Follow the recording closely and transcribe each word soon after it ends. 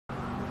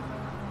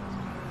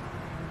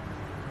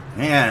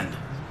And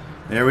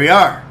there we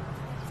are.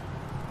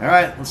 All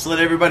right, let's let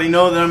everybody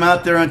know that I'm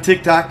out there on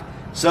TikTok.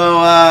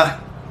 So,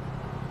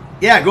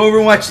 yeah, go over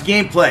and watch the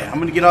gameplay. I'm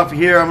going to get off of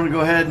here. I'm going to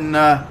go ahead and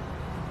I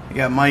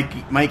got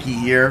Mikey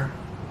here.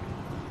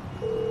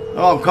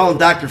 Oh, I'm calling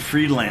Dr.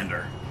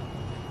 Friedlander.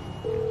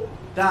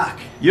 Doc.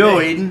 Yo,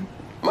 hey. Aiden.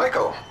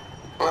 Michael,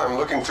 I'm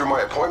looking through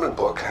my appointment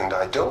book, and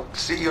I don't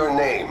see your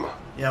name.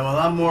 Yeah, well,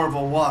 I'm more of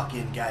a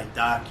walk-in guy,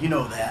 Doc. You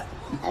know that.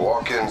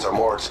 Walk-ins are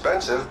more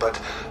expensive,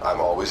 but I'm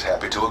always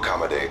happy to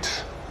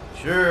accommodate.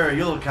 Sure,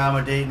 you'll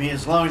accommodate me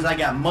as long as I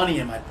got money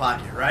in my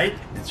pocket, right?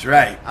 That's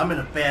right. I'm in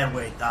a bad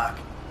way, Doc.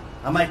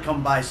 I might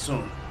come by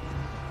soon.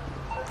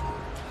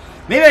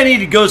 Maybe I need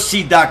to go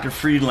see Dr.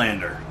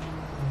 Friedlander.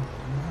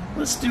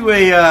 Let's do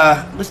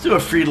a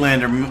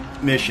Friedlander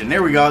mission.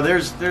 There we go.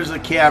 There's a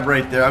cab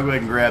right there. I'll go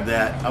ahead and grab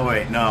that. Oh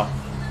wait, no.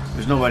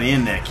 There's nobody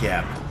in that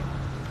cab.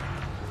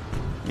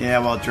 Yeah,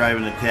 while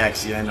driving a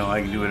taxi, I know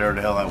I can do whatever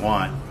the hell I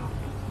want.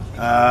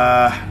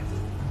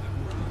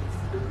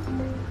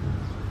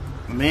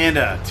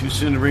 Amanda, too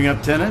soon to bring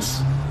up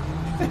tennis?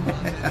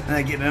 I'm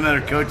not getting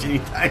another coach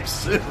anytime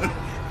soon.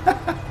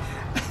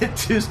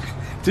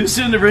 Too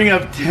soon to bring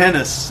up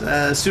tennis.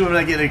 Assume I'm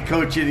not getting a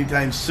coach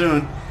anytime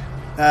soon.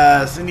 So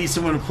I need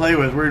someone to play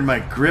with. Where my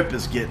grip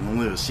is getting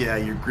loose. Yeah,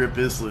 your grip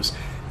is loose.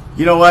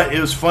 You know what? It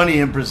was funny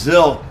in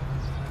Brazil.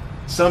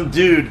 Some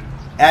dude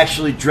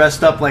actually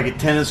dressed up like a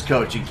tennis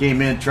coach and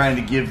came in trying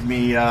to give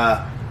me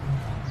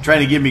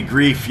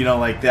grief, you know,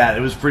 like that.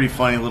 It was a pretty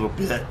funny little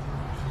bit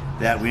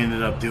that we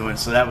ended up doing.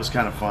 So that was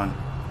kind of fun.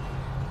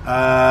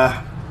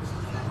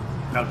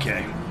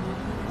 Okay.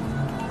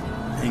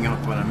 Hang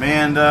up on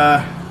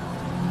Amanda.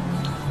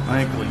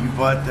 Michael, you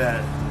bought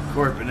that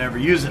corp and never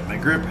use it. My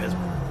grip has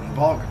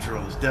ball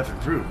control is deaf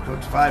and proof.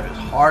 Coach 5 is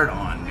hard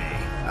on me.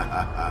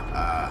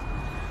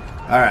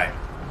 Alright.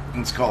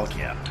 Let's call a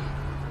cab.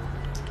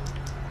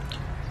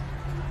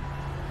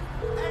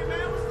 Hey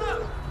man, what's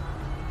up?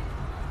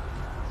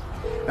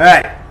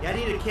 Alright. Yeah, I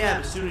need a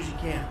cab as soon as you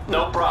can.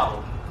 No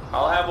problem.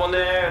 I'll have one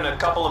there in a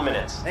couple of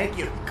minutes. Thank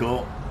you.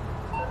 Cool.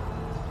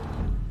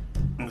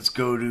 Let's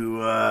go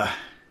to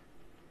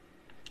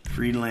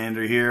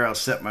Friedlander here. I'll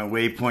set my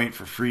waypoint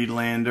for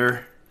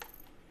Friedlander.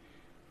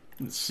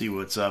 Let's see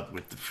what's up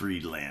with the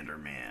Friedlander,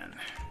 man.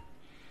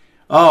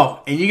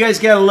 Oh, and you guys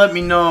got to let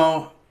me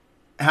know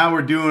how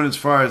we're doing as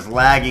far as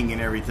lagging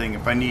and everything.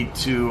 If I need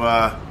to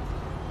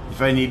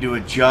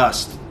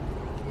adjust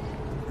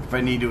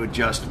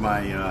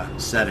my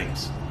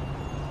settings.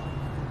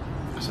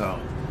 So,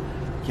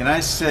 can I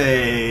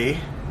say?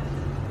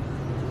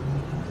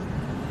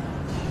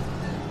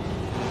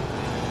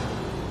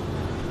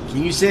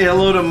 Can you say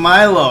hello to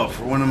Milo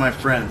for one of my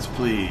friends,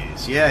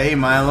 please? Yeah, hey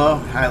Milo.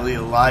 Highly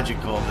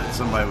illogical that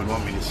somebody would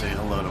want me to say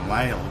hello to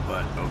Milo,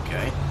 but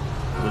okay.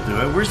 We'll do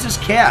it. Where's this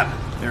cab?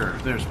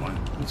 There's one.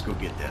 Let's go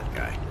get that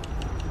guy.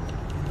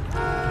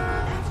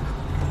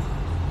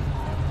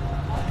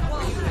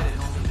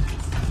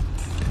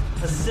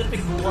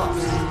 Pacific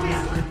Bluffs.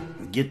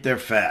 Get there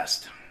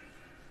fast.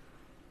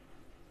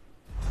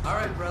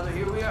 Alright, brother,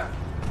 here we are.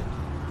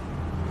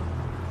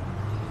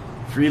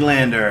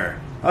 Freelander.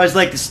 I always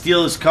like to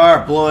steal his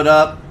car, blow it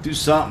up, do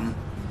something.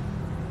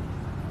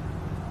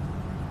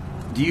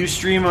 Do you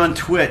stream on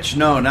Twitch?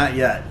 No, not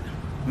yet.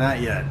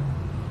 Not yet.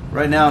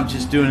 Right now I'm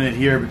just doing it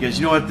here because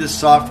you know what? This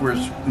software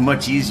is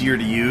much easier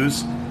to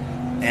use.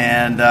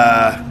 And,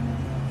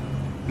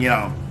 you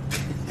know,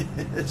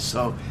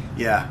 so,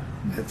 yeah,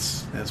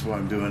 that's why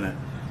I'm doing it.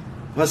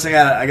 Plus I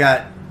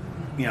got,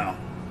 you know,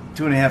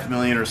 2.5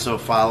 million or so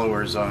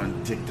followers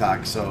on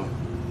TikTok, so.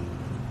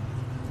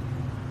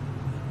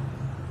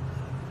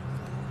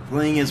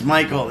 Playing as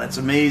Michael, that's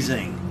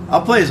amazing.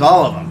 I'll play as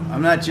all of them.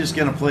 I'm not just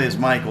going to play as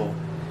Michael,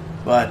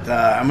 but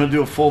I'm going to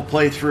do a full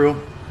playthrough.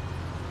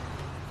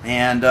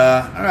 And,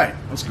 alright,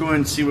 let's go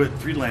and see what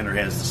Friedlander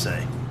has to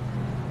say.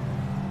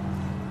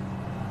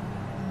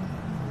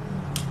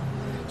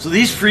 So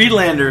these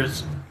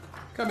Friedlanders...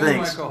 Come in,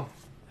 Michael.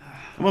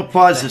 I'm going to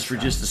pause this for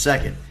just a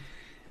second.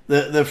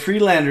 The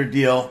Friedlander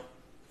deal,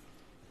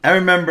 I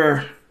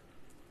remember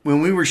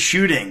when we were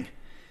shooting...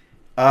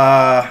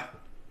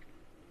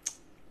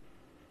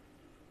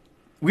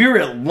 we were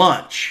at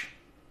lunch,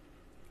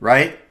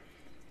 right?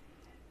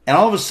 And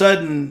all of a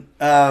sudden,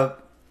 I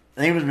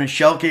think it was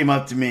Michelle came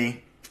up to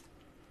me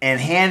and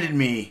handed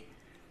me,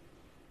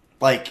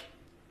 like,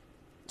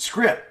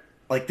 script,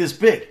 like this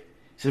big. She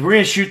said, we're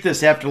going to shoot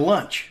this after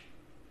lunch.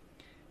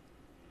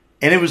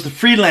 And it was the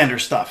Friedlander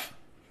stuff.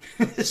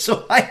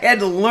 So I had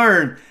to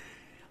learn,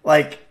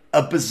 like,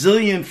 a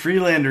bazillion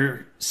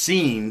Friedlander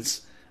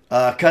scenes,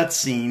 cut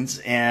scenes,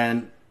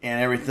 and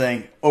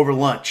everything over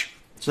lunch.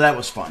 So that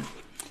was fun.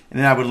 And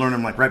then I would learn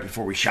them like right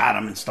before we shot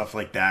them and stuff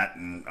like that.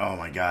 And oh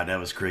my God, that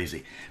was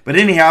crazy. But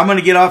anyhow, I'm going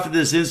to get off of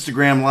this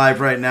Instagram live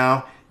right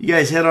now. You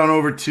guys head on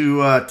over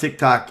to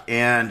TikTok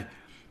and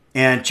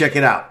check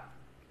it out.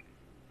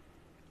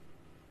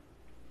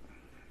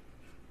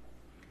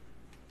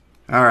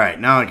 All right,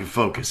 now I can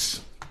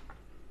focus.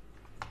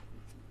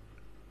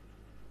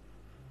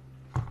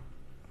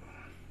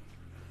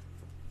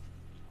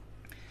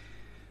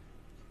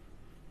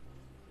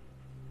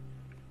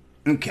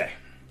 Okay.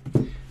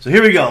 So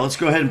here we go. Let's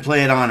go ahead and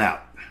play it on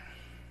out.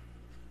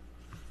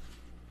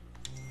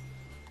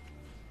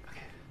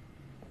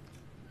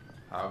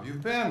 How have you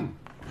been?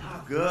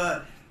 Oh,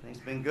 good. Things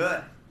been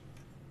good.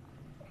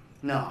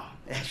 No,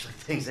 actually,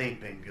 things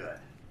ain't been good.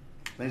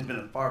 Things been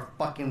a far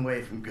fucking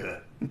way from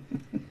good.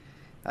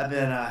 I've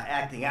been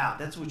acting out.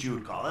 That's what you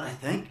would call it, I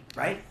think.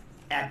 Right?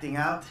 Acting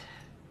out.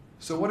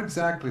 So what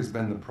exactly has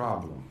been the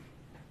problem?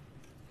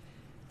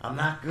 I'm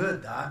not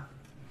good, Doc.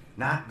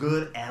 Not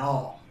good at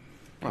all.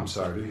 I'm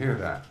sorry to hear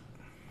that.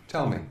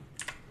 Tell me.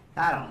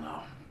 I don't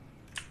know.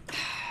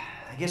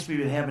 I guess we've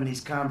been having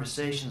these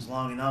conversations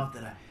long enough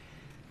that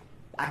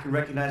I can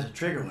recognize a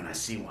trigger when I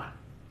see one.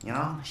 You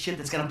know? Shit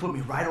that's gonna put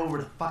me right over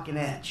the fucking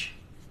edge.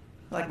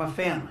 Like my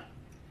family.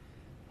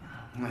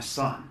 My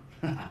son.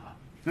 My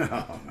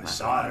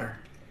daughter.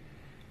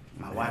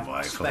 My wife,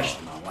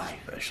 especially my wife.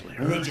 Especially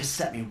her. And they just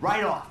set me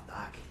right off,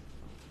 Doc.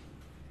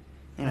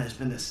 You know, there's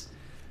been this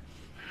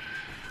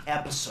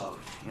episode.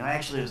 You know,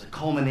 actually it was a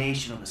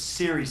culmination of a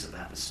series of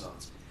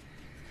episodes.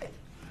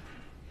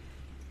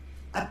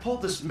 I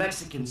pulled this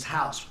Mexican's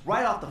house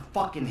right off the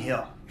fucking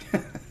hill.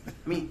 I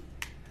mean,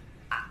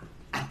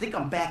 I think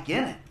I'm back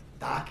in it,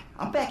 Doc.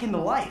 I'm back into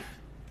life.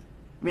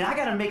 I mean, I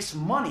gotta make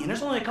some money, and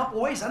there's only a couple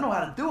ways I know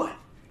how to do it.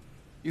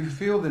 You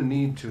feel the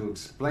need to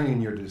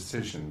explain your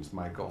decisions,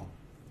 Michael.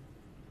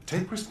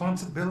 Take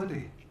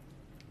responsibility.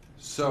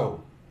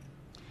 So,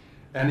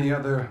 any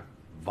other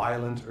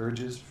violent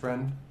urges,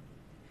 friend?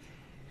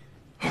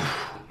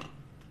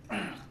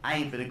 I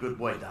ain't been a good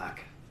boy, Doc.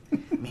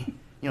 I mean,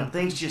 you know,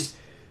 things just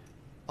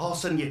all of a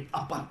sudden get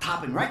up on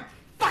top and right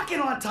fucking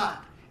on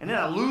top. And then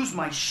I lose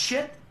my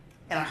shit,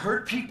 and I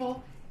hurt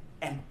people,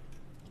 and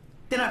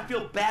then I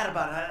feel bad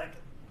about it.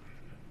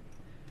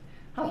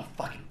 I'm a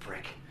fucking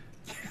prick.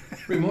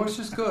 Remorse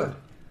is good,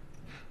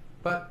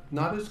 but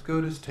not as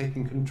good as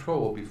taking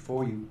control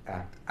before you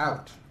act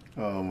out.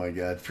 Oh my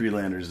God,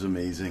 Freelander's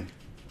amazing.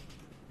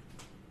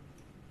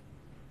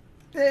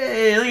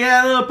 Hey, look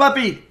at that little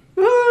puppy.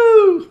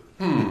 Woo!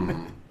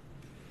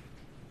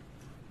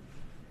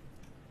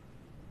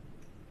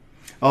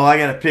 Oh, I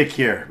got to pick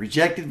here.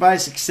 Reject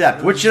advice,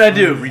 accept. What should I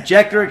do?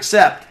 Reject or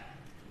accept?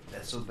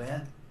 That's so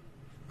bad?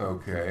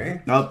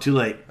 Okay. Oh, too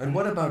late. And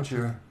what about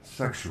your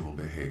sexual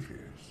behaviors?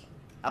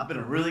 I've been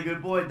a really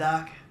good boy,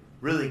 Doc.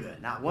 Really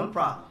good. Not one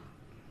problem.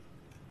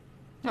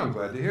 I'm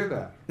glad to hear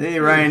that. Hey,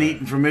 Ryan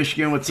Eaton from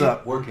Michigan. What's Keep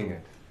up? working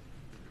it.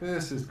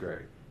 This is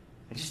great.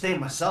 I just ain't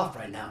myself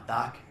right now,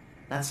 Doc.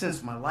 Not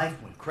since my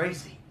life went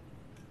crazy.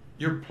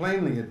 You're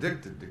plainly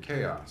addicted to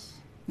chaos.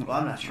 Well,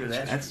 I'm not sure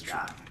that's true,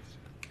 Doc.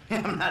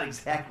 I'm not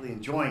exactly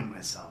enjoying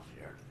myself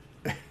here.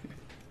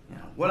 You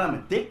know, what I'm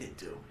addicted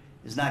to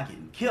is not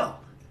getting killed.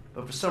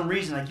 But for some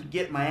reason, I keep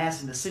getting my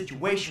ass into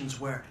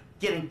situations where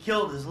getting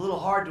killed is a little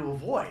hard to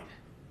avoid.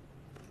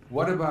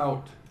 What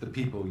about the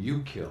people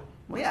you kill?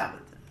 Well, yeah,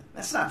 but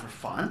that's not for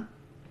fun.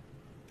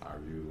 Are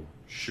you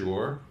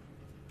sure?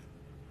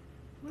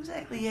 What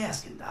exactly are you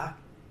asking, Doc?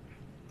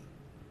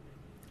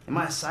 Am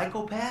I a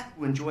psychopath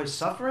who enjoys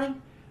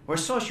suffering? Or a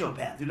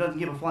sociopath who doesn't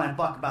give a flying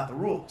fuck about the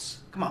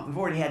rules? Come on, we've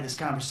already had this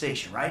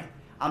conversation, right?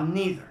 I'm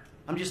neither.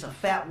 I'm just a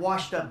fat,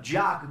 washed-up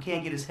jock who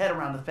can't get his head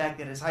around the fact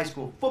that his high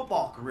school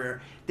football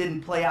career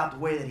didn't play out the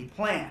way that he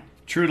planned.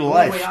 True to The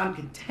life. only way I'm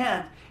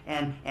content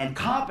and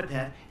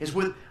competent is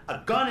with a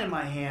gun in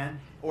my hand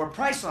or a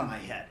price on my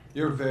head.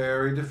 You're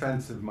very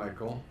defensive,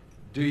 Michael.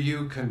 Do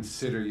you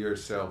consider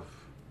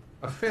yourself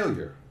a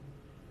failure?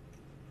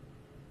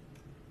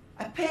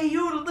 I pay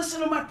you to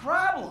listen to my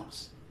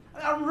problems.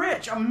 I'm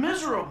rich. I'm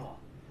miserable.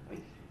 I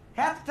mean,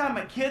 half the time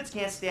my kids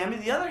can't stand me.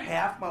 The other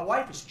half, my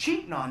wife is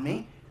cheating on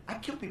me. I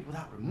kill people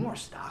without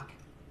remorse, Doc.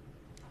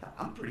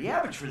 I'm pretty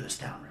average for this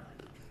town,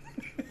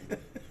 really.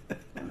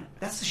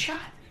 That's the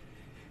shot.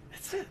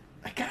 That's it.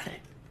 I got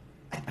it.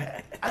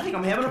 I think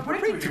I'm having a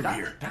breakthrough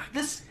here, Doc.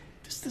 This.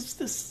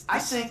 I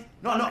think.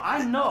 No,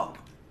 I know.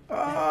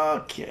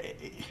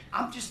 Okay.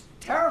 I'm just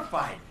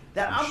terrified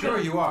that I'm sure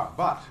gonna... you are,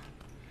 but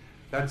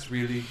that's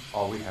really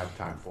all we have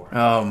time for.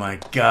 Oh my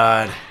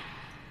God.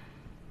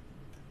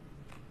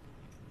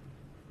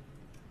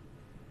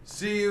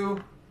 See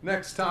you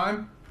next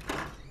time.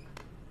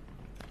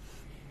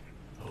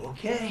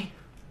 Okay.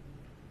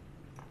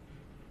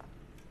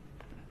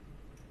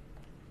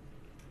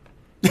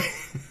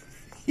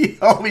 He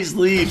always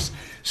leaves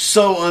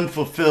so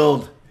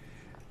unfulfilled.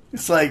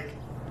 It's like,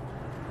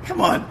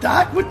 come on,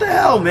 Doc, what the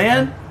hell,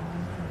 man?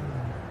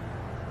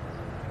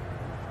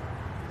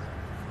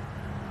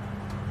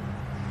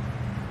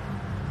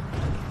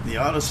 The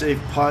autosave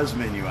pause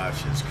menu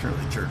option is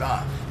currently turned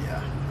off.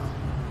 Yeah.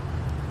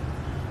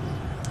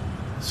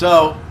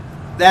 So,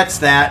 that's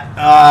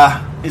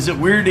that. Is it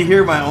weird to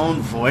hear my own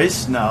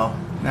voice? No,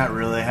 not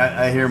really.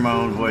 I hear my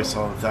own voice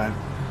all the time.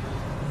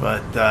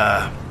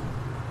 But,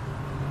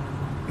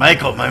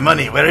 Michael, my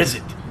money, where is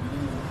it?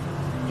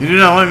 You do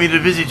not want me to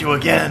visit you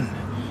again.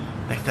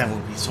 Next time will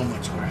be so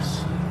much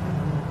worse.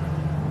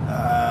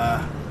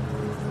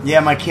 Yeah,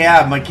 my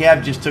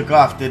cab just took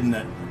off, didn't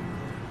it?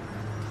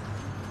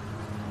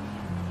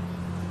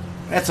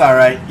 That's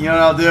alright. You know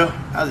what I'll do?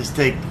 I'll just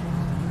take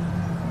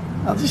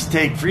I'll just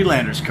take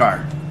Freelander's car.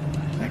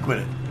 Heck with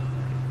it.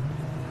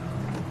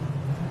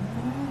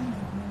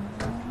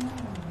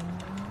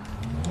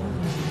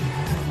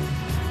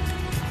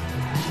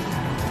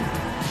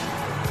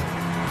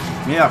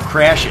 Maybe I'll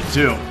crash it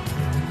too.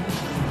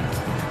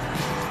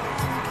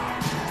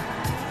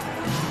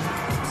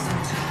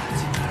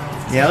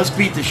 Yeah, let's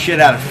beat the shit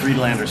out of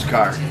Freelander's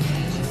car.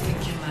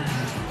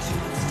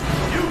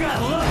 You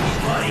got lucky,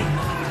 buddy.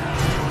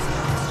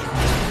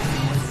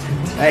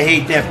 I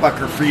hate that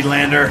fucker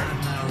Freelander.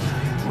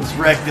 Let's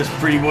wreck this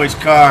pretty boy's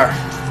car.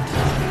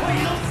 Well,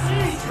 you don't see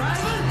he's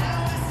driving.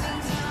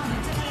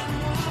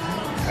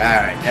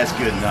 Alright, that's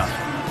good enough.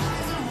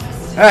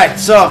 Alright,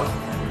 so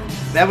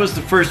that was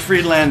the first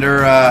Freelander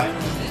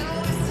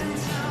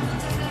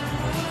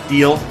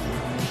deal.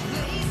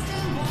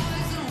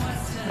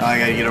 Oh, I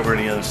gotta get over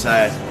to the other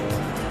side.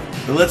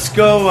 But let's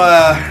go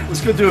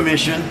do a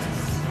mission.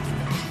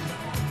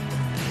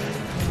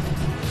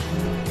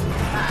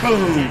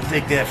 Boom!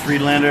 Take that,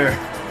 Freelander.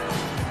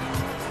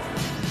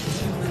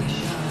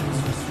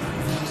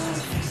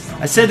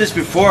 I said this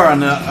before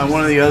on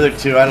one of the other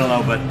two. I don't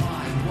know, but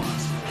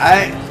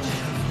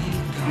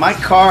my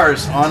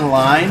cars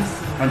online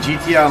on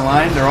GTA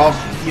Online,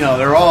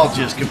 they're all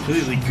just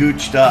completely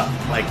gooched up.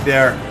 Like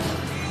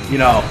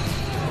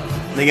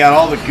they got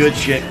all the good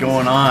shit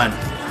going on,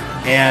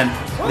 and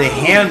they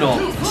handle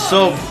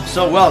so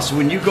well. So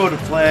when you go to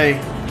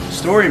play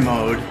story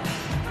mode,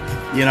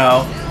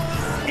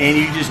 and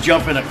you just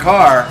jump in a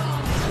car,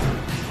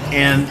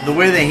 and the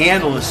way they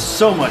handle is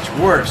so much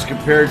worse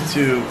compared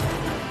to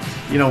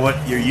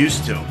what you're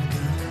used to.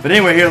 But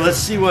anyway, here, let's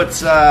see what's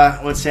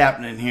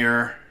happening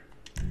here.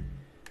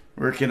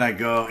 Where can I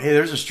go? Hey,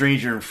 there's a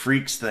Stranger and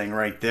Freaks thing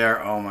right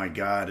there. Oh my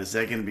God, is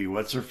that going to be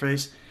what's her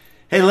face?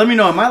 Hey, let me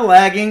know. Am I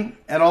lagging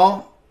at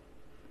all?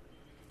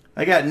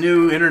 I got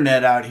new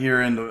internet out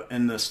here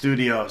in the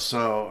studio,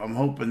 so I'm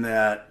hoping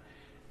that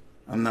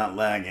I'm not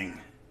lagging.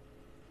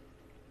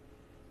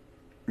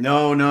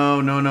 No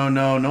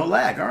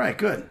lag. All right,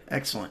 good.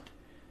 Excellent.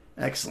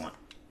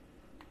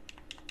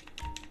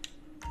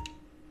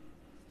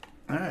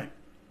 All right.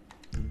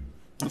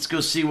 Let's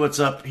go see what's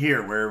up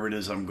here, wherever it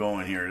is I'm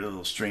going here. A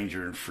little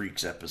Stranger and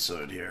Freaks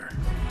episode here.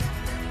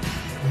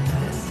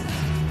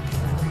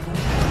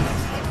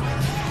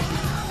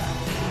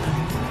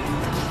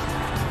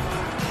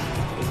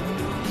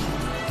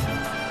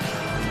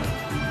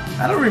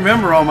 I don't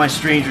remember all my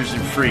Strangers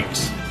and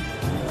Freaks.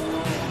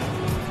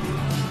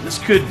 This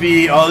could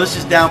be... Oh, this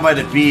is down by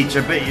the beach.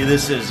 I bet you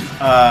this is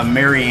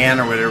Marianne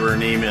or whatever her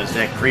name is.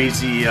 That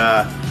crazy...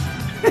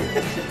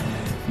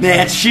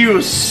 Man, she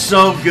was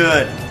so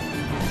good.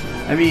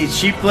 I mean,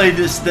 she played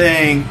this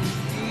thing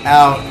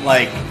out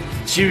like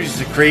she was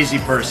just a crazy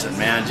person,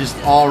 man. Just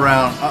all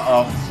around.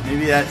 Uh-oh.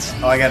 Maybe that's...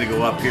 Oh, I got to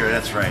go up here.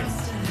 That's right.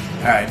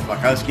 All right,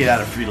 fuck. Let's get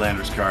out of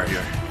Freelander's car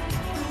here.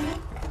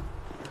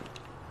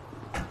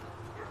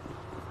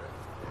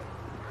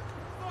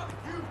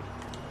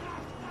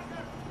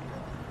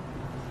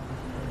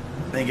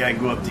 I think I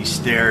can go up these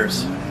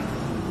stairs.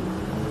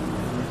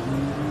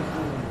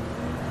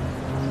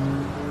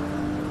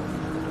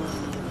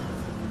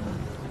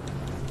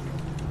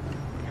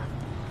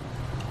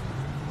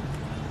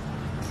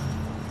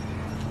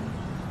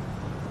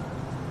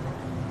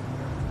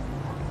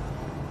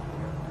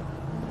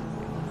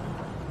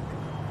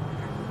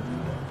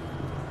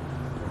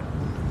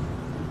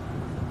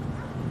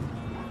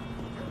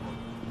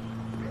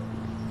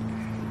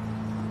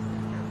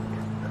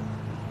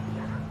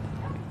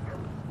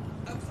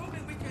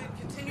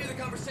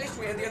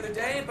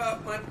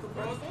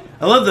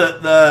 I love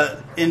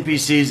the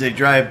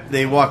NPCs.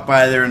 They walk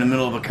by there in the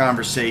middle of a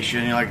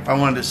conversation. Like if I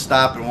wanted to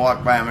stop and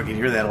walk by them, I could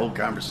hear that whole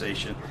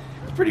conversation.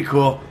 It's pretty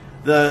cool.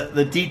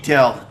 The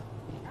detail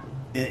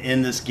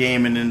in this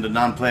game and in the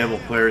non-playable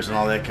players and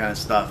all that kind of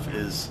stuff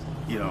is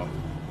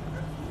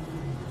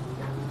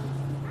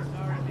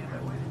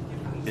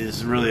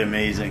is really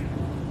amazing.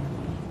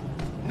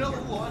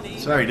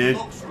 Sorry, dude.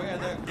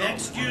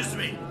 Excuse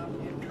me.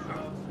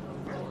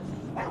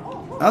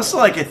 Also,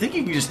 I think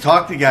you can just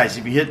talk to guys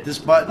if you hit this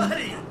button.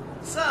 Buddy,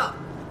 what's up?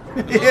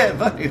 Yeah,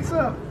 buddy, what's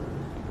up?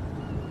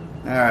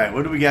 Alright,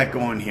 what do we got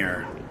going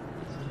here?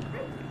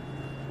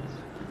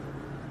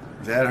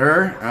 Is that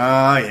her?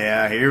 Oh,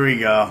 yeah, here we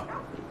go.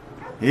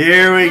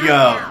 Here we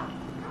go.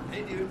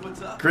 Hey, dude,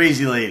 what's up?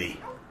 Crazy lady.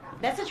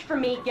 Message for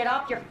me, get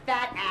off your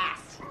fat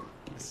ass.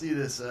 See,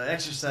 this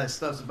exercise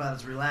stuff's about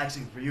as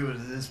relaxing for you as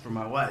it is for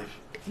my wife.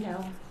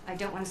 No, I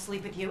don't want to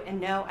sleep with you, and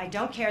no, I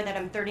don't care that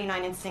I'm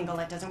 39 and single.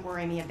 It doesn't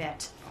worry me a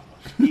bit.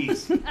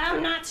 Jeez.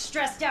 I'm not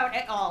stressed out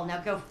at all. Now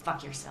go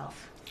fuck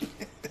yourself.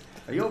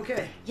 Are you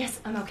okay?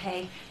 Yes, I'm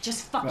okay.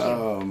 Just fuck you.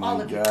 Oh, my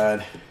all of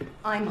God. You.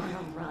 I'm on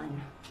a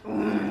run.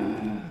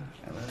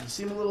 You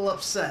seem a little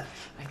upset.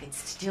 I could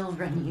still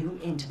run you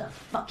into the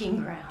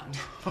fucking ground.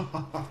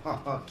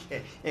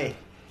 Okay. Hey,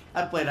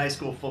 I played high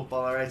school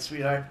football, all right,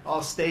 sweetheart?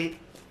 All state,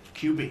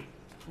 QB.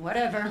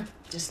 Whatever.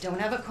 Just don't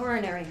have a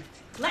coronary.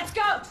 Let's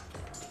go!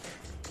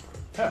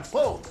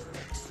 Whoa!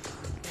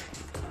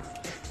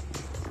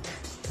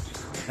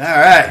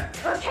 right.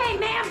 Okay,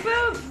 man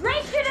boobs,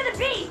 race you to the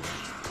beach.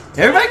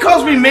 Everybody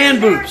calls me man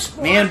boobs.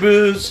 Man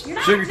boobs, You're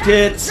not sugar exactly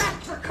tits.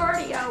 dressed for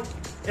cardio.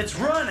 It's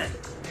running.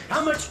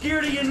 How much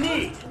gear do you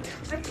need?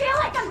 I feel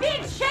like I'm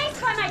being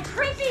chased by my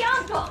creepy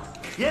uncle.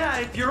 Yeah,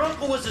 if your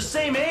uncle was the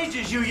same age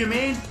as you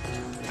mean?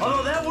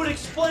 Although that would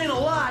explain a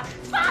lot.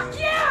 Fuck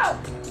you!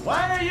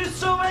 Why are you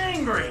so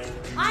angry?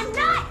 I'm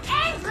not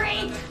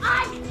angry.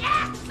 I'm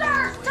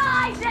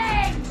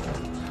exercising.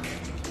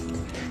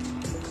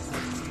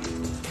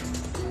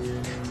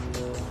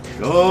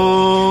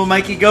 Go,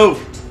 Mikey, go.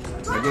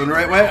 Am I going the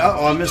right way?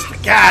 Uh-oh, I missed the...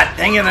 God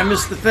dang it, I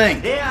missed the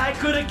thing. Yeah, I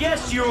could have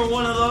guessed you were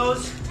one of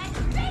those.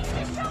 And face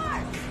is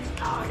yours.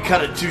 Oh,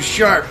 Cut it too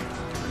sharp.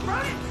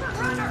 run it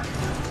for runner.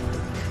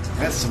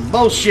 That's some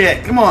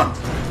bullshit. Come on.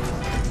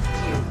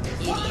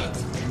 You idiot.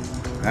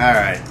 All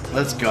right,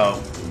 let's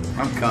go.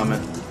 I'm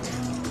coming.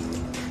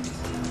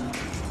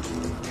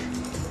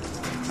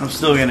 I'm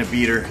still going to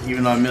beat her,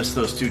 even though I missed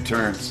those 2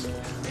 turns.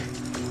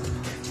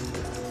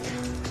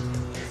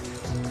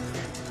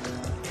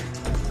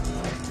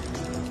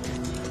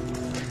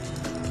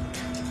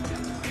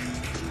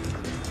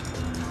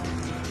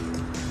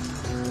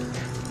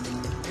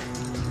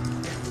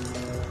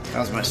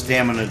 How's my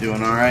stamina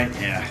doing? All right?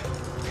 Yeah.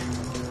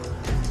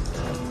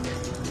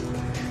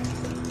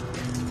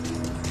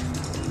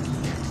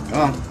 Come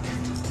on.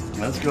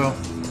 Let's go.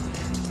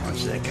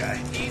 Watch that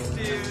guy.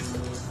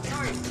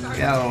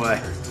 Get out of the way.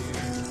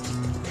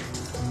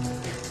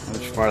 How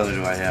much farther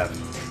do I have?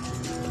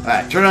 All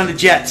right, turn on the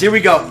jets. Here we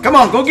go. Come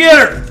on, go get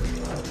her.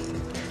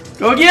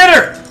 Go get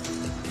her.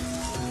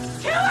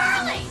 Too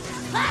early.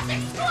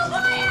 Classic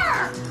schoolboy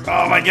error.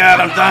 Oh my God,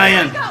 I'm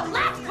dying. Here we go.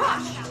 Last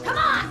push. Come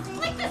on.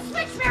 Flick the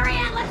switch,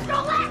 Marianne. Let's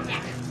go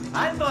lactic.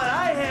 I thought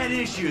I had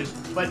issues,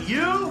 but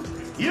you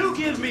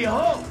give me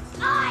hope.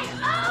 I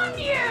own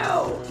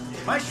you.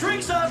 My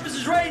shrink's office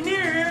is right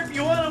near here if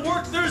you want to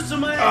work through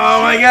some of that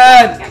Oh my shit.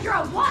 God. Because you're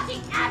a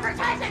walking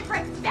advertisement for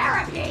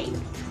therapy.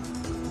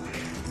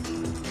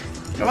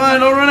 Come on,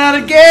 don't run out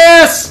of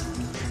gas.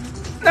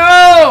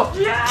 No.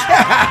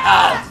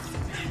 Yeah.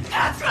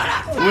 That's what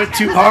I'm I went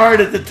too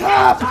hard at the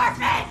top.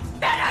 Endorphins,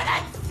 better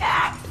than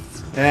sex.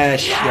 Ah,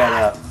 shut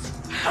up.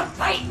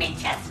 Fight me,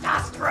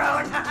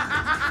 testosterone.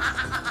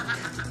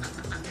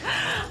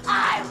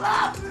 I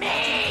love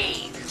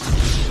me.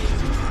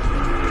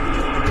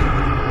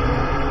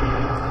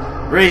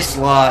 Race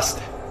lost.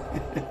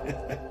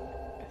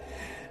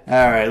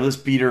 Alright, let's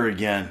beat her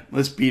again.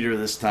 Let's beat her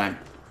this time.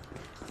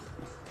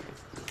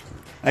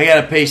 I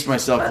gotta pace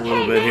myself a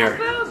little bit here.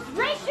 Boobs,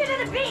 race you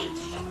to the beach.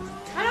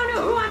 I don't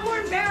know who I'm more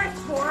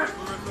embarrassed for.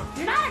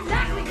 You're not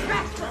exactly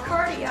dressed for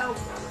cardio.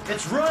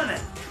 It's running.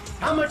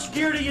 How much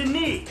gear do you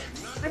need?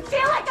 I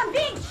feel like I'm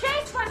being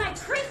chased by my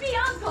creepy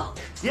uncle.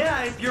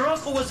 Yeah, if your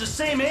uncle was the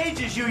same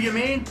age as you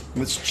mean?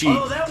 Let's cheat.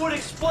 Although that would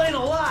explain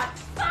a lot.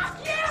 Fuck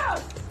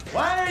you!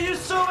 Why are you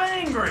so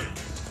angry?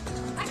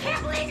 I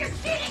can't believe you're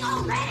cheating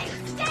already.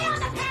 Stay on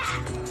the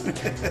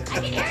path. I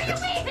can hear you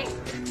leaving.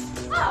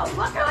 Oh,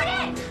 look who it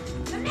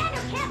is. The man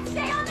who can't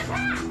stay on the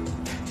path.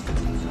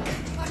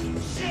 Fucking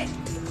shit.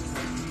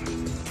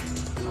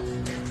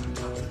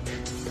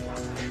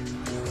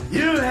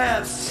 You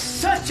have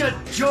such a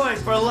joy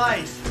for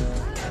life.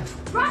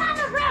 Run on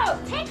the road.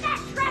 Take that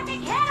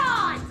traffic head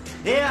on.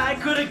 Yeah, I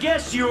could have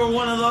guessed you were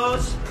one of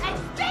those. And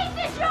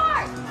space is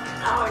yours.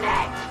 Own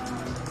it.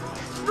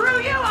 Screw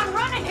you, I'm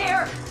running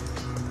here.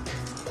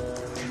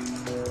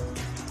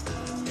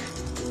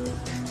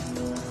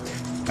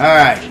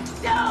 Alright. It's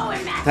so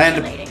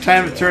emasculating.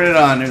 Time to turn it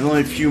on. There's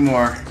only a few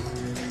more.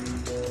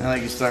 And I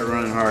can start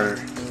running harder.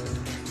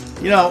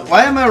 You know,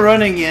 why am I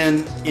running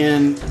in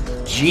You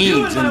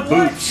jeans and and my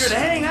wife boots? should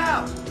hang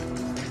out.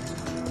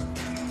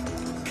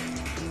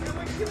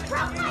 You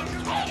broke my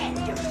cadence,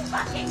 you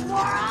fucking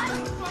moron.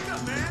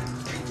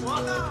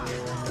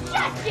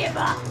 Just give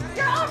up.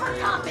 You're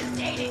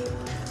overcompensating.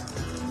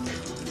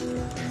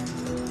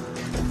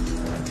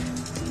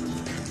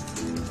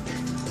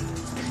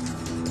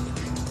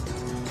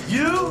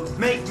 You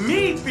make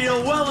me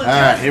feel well adjusted.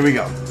 Alright, here we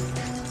go.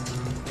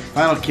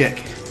 Final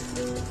kick.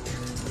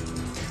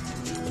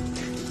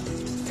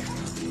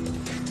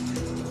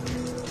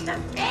 The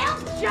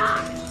failed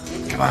jock.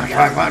 Come on, come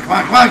on, come on, come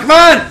on, come on, come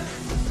on!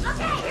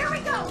 Okay, here we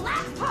go.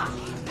 Last push.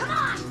 Come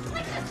on.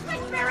 Flick the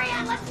switch,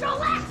 Marianne. Let's go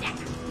lactic.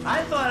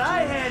 I thought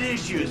I had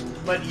issues,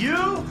 but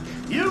you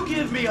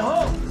give me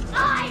hope.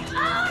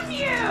 I own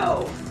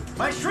you.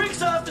 My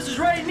shrink's office is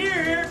right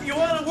near here if you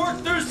want to work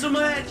through some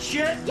of that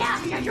shit.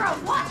 Yeah, because you're a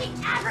walking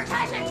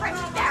advertisement for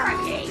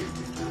therapy.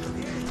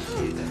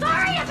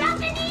 Sorry about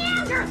the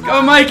Neanderthal.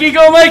 Go, Mikey,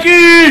 go,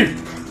 Mikey!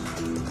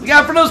 Look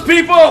out for those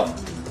people!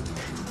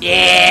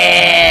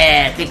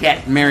 Yeah! Take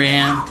that,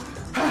 Marianne.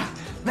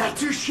 Not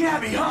too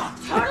shabby, huh?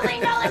 Totally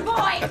null and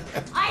void.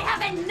 I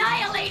have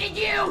annihilated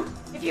you.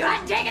 If you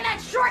hadn't taken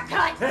that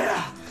shortcut.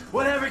 Yeah,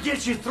 whatever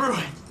gets you through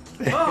it.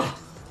 Oh,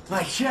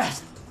 my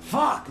chest.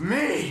 Fuck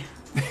me.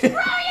 Screw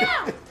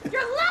you!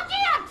 You're lucky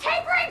I'm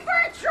tapering for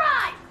a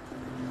try.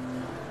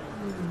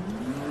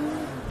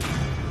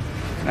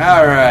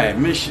 Alright,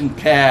 mission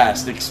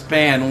passed.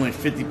 Expand, only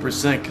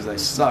 50% because I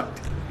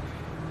sucked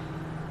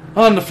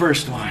on the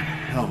first one.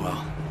 Oh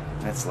well,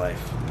 that's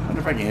life. I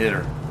wonder if I can hit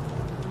her.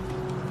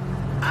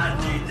 I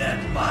need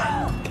that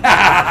bike.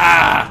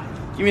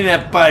 Give me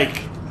that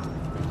bike.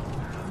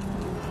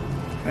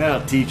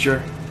 That'll teach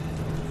her.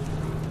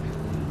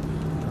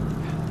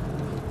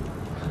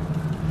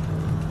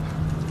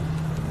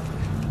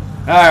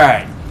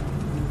 Alright.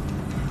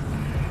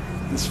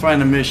 Let's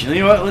find a mission. You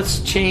know what? Let's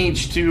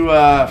change to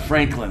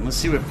Franklin. Let's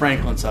see what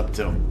Franklin's up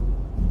to.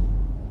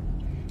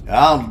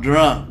 I'm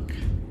drunk.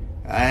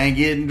 I ain't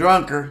getting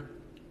drunker.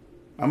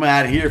 I'm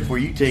out of here before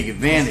you take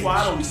advantage. That's why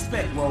I don't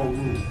respect road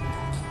rules.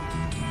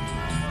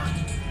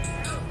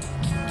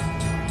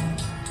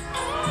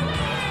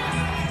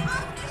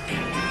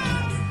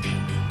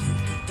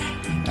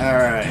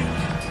 Alright.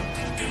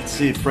 Let's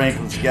see if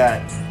Franklin's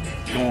got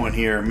going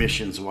here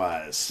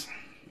missions-wise.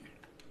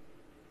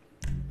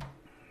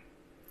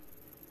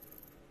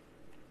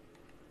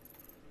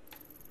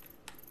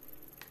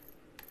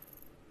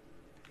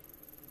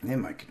 Yeah,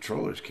 my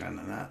controller's kind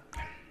of not.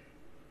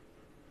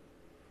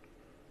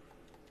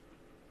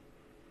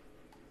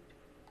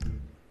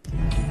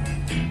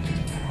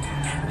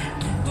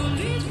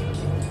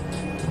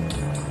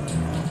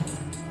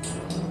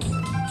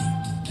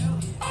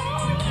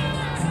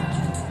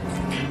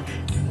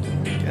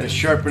 Gotta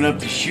sharpen up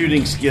the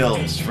shooting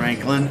skills,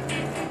 Franklin.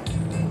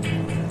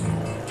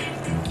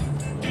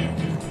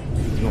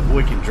 My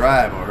boy can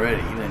drive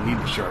already. He doesn't need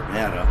to sharpen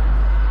that up.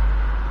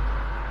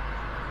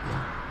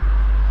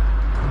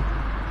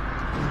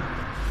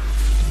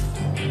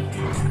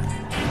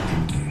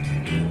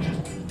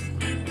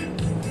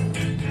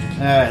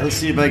 Alright, let's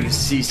see if I can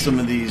see some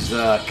of these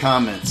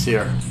comments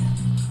here.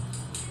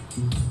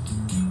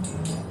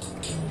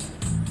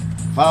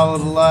 Follow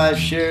the live,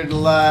 share the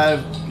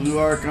live, blue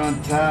arc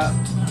on top.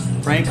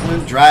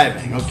 Franklin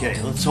driving.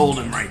 Okay, let's hold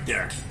him right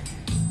there.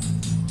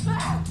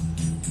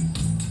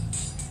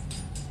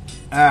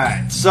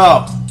 Alright,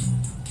 so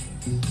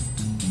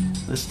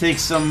let's take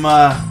some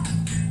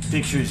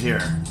pictures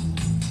here.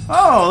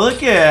 Oh,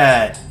 look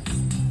at.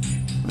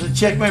 Let's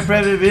check my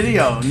private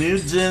video.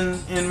 Nudes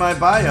in my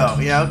bio.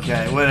 Yeah,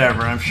 okay,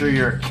 whatever. I'm sure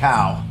you're a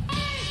cow.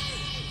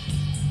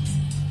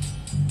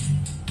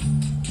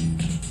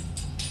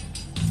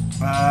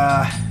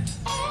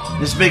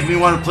 This makes me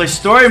want to play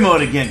story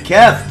mode again.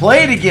 Kev,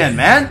 play it again,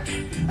 man.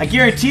 I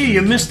guarantee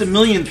you missed a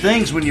million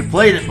things when you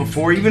played it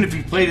before. Even if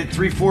you played it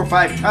 3, 4,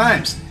 5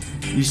 times,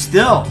 you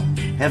still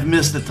have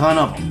missed a ton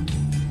of them.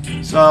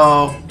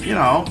 So, you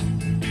know,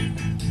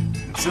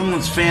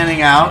 someone's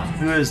fanning out.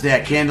 Who is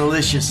that?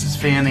 Candelicious is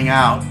fanning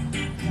out.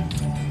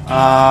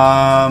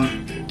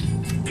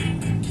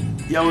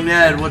 Yo,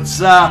 Ned,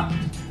 what's up?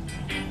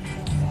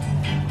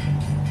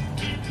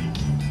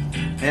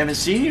 I haven't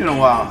seen you in a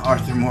while,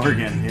 Arthur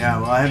Morgan.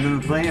 Yeah, well, I haven't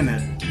been playing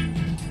it.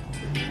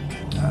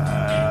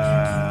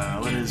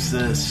 What is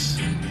this?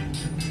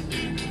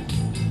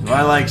 Do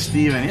I like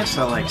Steven? Yes,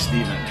 I like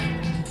Steven.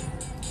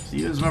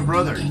 Steven's my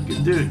brother.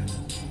 Good dude.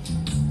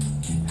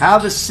 How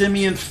the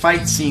Simeon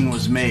fight scene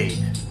was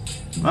made.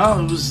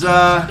 Well, it was, you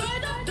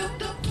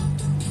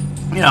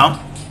know,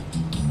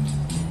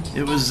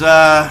 it was,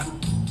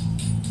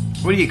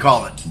 what do you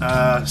call it?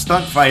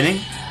 Stunt fighting.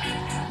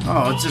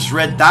 Oh, it's this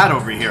red dot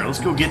over here. Let's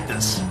go get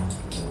this.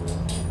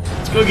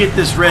 Let's go get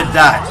this red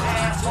dot.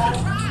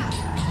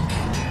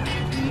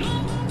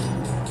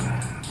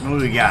 What do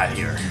we got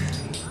here?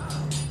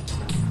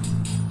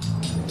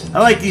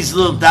 I like these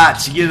little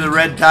dots. You get a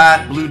red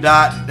dot, blue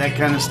dot, that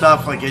kind of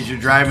stuff, like as you're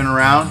driving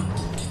around.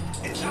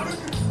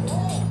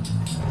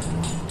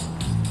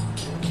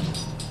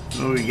 What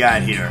do we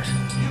got here?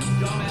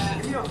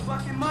 Give me your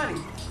fucking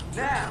money.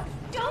 Now.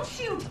 Don't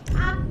shoot.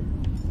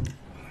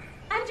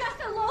 I'm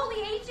just a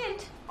lowly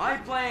agent. I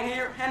ain't playing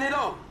here. Hand it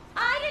over.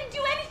 I didn't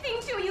do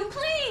anything to you,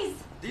 please.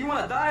 Do you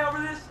want to die over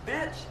this,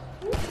 bitch?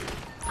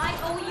 I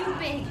owe you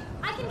big.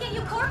 I can get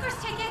you Corker's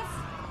tickets.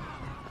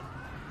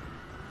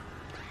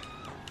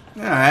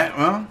 Alright,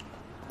 well,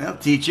 that'll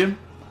teach him.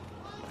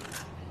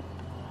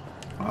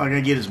 Oh, I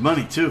gotta get his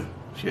money too.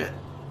 Shit.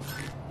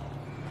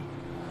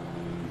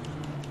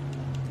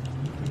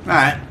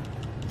 Alright.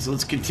 So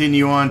let's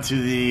continue on to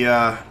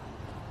the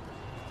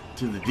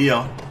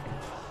deal.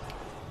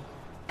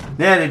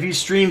 Ned, have you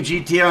streamed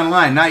GTA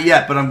Online? Not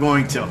yet, but I'm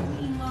going to.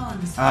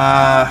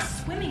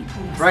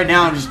 Right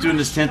now I'm just doing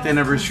this 10th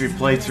anniversary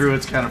playthrough.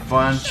 It's kind of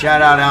fun.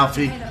 Shout out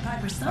Alfie.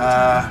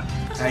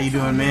 How you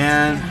doing,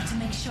 man?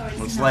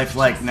 What's life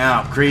like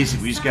now? Crazy.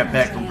 We just got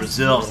back from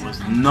Brazil. It was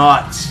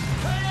nuts.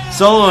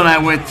 Solo and I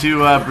went to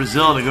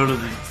Brazil to go to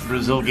the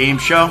Brazil game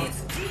show.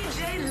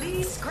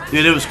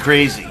 Dude, it was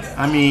crazy.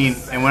 I mean,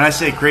 and when I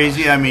say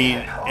crazy, I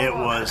mean it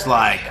was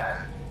like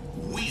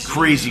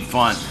crazy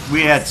fun.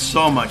 We had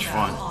so much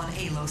fun.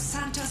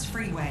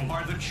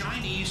 Are the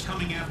Chinese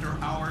coming after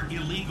our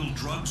illegal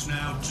drugs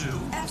now too?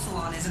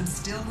 Epsilonism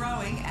still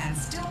growing and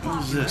still popular.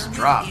 What is this?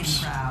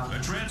 Drops. The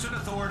Transit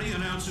Authority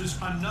announces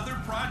another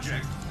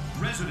project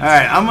All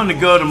right, I'm going to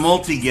go to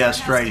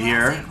multi-guest right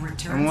here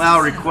and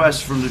allow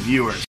requests from the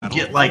viewers.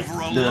 Get like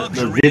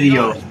the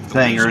video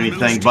thing or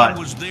anything, but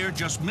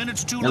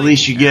at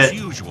least you get,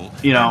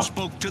 you know,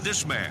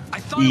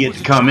 you get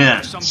to come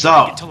in.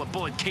 So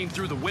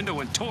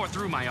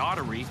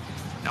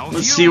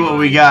let's see what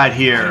we got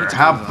here.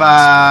 How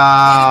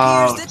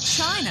about... It appears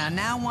that China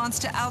now wants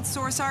to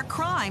outsource our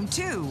crime,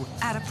 too.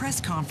 At a press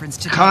conference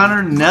today,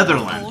 Connor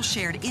Netherland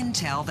shared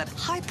intel that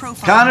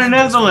high-profile Connor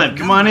Netherland,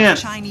 come on in.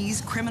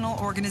 Chinese criminal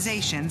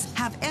organizations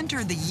have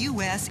entered the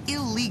U.S.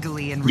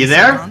 illegally in You recent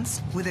there?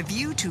 months with a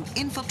view to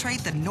infiltrate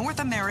the North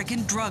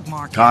American drug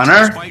market.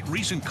 Connor? Despite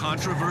recent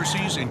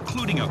controversies,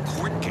 including a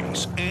court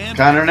case and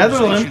Connor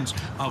Netherland. accusations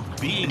of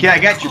being Okay, I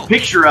got your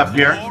picture up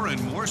here, more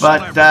and more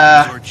but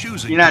celebrities are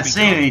choosing you're not to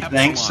saying become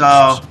anything, so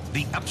Epsilons.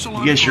 The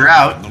Epsilon I guess you're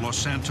program, out. The Los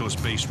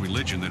Santos-based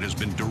religion that has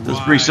been derived,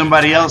 Let's bring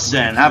somebody else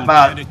in. How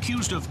about and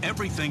accused of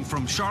everything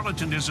from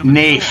charlatanism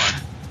Nafe? and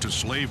fraud to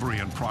slavery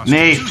and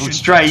prostitution. Nafe, let's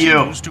try you.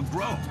 continues to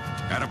grow.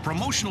 At a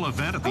promotional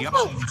event at the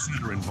Epsilon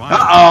Center in Vine,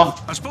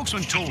 Uh-oh. a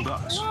spokesman told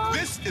us,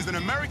 This is an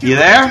American You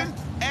there? religion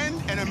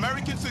and an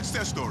American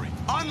success story.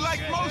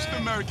 Unlike most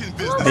American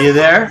businesses, Are you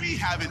there? we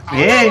have an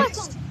Hey.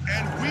 outsource,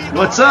 and we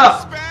What's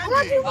are up?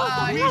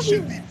 expanding. We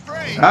should be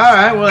praised. All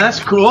right, well, that's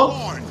cool.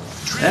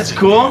 That's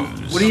cool.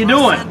 What are you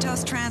doing?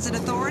 Santos Transit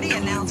Authority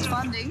announced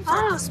funding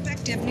for a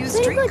prospective new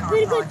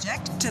streetcar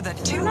project to the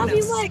tune of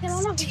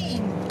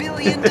 $16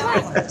 billion.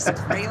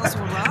 Rails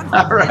will run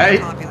All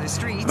right. on popular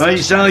streets. Well, you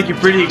sound like you're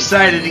pretty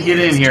excited to get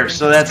in here,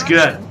 so that's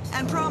good.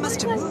 And promise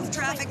to move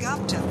traffic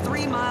up to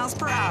 3 miles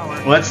per hour.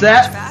 What's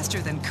that? Much faster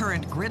than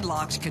current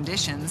gridlocked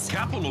conditions.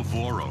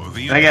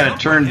 I gotta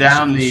turn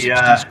down the,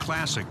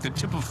 classic that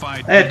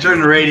typified I had to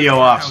turn the radio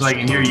off so I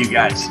can hear you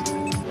guys.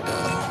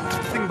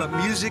 Nothing but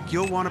music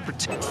you'll want to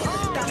protect. All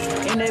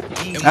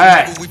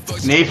right,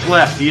 Nafe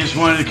left. He just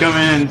wanted to come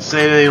in and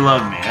say they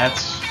love me.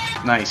 That's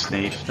nice,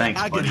 Nafe.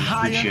 Thanks, buddy.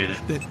 Appreciate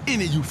it. than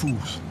any of you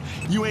fools.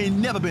 You ain't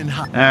never been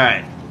hot. All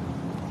right.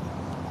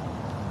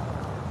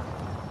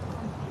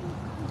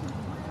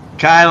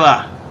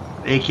 Kyla,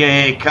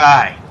 a.k.a.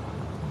 Kai.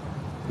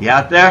 You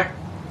out there?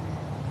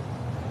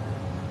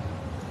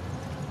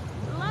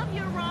 Love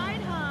your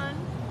ride, hon.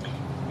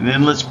 And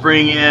then let's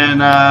bring in,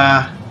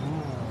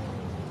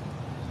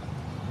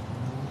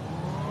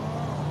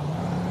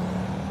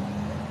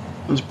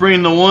 let's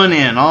bring the one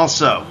in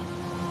also.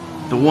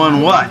 The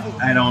one what?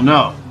 I don't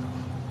know.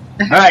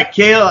 All right,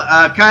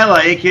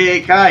 Kyla,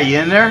 a.k.a. Kai, you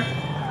in there?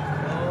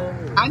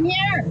 I'm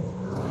here.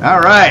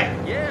 All right.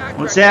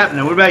 What's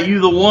happening? What about you,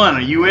 the one?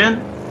 Are you in?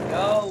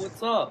 Yo,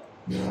 what's up?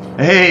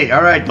 Hey,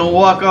 all right, don't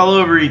walk all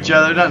over each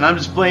other. I'm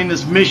just playing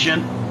this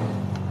mission,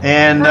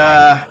 and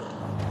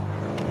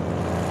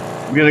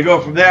we're gonna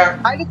go from there.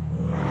 I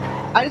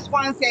just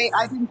want to say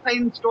I've been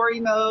playing story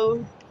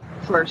mode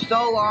for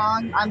so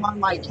long. I'm on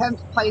my 10th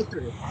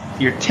playthrough.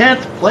 Your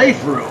 10th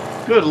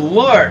playthrough. Good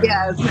lord.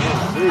 Yes.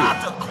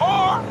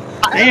 Damn.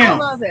 I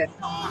love it.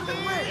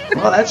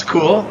 Well, that's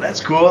cool. That's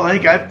cool. I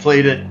think I've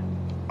played it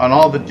on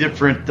all the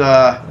different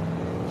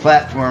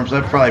platforms.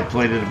 I've probably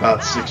played it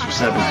about 6 or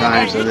 7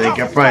 times. I think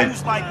I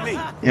probably,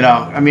 you know,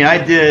 I mean,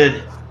 I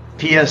did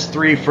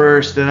PS3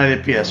 first, then I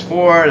did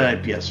PS4, then I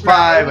had PS5.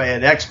 I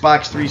had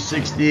Xbox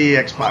 360,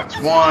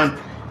 Xbox One,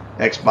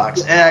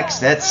 Xbox X.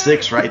 That's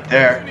 6 right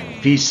there.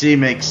 PC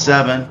makes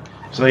 7.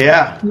 So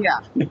yeah. Yeah.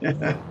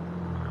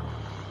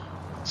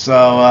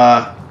 So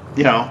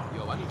you know,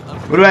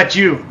 what about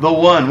you, the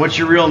one? What's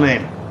your real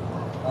name?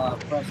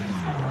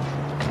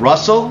 Preston.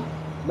 Russell?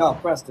 No,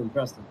 Preston.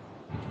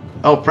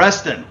 Oh,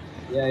 Preston.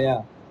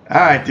 Yeah. All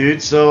right,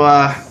 dude. So,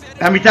 how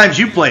many times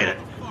you played it?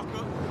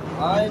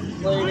 I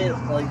played it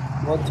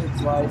like once or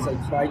twice. I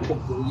tried to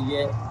beat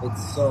it.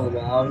 It's so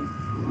loud.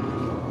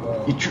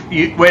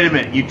 You wait a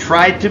minute. You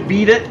tried to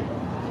beat it?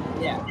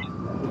 Yeah.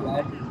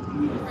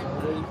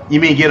 You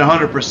mean get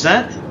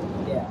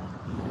 100%? Yeah.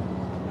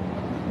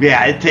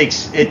 Yeah, it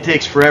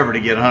takes forever to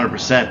get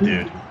 100%,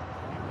 dude.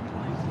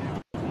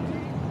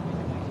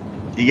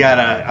 You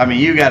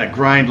gotta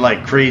grind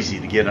like crazy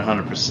to get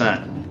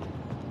 100%.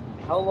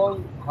 How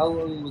long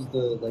was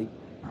the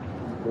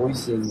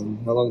voicing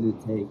and how long did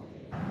it take?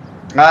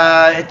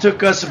 It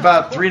took us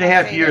about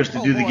 3.5 years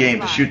to do the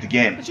game, to shoot the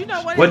game.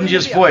 Wasn't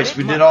just voice.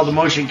 We did all the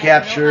motion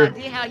capture.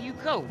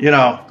 You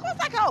know,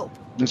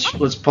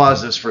 let's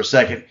pause this for a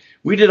second.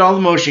 We did all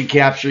the motion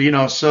capture, you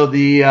know, so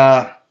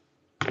the,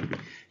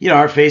 you know,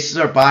 our faces,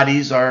 our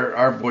bodies,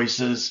 our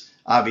voices,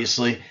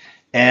 obviously.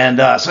 And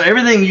so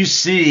everything you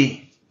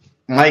see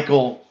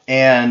Michael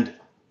and,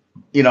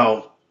 you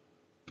know,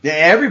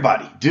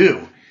 everybody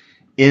do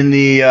in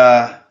the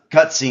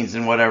cutscenes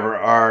and whatever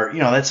are, you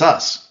know, that's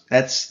us.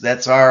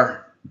 That's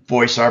our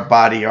voice, our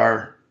body,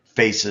 our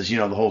faces, you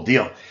know, the whole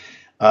deal.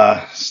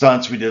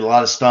 Stunts, we did a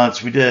lot of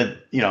stunts. We did,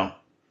 you know,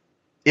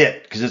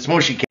 because it's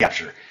motion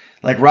capture.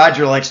 Like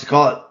Roger likes to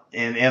call it,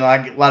 and a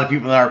lot of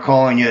people now are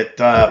calling it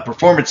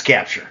performance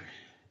capture,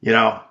 you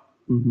know.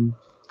 Mm-hmm.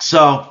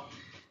 So,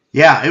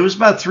 yeah, it was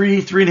about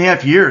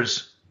 3.5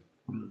 years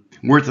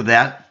worth of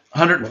that.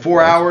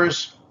 104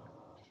 hours.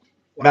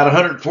 about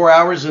 104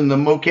 hours in the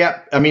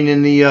mocap. I mean,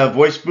 in the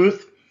voice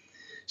booth.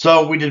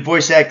 So we did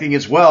voice acting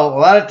as well. A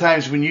lot of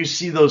times when you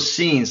see those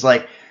scenes,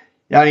 like,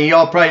 I mean,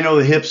 y'all probably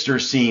know the hipster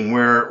scene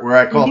where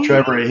I call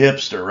Trevor a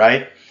hipster,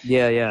 right?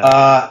 Yeah,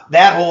 yeah.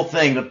 That whole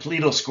thing, the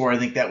Polito score, I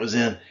think that was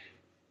in.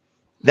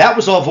 That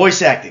was all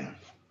voice acting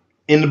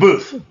in the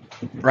booth,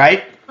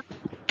 right?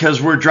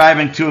 Because we're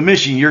driving to a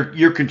mission.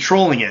 You're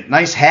controlling it.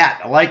 Nice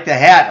hat. I like the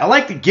hat. I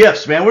like the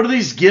gifts, man. What are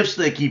these gifts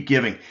they keep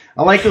giving?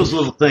 I like those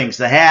little things.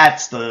 The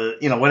hats, the,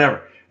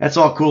 whatever. That's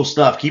all cool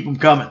stuff. Keep them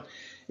coming.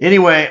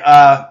 Anyway,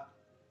 that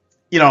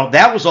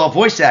was all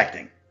voice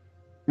acting.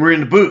 We're in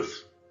the booth.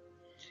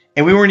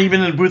 And we weren't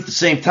even in the booth at the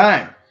same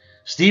time.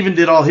 Steven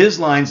did all his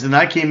lines, and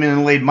I came in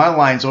and laid my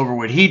lines over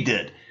what he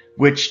did,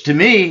 which to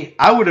me,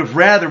 I would have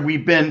rather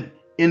we've been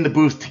in the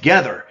booth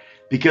together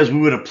because we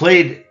would have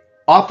played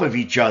off of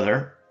each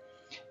other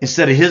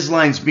instead of his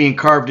lines being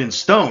carved in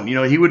stone.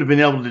 He would have been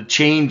able to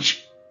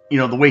change,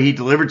 the way he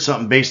delivered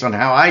something based on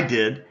how I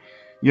did,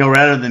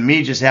 rather than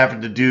me just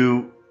having to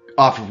do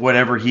off of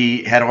whatever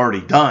he had already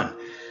done.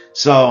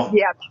 So,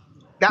 yeah.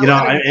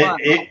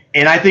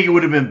 And I think it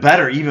would have been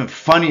better, even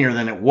funnier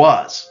than it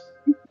was.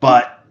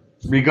 But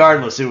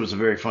regardless, it was a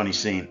very funny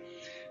scene.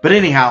 But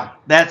anyhow,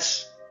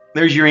 there's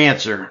your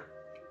answer.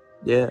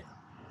 Yeah.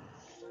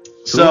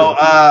 So,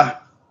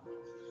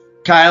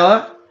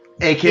 Kyla,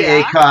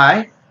 aka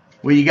Kai,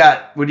 what do you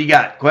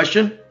got?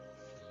 Question?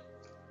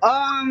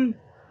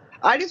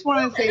 I just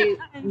want to say,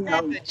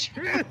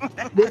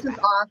 this is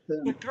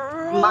awesome.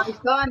 My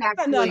son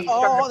actually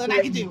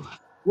started playing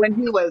when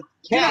he was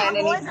 10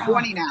 and he's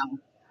 20 now.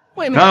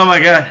 Wait a minute. Oh my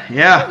God!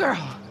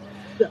 Yeah,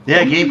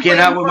 yeah. Game came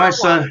out with my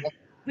son.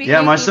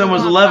 Yeah, my son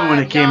was 11 when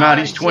it came out.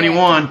 He's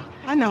 21.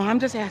 I know. I'm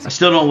just asking. I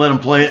still don't let him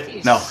play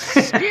it. No.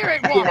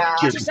 Spirit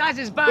walk, exercise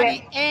his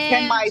body,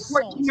 and my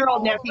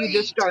 14-year-old nephew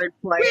just started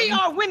playing. We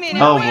are women.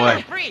 Oh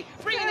boy,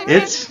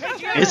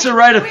 it's a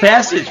rite of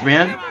passage,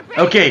 man.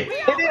 Okay,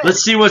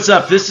 let's see what's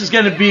up. This is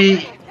gonna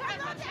be.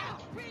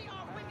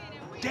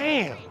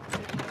 Damn.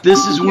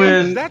 This is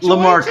when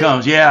Lamar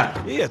comes,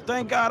 yeah. Yeah,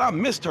 thank God I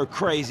missed her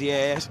crazy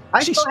ass.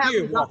 She's still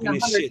spirit walking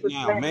this shit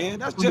now, man.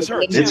 That's just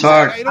her. It's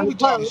hard. Hey, don't be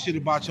talking shit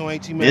about your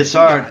auntie, man. It's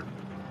hard.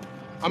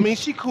 I mean,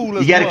 she cool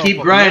as you got to keep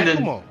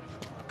grinding. Man. Come on.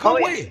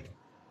 Come with.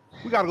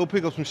 We got to go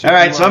pick up some shit. All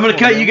right, so I'm going to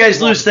cut you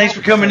guys loose. Thanks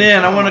for coming in.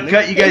 I want to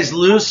cut you guys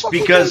loose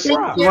because we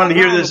want to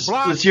hear this.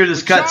 Let's hear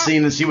this cut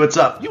scene and see what's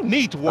up. You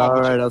need to walk.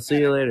 All right, I'll see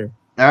you later.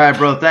 All right,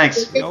 bro.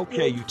 Thanks.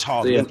 Okay, you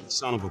tall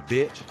son of a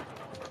bitch.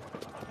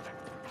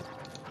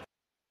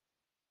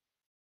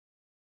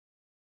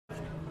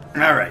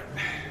 All right.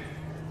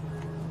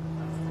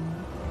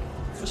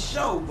 For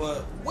sure,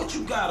 but what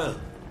you gotta...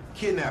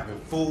 Kidnapping,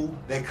 fool.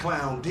 That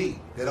clown D.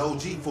 That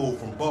OG fool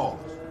from Ballers.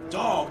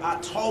 Dog, I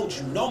told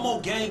you, no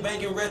more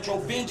gangbanging retro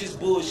vengeance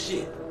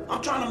bullshit.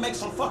 I'm trying to make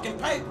some fucking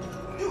paper.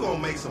 You gonna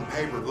make some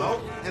paper, Glow.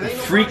 The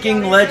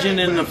freaking legend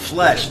in the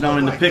flesh, no,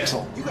 in the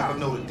pixel. You gotta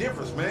know the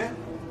difference, man.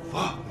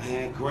 Fuck,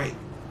 man, great.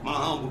 My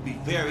aunt would be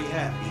very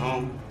happy,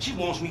 homie. She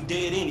wants me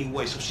dead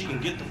anyway so she can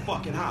get the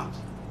fucking house.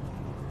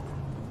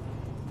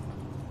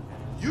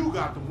 You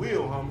got the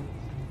wheel, homie.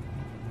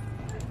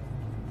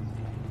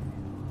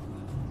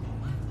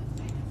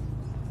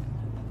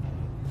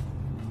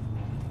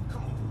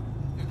 Come on.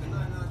 If the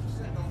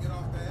 99% don't get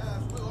off their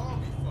ass, we'll all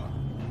be fucked.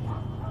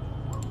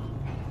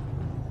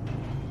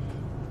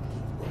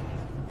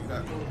 You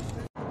got to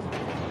understand.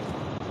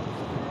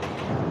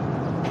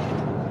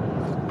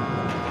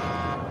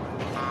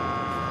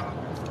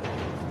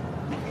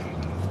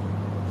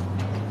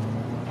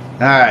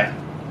 All right.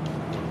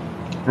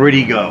 Where'd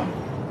he go?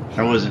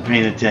 I wasn't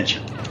paying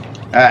attention.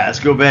 All right, let's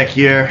go back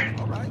here.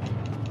 All right.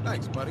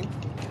 Thanks, buddy.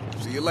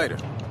 See you later.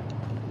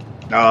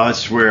 Oh,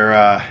 that's where,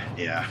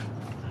 yeah.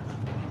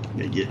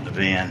 Gotta get in the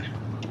van.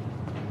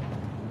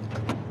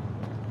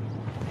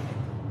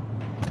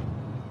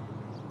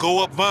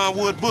 Go up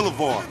Vinewood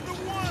Boulevard.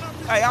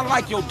 Hey, I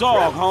like your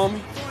dog,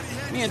 homie.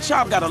 Me and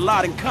Chop got a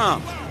lot in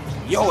common.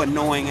 Yo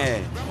annoying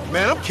ass.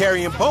 Man, I'm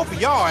carrying both of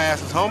y'all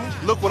asses, homie.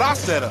 Look what I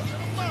set up.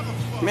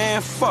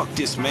 Man, fuck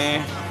this,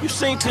 man. You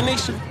seen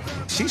Tanisha?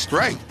 She's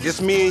straight. It's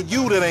me and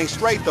you that ain't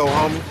straight, though,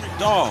 homie.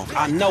 Dog,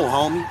 I know,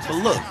 homie. But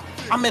look,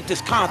 I met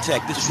this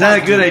contact. It's not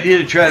a good idea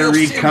to try to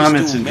read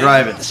comments and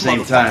drive at the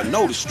same time. I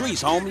know the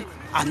streets, homie.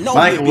 I know.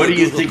 Michael, what are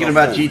you thinking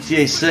about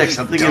GTA 6?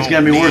 I think it's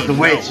going to be worth the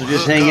wait, so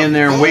just hang in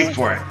there and wait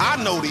for it.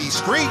 I know these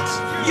streets.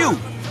 You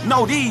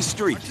know these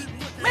streets.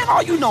 Man,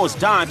 all you know is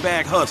dime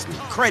bag hustling,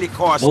 credit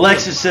cards.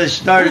 Alexis says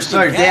she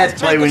started dad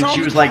play when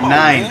she was like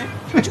 9.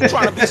 You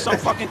trying to be some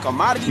fucking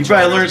commodity? You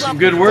probably learned some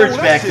good words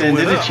back then,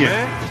 didn't you?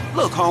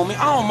 Look, homie,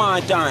 I don't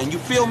mind dying, you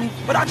feel me?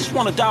 But I just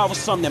want to die over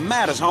something that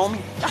matters,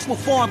 homie. That's what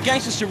foreign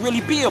gangsters should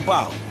really be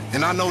about.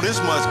 And I know this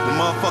much, the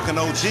motherfucking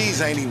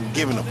OGs ain't even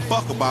giving a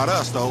fuck about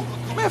us, though.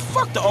 Man,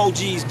 fuck the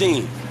OGs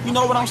then. You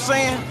know what I'm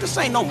saying? This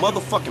ain't no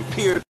motherfucking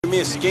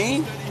pyramid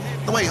scheme.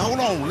 Wait, hold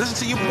on.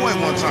 Listen to your boy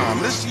one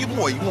time. Listen to your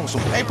boy. You want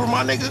some paper,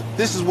 my nigga?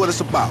 This is what it's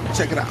about.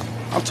 Check it out.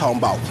 I'm talking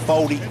about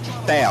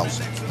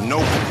 40,000. No.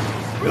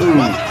 Ooh.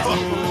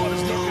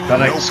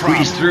 Thought I could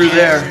squeeze through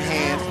there.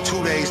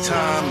 2 days waste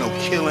time, no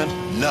killing,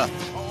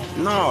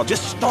 nothing. No,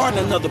 just starting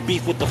another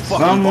beef with the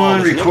fucking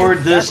Someone ballers, record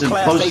nigga. this That's and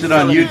Class post A it on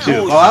felony YouTube.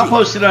 bullshit. Oh, I'll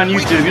post it on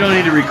YouTube. You don't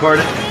need to record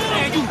it.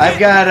 I've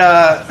got,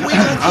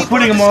 I'm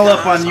putting them all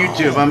up on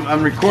YouTube.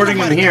 I'm recording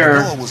them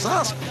here,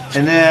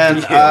 and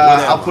then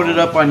I'll put it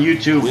up on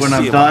YouTube when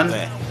I'm done.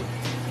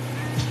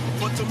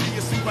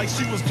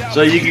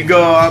 So you can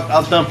go,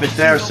 I'll dump it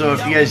there. So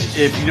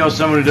if you know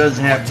someone who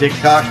doesn't have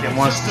TikTok that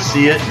wants to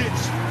see it,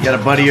 you got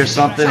a buddy or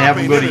something, have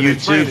them go to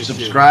YouTube,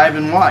 subscribe,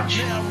 and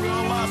watch.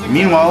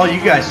 Meanwhile, you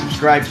guys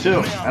subscribe too.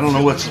 I don't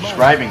know what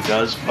subscribing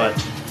does, but,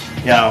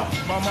 you know,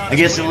 I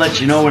guess it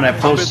lets you know when I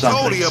post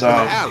something. So.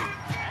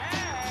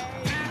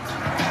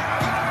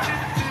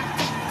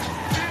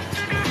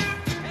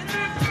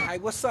 Hey,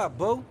 what's up,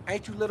 boo?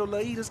 Ain't you little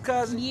Laida's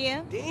cousin?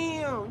 Yeah.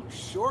 Damn, you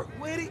short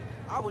with it?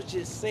 I was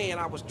just saying,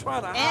 I was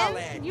trying to holler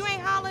at you. You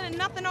ain't hollering at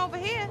nothing over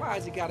here. Why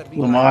has it gotta be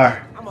Lamar.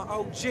 like that? I'm an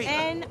OG.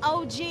 And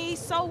OG,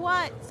 so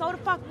what? So the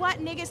fuck what,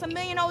 nigga? It's a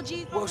million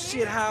OGs. Well,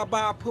 shit, how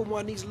about I put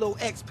one of these little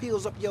X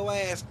pills up your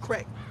ass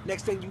crack?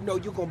 Next thing you know,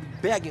 you're gonna be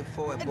begging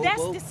for it, boo-boo.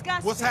 That's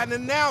disgusting. What's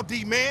happening now,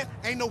 D-man?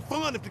 Ain't no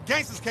fun if the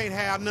gangsters can't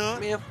have none.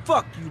 Man,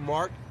 fuck you,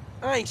 Mark.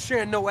 I ain't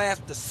sharing no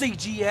ass with the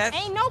CGF.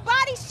 Ain't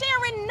nobody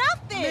sharing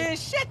nothing. Man,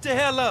 shut the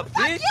hell up,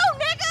 fuck bitch. you,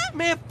 nigga.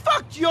 Man,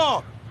 fuck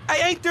y'all.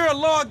 Hey, ain't there a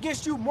law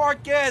against you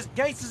mark-ass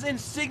gangsters,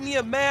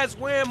 insignia,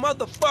 mask-wearing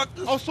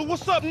motherfuckers? Oh, so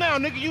what's up now,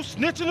 nigga? You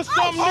snitching or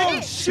something, Oh,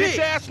 nigga? shit.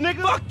 Bitch-ass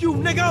nigga. Fuck you,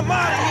 nigga. I'm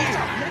out of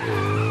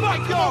here.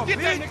 Fuck y'all. Get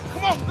that nigga.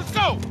 Come on, let's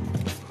go.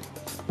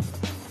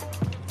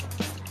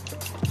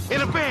 In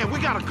the van, we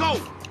gotta go.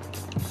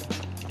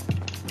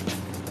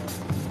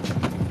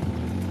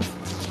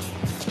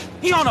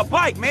 He on a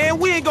bike, man.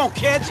 We ain't gonna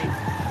catch him.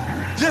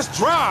 Just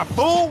drive,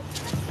 fool.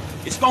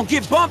 It's gonna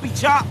get bumpy,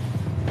 Chop.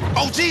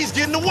 OG's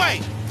getting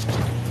away.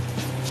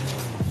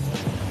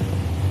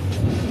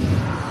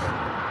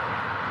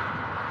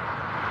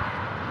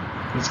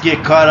 Let's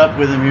get caught up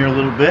with him here a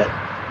little bit.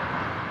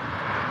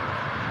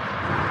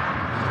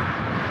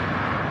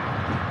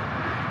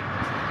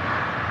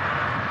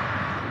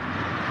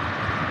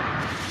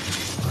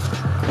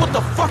 What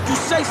the fuck you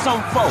say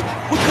something for?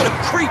 We could've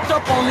creeped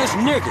up on this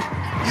nigga.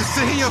 You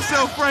see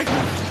yourself,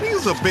 Franklin?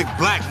 He's a big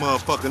black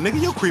motherfucker,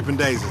 nigga. Your creeping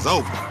days is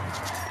over.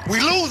 We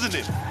losing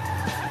it.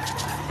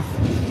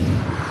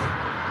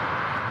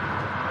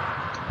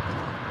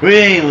 We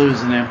ain't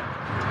losing him.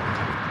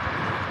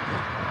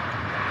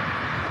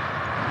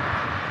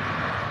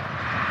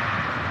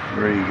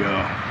 There you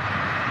go.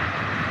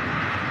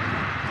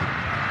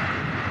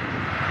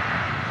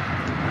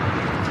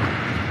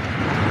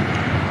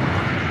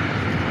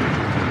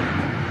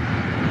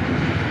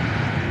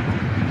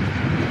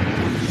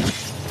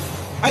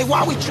 Hey,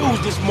 why we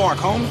choose this mark,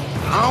 homie?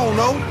 I don't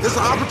know. It's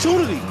an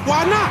opportunity.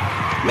 Why not?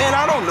 Man,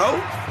 I don't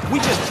know. We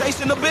just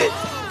chasing a bitch?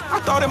 I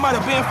thought it might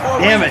have been for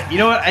a Damn reason. it. You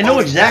know what? I know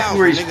exactly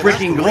where he's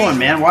freaking going,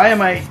 man. Why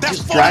am I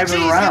just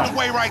driving around? That's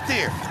way right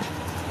there.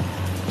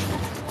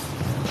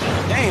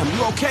 Damn,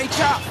 you okay,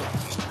 Chop?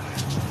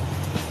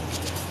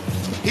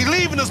 He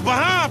leaving us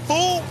behind,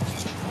 fool.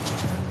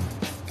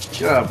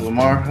 Shut up,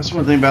 Lamar. That's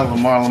one thing about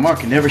Lamar. Lamar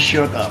can never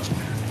shut up.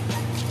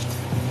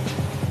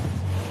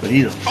 But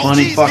he's a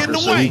funny fucker,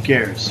 so who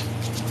cares?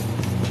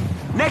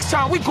 Next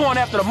time we going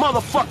after the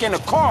motherfucker in the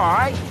car, all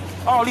right?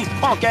 All these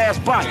punk-ass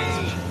bikes.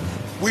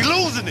 We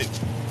losing it.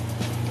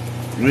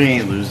 We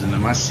ain't losing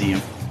him. I see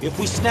him. If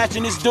we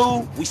snatching this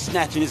dude, we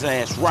snatching his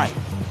ass right.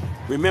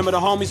 Remember the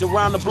homies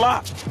around the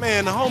block?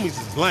 Man, the homies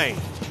is lame.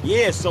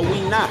 Yeah, so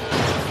we not.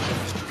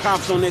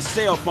 Cops on their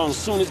cell phone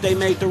soon as they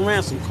made the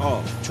ransom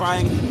call.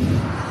 Triangle.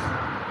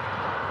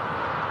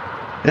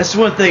 That's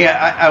one thing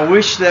I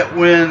wish that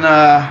when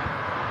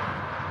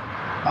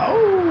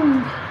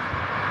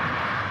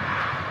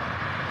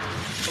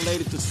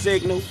Related to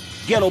signal,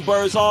 ghetto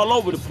birds all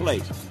over the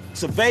place.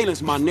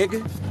 Surveillance, my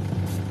nigga.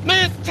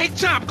 Man, take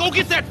time. Go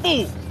get that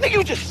fool. Nigga,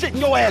 you just sitting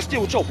your ass there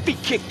with your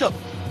feet kicked up.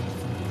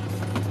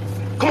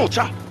 Come on,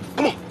 Chop.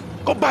 Come on.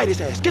 Go bite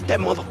his ass. Get that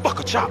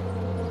motherfucker, Chop.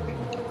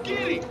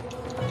 Get him.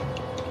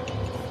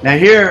 now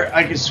here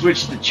I can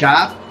switch to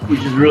Chop, which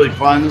is really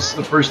fun. This is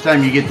the first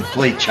time you get to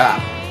play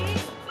Chop.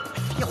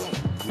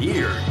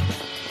 Weird.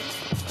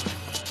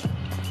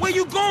 Where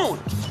you going?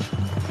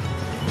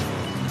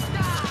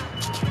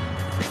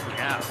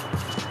 Yeah.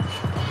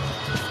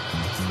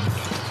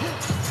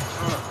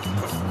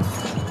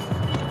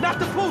 Not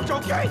the pooch,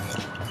 okay?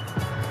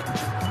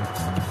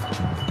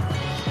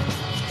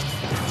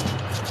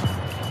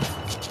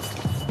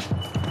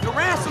 The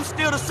ransom's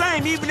still the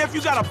same, even if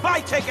you got a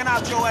bite taken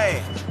out your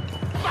ass.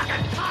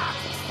 Fucking cop!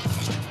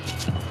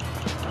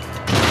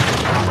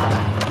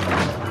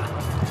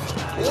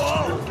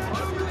 Whoa!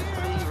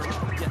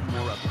 Getting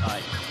more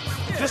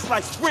uptight. Just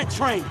like sprint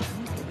training.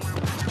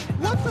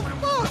 What the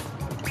fuck?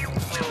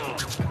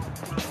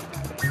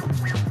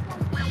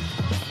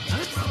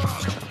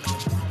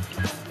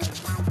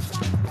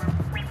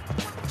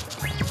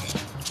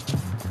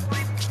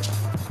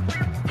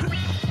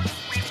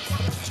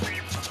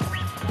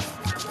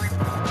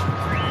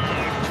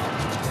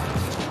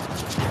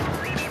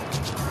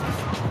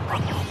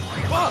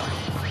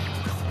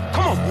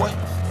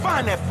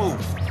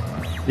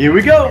 Here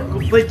we go. Go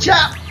play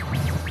Chop.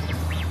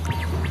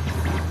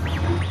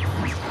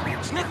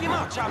 Sniff him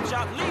out, Chop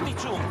Chop. Lead me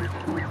to him.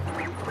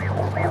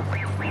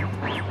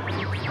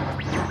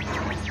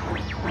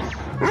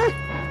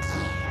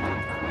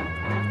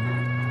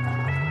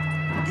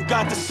 You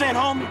got the scent,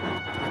 homie?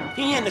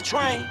 He in the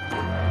train.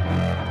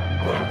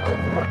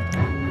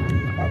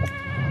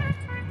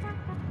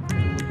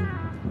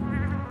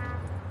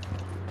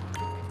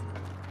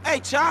 Hey,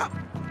 Chop.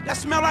 That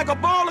smell like a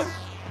baller?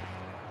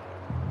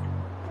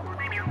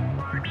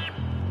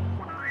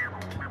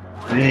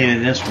 It ain't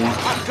in this one.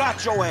 I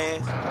got your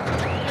ass.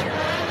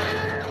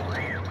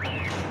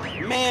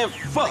 Man,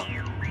 fuck.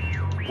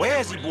 Where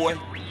is he, boy?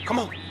 Come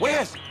on,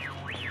 where is he?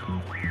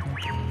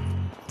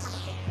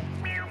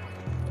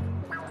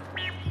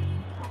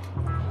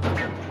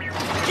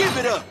 Give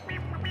it up.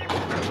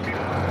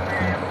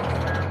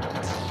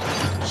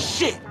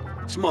 Shit,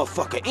 this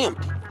motherfucker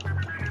empty.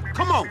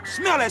 Come on,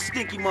 smell that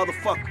stinky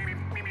motherfucker.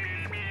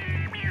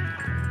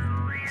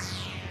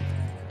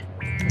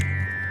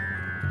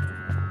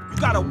 You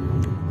got a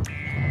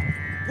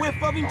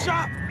whiff of him,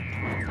 Chop?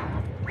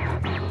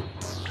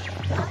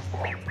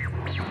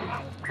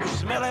 You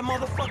smell that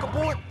motherfucker,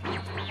 boy?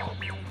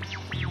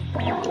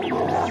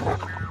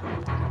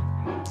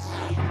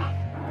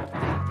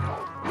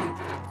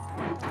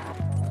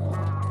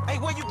 Hey,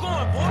 where you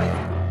going, boy?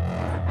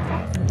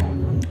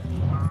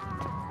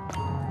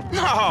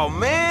 No,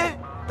 man.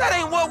 That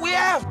ain't what we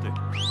after.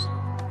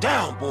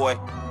 Down, boy.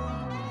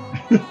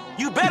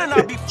 You better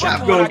not be Chop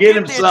fucking gonna when get I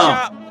him there, some.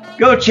 Chop.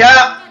 Go,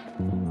 Chop.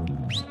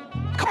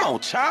 Come on,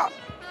 Chop.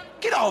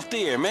 Get off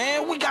there,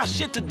 man. We got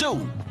shit to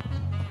do.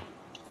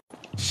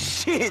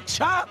 Shit,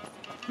 Chop.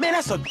 Man,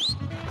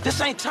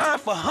 this ain't time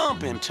for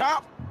humping,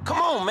 Chop. Come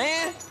on,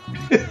 man.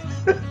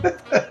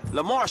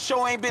 Lamar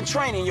sure ain't been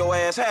training your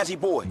ass, has he,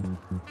 boy?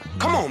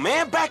 Come on,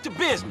 man. Back to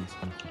business.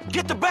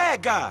 Get the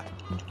bad guy.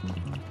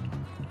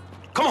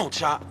 Come on,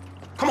 Chop.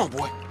 Come on,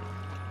 boy.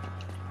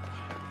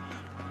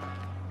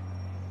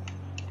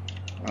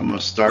 I'm gonna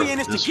start We in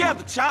with this this together,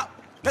 one. Chop.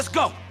 Let's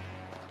go.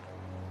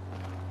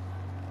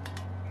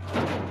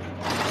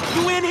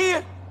 You in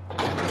here?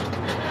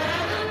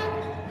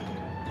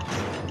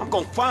 I'm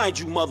gonna find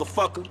you,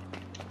 motherfucker.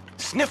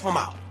 Sniff him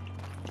out.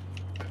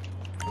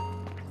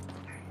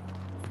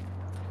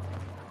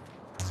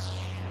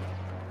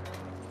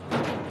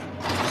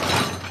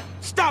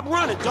 Stop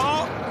running,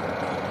 dog.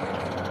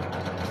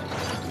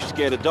 You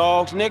scared of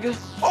dogs, nigga?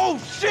 Oh,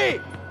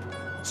 shit!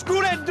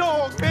 Screw that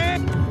dog,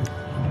 man!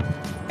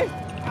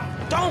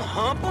 Don't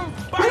hump him.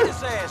 Bite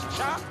his ass,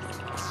 Chop.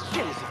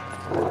 Get his ass.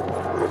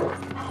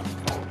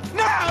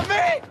 Nah,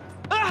 man!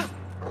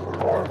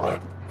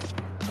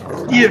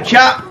 You,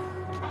 Chop.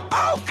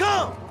 Oh,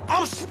 come!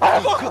 I'm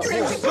fuck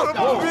you, son of a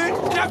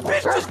bitch! That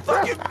bitch just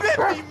fucking bit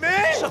me,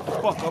 man! Shut the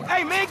fuck up.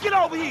 Hey, man, get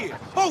over here!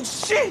 Oh,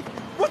 shit!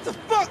 What the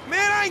fuck,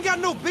 man? I ain't got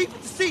no beef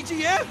with the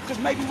CGF. Cause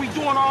maybe we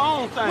doing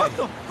our own thing. What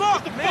the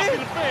fuck, man? Fuck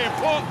the fan,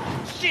 Paul.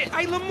 Shit.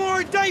 Hey,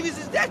 Lamar Davis,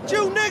 is that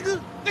you, nigga?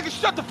 Nigga,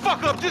 shut the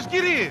fuck up. Just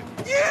get in.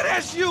 Yeah,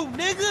 that's you,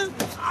 nigga.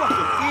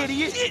 Fucking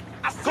idiot. Shit.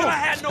 I said I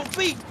had no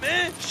beef,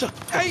 man. Shut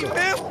the fuck up. Hey,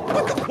 man,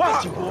 what the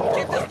fuck?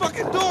 Get this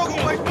fucking dog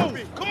away from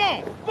me. Come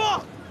on.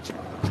 Fuck.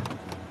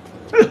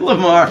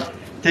 Lamar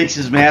takes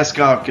his mask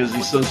off because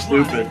he's so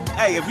stupid.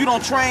 Hey, if you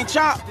don't train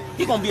Chop,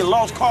 he gonna be a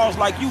lost cause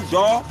like you,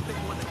 dog.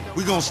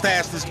 We gonna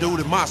stash this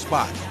dude in my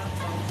spot.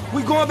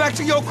 We going back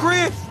to your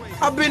crib?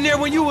 I've been there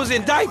when you was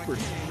in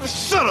diapers.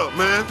 Shut up,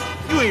 man.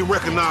 You ain't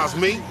recognize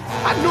me.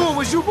 I knew it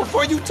was you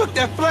before you took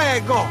that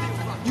flag off.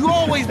 You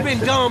always been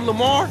dumb,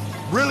 Lamar.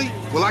 Really?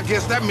 Well, I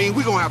guess that means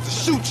we gonna have to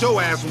shoot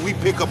your ass when we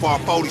pick up our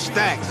 40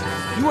 stacks.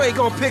 You ain't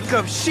gonna pick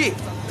up shit.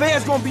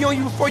 Fans gonna be on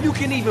you before you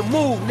can even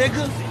move,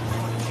 nigga.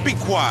 Be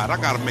quiet. I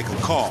gotta make a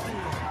call.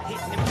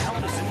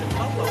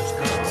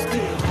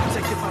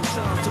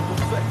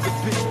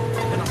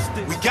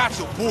 We got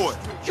your boy.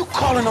 You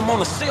calling them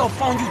on a cell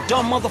phone, you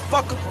dumb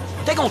motherfucker?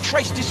 They gonna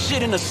trace this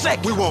shit in a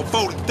second. We want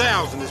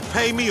 40,000. It's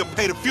pay me or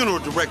pay the funeral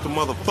director,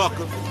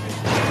 motherfucker.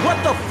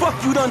 What the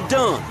fuck you done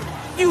done?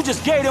 You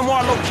just gave them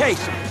our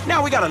location.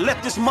 Now we gotta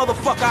let this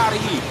motherfucker out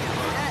of here.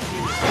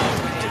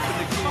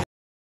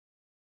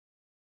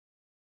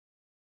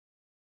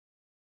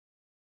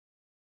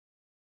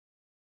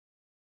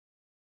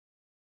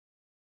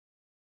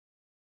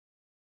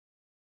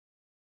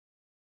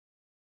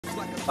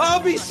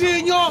 I'll be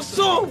seeing y'all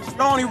soon.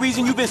 The only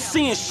reason you been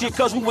seeing shit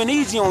cause we went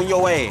easy on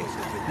your ass.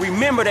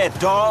 Remember that,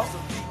 dog.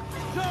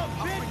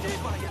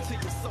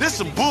 This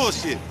some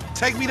bullshit.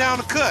 Take me down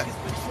the cut.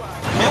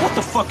 Man, what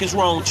the fuck is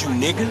wrong with you,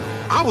 nigga?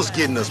 I was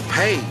getting us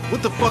paid.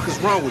 What the fuck is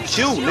wrong with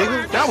you,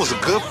 nigga? That was a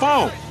good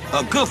phone.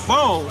 A good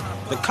phone?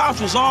 The cops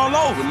was all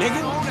over,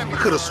 nigga. I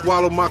could have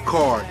swallowed my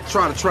card.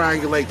 Try to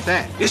triangulate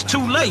that. It's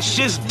too late.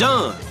 Shit's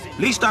done. At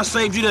least I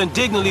saved you the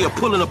indignity of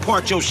pulling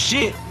apart your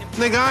shit.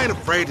 Nigga, I ain't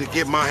afraid to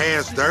get my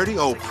hands dirty,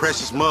 old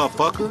precious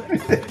motherfucker.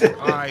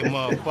 All right,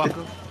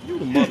 motherfucker. You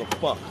the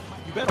motherfucker.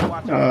 You better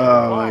watch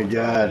out. Oh, my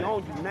God.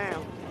 On you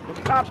now.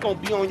 The cops gonna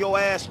be on your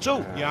ass,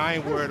 too. Yeah, I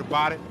ain't worried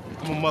about it.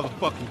 I'm a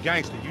motherfucking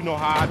gangster. You know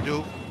how I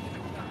do.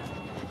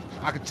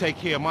 I can take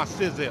care of my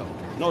sizzle.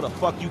 No, the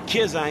fuck you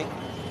kids ain't.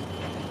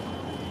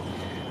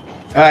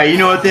 All right, you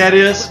know what that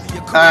is?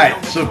 All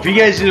right, so if you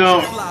guys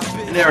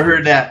never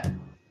heard that,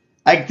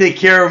 I can take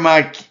care of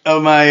my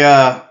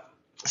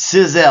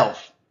sizzle.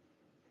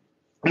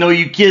 No,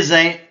 you kids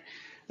ain't.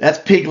 That's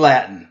Pig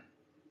Latin.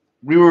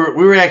 We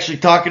were actually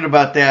talking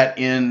about that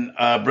in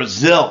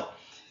Brazil.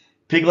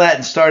 Pig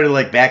Latin started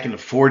like back in the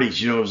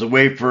 40s. It was a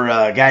way for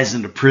guys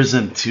into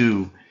prison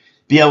to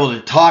be able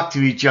to talk to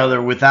each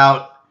other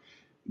without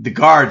the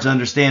guards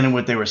understanding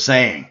what they were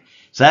saying.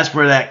 So that's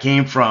where that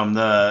came from.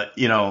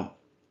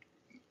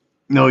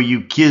 No,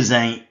 you kids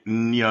ain't.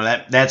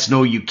 That's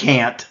no, you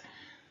can't.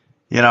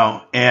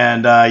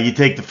 And you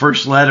take the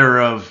first letter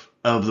of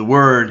the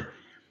word,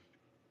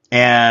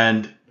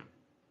 and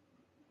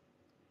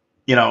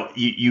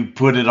you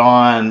put it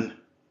on.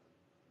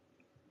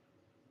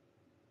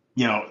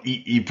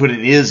 You put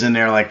an is in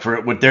there, like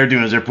for what they're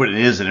doing is they're putting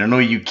an is in there. No,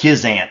 you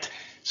kids ain't.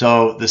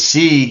 So the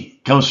C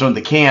comes from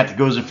the can't, it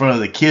goes in front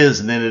of the kids,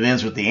 and then it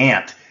ends with the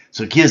ant.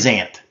 So kids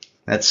ain't.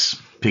 That's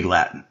Pig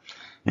Latin.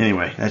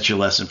 Anyway, that's your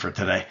lesson for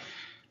today.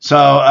 So,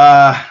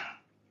 all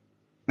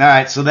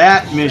right, so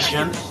that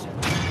mission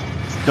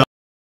is done.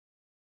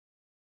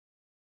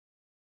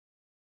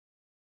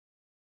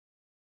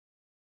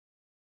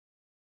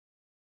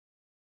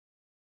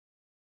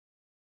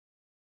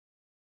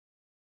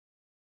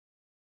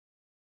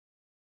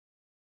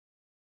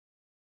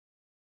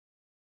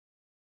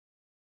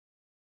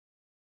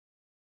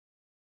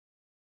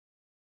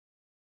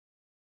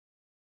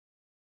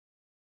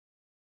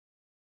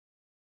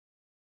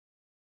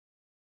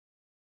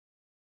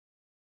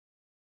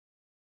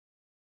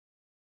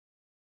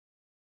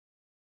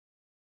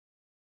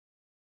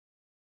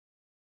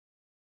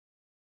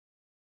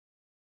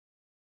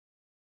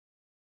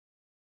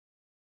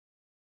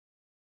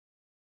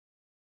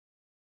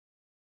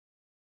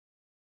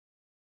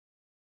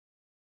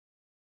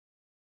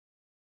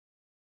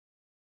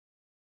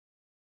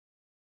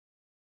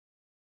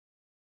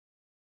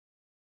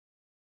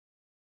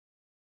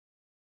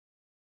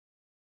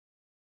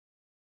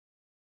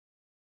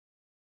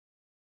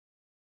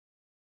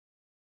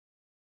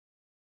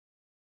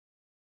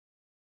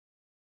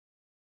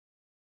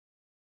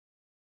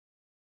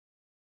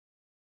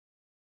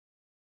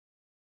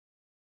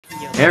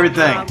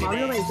 Everything. My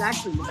real name's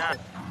actually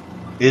Michael.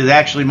 Is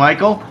actually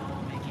Michael?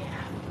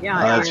 Yeah,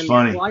 that's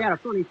funny. Well, I got a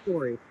funny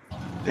story.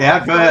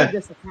 Yeah, go ahead.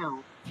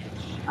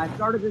 I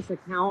started this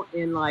account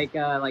in like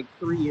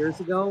 3 years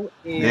ago,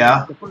 and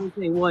Yeah. the funny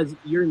thing was,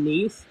 your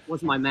niece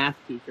was my math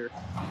teacher.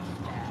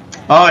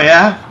 Oh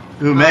yeah,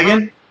 who?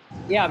 Megan?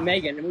 Yeah,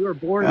 Megan, and we were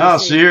born. Oh,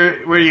 so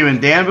were you in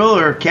Danville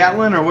or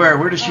Catlin or where?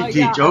 Where does she teach?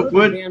 Yeah, Oakwood?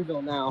 I live in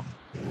Danville now.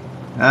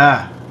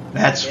 Ah,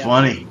 that's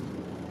funny.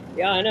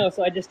 Yeah, I know.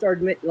 So I just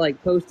started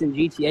posting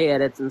GTA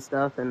edits and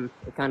stuff, and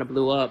it kind of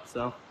blew up.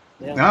 So.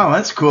 Yeah. Oh,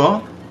 that's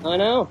cool. I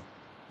know.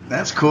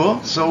 That's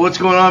cool. So what's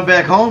going on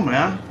back home,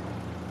 man?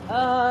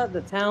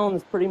 The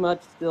town's pretty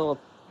much still,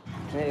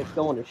 it's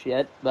going to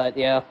shit, but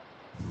yeah.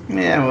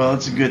 Yeah, well,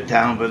 it's a good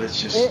town, but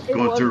it's just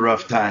going through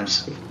rough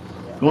times.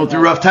 Yeah, going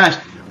through rough times.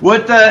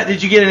 What,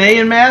 did you get an A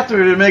in math,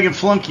 or did Megan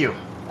flunk you?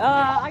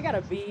 I got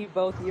a B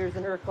both years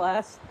in her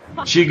class.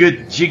 She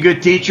good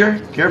teacher?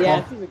 Careful.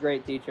 Yeah, she's a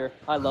great teacher.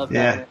 I love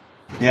that.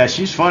 Yeah,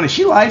 she's funny.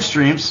 She live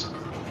streams.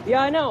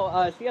 Yeah, I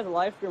know. She has a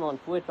live stream on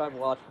Twitch I've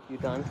watched a few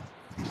times.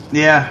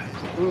 Yeah.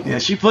 Yeah,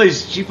 she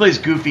plays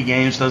goofy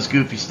games, does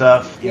goofy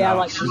stuff. Yeah,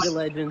 like League of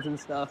Legends and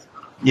stuff.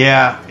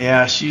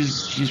 Yeah,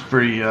 she's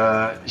pretty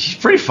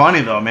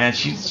funny though, man.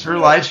 Her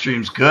live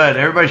stream's good.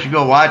 Everybody should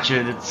go watch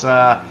it. It's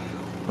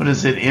what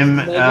is it?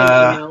 Megan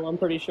ML, I'm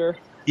pretty sure.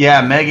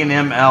 Yeah, Megan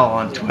ML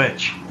on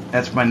Twitch.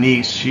 That's my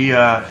niece. She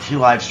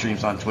live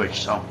streams on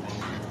Twitch, so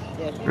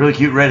really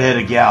cute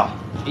redheaded gal.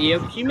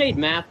 Yeah, she made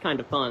math kind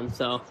of fun,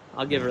 so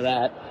I'll give her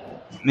that.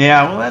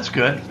 Yeah, well, that's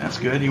good. That's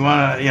good. You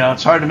want to,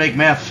 it's hard to make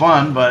math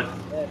fun, but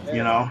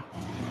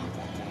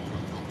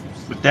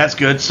but that's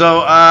good.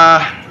 So,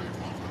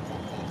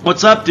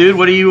 what's up, dude?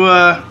 What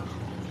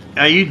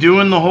are you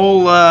doing the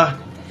whole?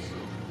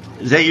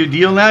 Is that your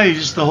deal now? You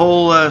just the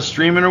whole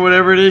streaming or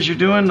whatever it is you're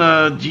doing,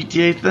 the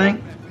GTA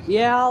thing?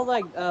 Yeah, I'll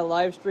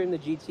live stream the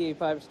GTA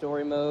 5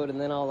 story mode, and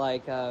then I'll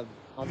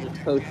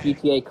just post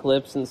GTA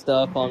clips and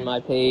stuff on my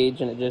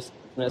page, and it just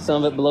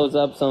some of it blows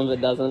up, some of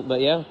it doesn't.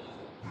 But yeah.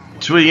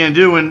 So what are you gonna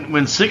do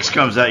when 6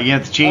 comes out? You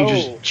have to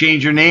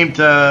change your name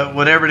to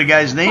whatever the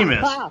guy's name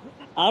is. I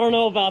don't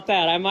know about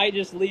that. I might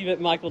just leave it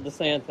Michael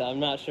DeSanta. I'm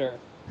not sure.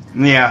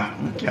 Yeah.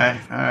 Okay.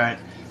 All right.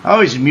 I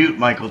always mute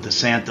Michael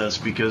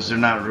DeSantis because they're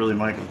not really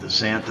Michael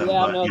DeSanta.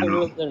 Yeah,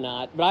 but, they're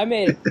not. But I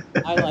made it.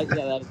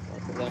 That's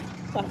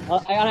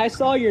and I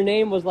saw your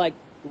name was like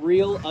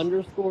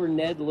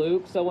real_Ned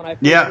Luke. So when I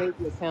first made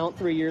the account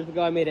 3 years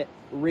ago, I made it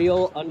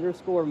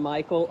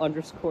real_Michael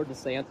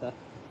 _DeSanta.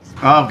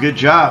 Oh, good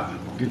job.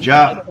 Good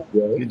job.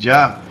 Good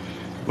job.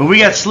 Well, we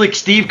got Slick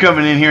Steve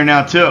coming in here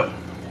now, too.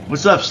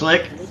 What's up,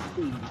 Slick?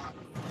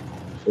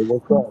 Hey,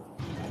 what's up?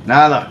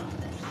 Nada.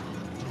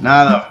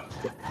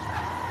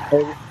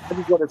 Hey, I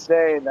just want to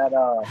say that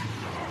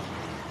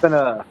it's been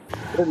a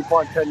Really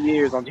fun 10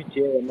 years on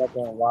GTA. I'm not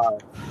gonna lie.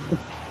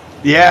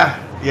 Yeah,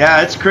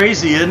 it's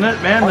crazy, isn't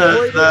it, man? I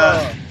played it. The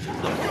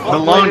I played it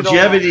on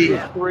longevity.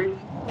 PS3,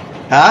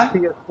 Huh?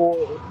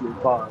 PS4, and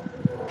PS5.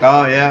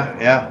 Oh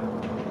yeah.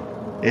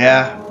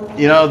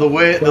 You know the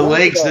way So the what was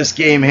legs this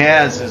game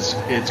has is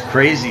it's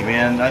crazy,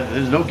 man.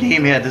 There's no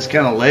game had this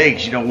kind of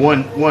legs. You know,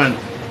 one.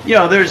 You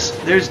know,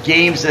 there's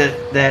games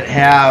that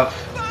have,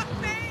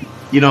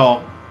 you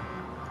know,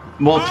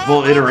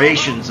 multiple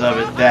iterations of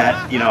it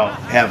that, you know,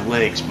 have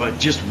legs, but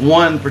just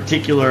one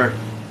particular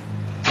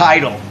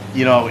title,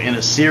 you know, in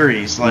a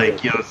series,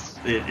 like, you know,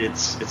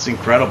 it's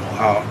incredible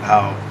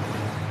how.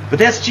 But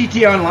that's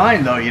GTA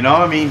Online, though. You know,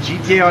 I mean,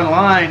 GTA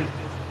Online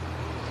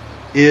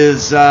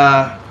is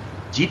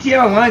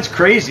GTA Online's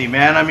crazy,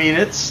 man. I mean,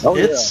 it's you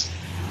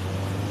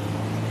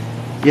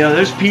know,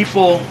 there's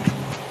people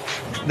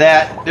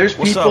that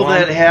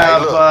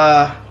have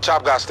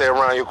Chop got to stay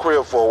around your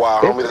crib for a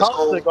while, homie. It's That's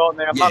cool. toxic on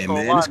there. I'm not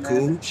gonna lie,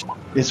 man.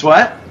 It's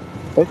what?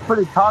 It's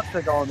pretty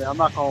toxic on there. I'm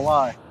not gonna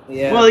lie.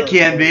 Yeah. Well, it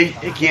can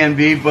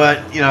be,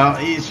 but you know,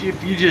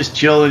 if you just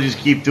chill and just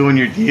keep doing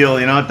your deal,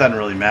 you know, it doesn't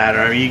really matter.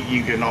 I mean,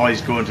 you can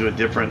always go into a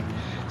different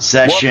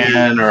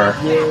session or.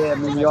 Yeah, I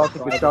mean, you also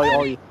can sell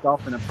all your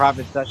stuff in the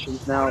private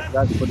sessions now, so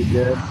that's pretty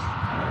good.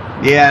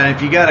 Yeah, and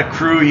if you got a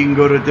crew, you can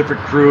go to a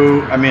different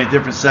crew. I mean, a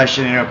different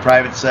session, you know, a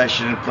private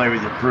session, and play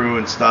with your crew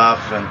and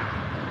stuff, and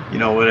you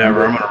know,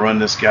 whatever. I'm gonna run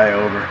this guy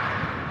over,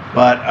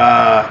 but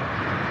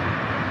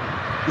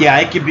yeah,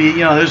 it could be. You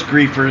know, there's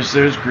griefers,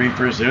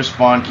 there's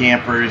spawn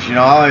campers. You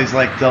know, I always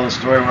like to tell the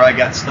story where I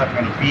got stuck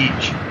on a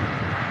beach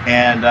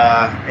and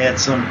had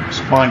some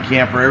spawn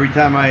camper. Every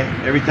time I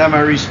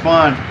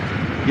respawn,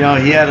 you know,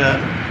 he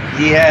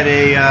had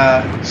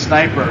a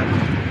sniper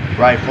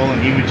rifle,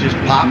 and he would just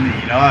pop me.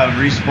 You know, I would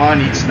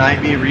respawn, he'd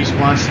snipe me,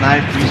 respawn,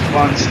 snipe,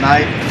 respawn,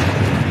 snipe,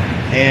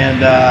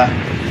 and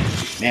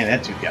man,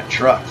 that dude got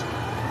trucked.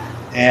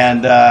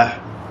 And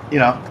you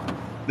know,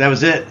 that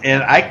was it.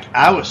 And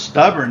I was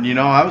stubborn. You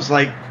know, I was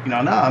like, you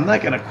know, no, I'm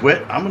not gonna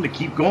quit. I'm gonna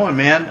keep going,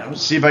 man. I'm gonna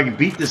see if I can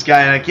beat this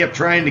guy. And I kept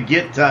trying to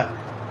get to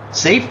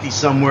safety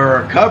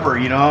somewhere or cover,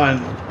 you know,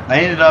 and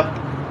I ended up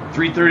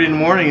 3:30 in the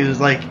morning. It was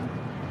like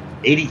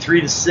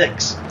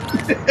 83-6.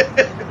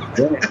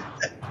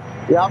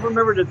 Yeah, I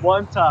remember this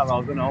one time I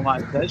was in an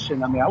online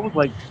session. I mean, I was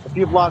like a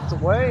few blocks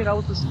away, and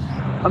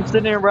I'm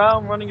sitting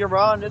around, running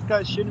around. This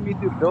guy's shooting me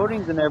through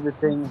buildings and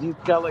everything. He's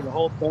got like a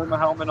whole thermal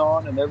helmet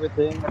on and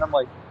everything, and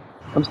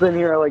I'm sitting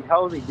here like,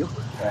 how is he doing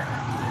that?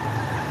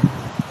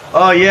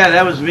 Oh yeah,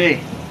 that was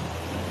me.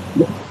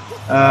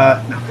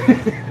 I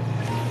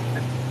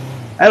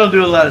don't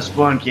do a lot of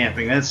spawn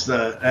camping. That's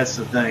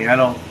the thing. I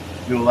don't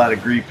do a lot of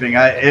griefing.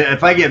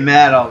 If I get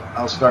mad,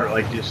 I'll start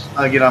like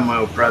I'll get on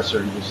my oppressor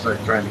and just start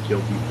trying to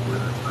kill people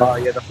with it. Oh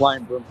yeah, the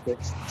flying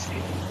broomsticks.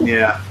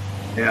 Yeah.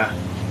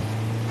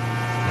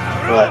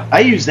 But I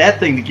use that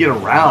thing to get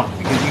around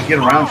because you get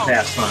around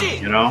fast on it,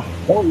 you know.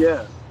 Oh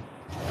yeah.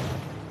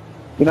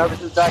 You know, ever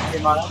since that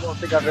came out, I don't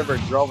think I've ever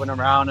driven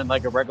around in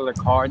like a regular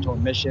car to a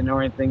mission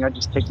or anything. I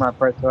just take my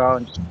oppressor out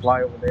and just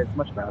fly over there. It's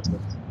much faster.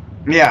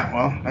 Yeah,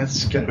 well,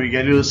 that's good. What you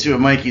gotta do. Let's see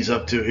what Mikey's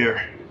up to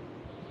here.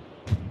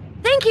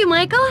 Thank you,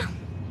 Michael.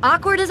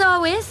 Awkward as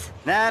always.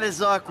 Not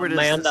as awkward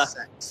Amanda. as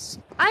the sex.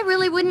 I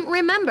really wouldn't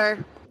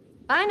remember.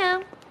 I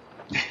know.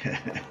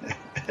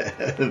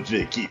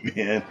 Vicky,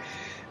 man.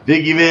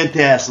 Vicky Van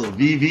Tassel,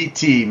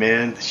 VVT,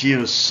 man. She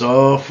was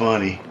so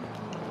funny.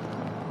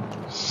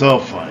 So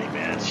funny,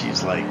 man.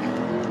 She's like,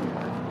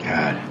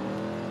 God,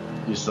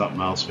 just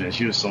something else, man.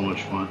 She was so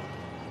much fun.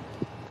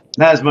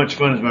 Not as much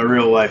fun as my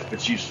real wife,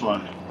 but she's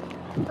fun.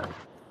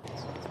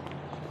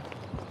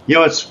 You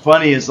know what's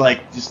funny is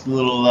like just a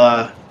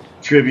little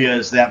trivia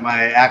is that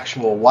my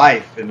actual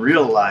wife in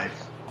real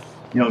life,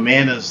 you know,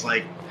 Amanda's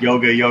like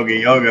yoga.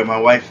 My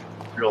wife,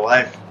 real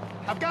life,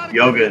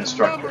 yoga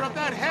instructor.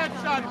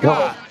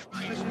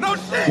 No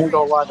shit. I'm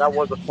gonna lie, that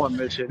was a fun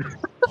mission.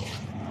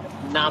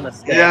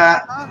 Namaste.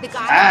 Yeah,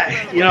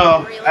 I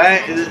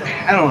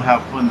don't know how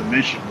fun the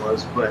mission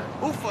was, but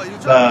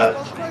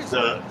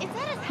the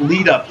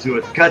lead up to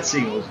it, the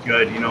cutscene was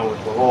good. You know,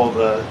 with the whole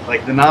the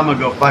Nama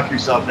go fuck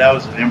yourself. That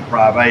was an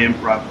improv. I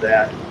improv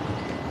that,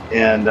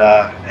 and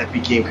it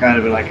became kind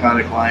of an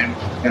iconic line.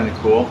 Kind of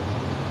cool.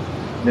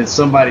 And then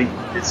somebody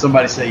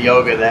say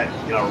yoga that,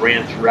 you know,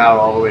 ran throughout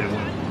all the way to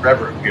when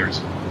Trevor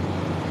appears.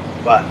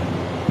 But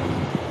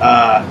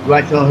do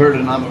I tell her to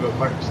Nama go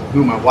fuck yourself?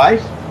 Who, my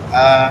wife?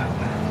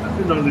 I've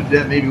been known to do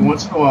that maybe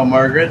once in a while,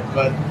 Margaret,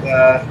 but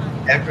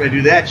after I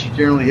do that, she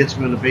generally hits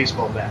me with a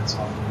baseball bat, so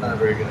not a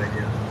very good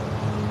idea.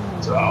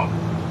 So,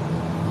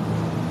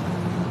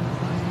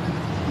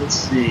 let's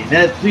see.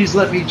 Ned, please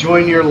let me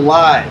join your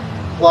live.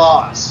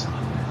 Claus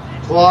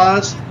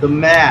the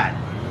Mad.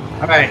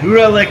 All right, who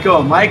do I let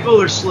go,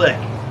 Michael or Slick?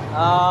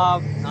 I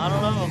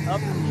don't know. Up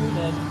to you,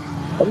 Ned.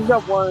 I've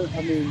got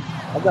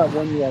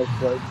one you guys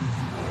question.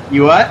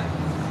 You what?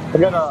 I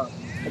got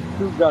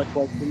a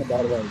question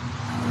about it.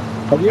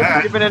 Have you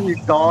ever given any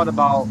thought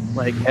about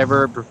like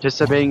ever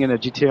participating in a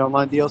GTA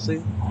Online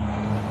DLC?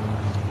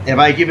 Have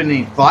I given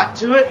any thought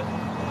to it?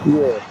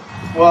 Yeah.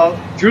 Well,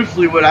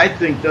 truthfully, what I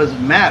think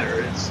doesn't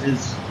matter.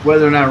 It's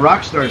whether or not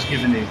Rockstar's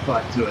giving any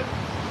thought to it.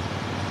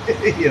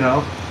 You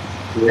know,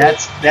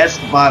 that's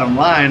the bottom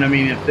line. I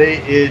mean, if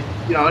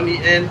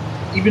and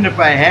even if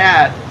I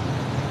had,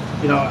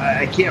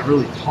 I can't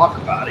really talk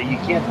about it. You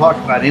can't talk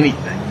about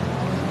anything,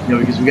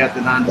 because we got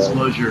the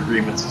non-disclosure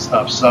agreements and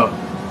stuff. So,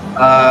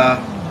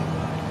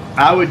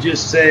 I would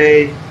just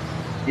say,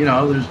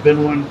 there's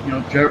been one.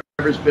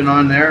 Trevor's been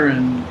on there,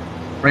 and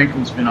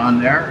Franklin's been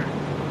on there.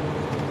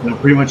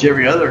 Pretty much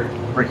every other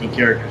freaking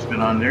character's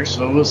been on there.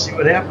 So we'll see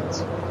what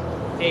happens.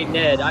 Hey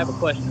Ned, I have a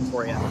question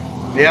for you.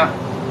 Yeah.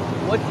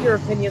 What's your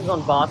opinions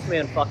on Boss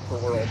Man Fuck the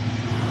World?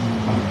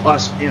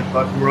 Boss Man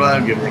Fuck the World. I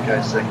don't give that guy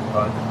a second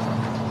thought.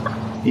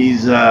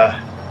 He's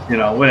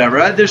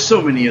whatever. There's so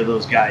many of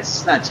those guys.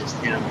 It's not just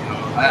him.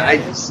 I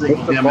just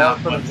singled him out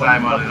one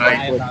time on an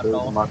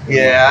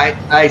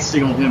I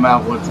singled him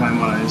out one time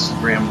on an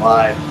Instagram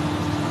live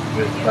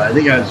with I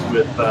think I was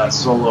with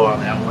Solo on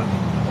that one,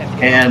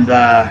 and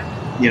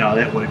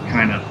that went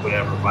kind of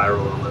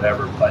viral or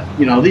whatever. But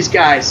these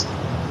guys,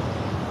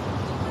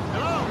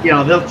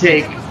 they'll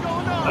take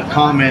a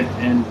comment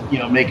and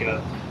make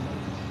a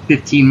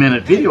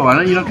 15-minute video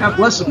on it. God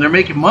bless them. They're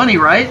making money,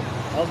 right?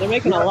 Oh, they're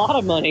making a lot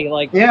of money.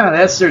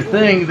 That's their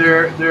thing.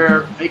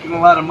 They're making a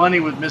lot of money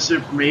with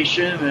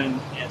misinformation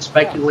and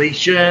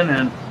speculation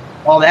and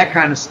all that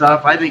kind of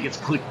stuff. I think it's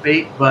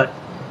clickbait, but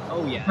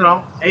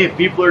hey, if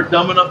people are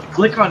dumb enough to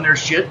click on their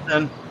shit,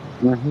 then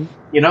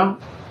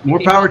more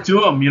power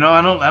to them.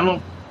 I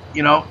don't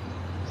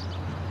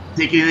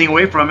take anything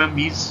away from him.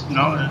 He's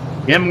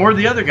him or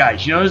the other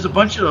guys. There's a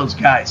bunch of those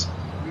guys.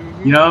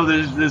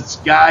 There's this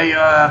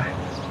guy.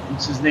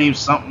 What's his name?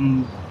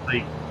 Something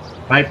like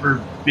Piper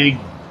Big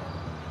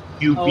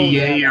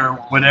UPA or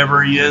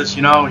whatever he is.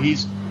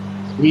 He's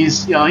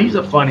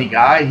a funny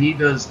guy. He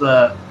does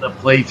the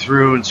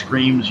playthrough and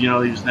screams.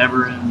 He's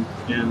never in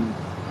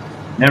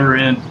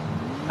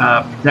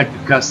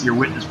protective custody or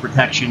witness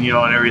protection.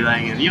 And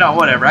everything. And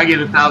whatever. I get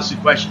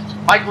 1,000 questions.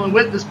 Michael in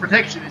witness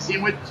protection. Is he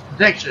in witness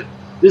protection?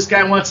 This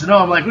guy wants to know.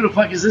 I'm like, who the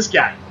fuck is this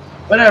guy?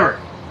 Whatever.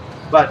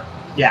 But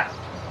yeah.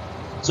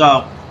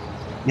 So.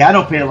 Yeah, I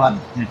don't pay a lot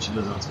of attention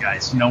to those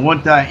guys.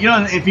 One time,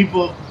 and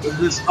people,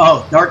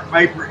 Dark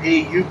Viper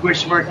AU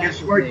question mark?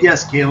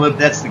 Yes, Caleb,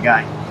 that's the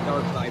guy.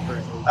 Dark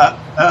Viper.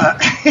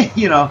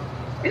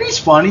 And he's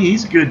funny.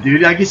 He's a good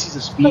dude. I guess he's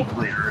a speed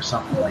player or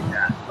something like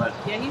that. But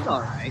yeah, he's all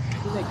right.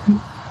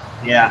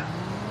 Yeah,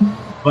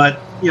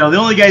 but the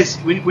only guys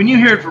when you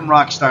hear it from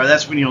Rockstar,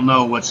 that's when you'll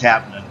know what's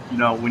happening.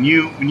 When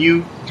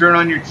you turn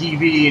on your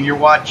TV and you're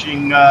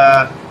watching,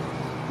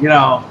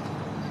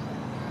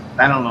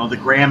 I don't know, the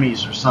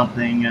Grammys or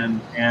something,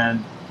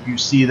 and you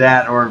see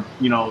that, or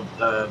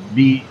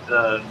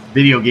the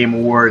video game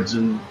awards,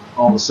 and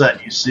all of a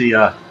sudden you see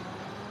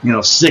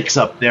 6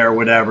 up there or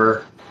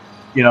whatever.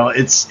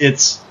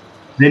 It's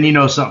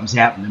then something's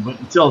happening. But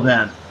until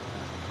then,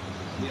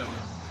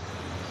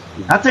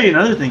 I'll tell you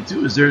another thing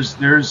too is there's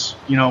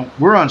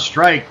we're on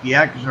strike. The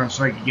actors are on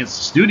strike against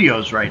the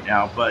studios right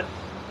now, but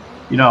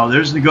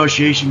there's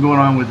negotiation going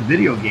on with the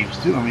video games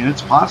too. I mean,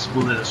 it's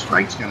possible that a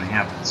strike's going to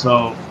happen.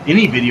 So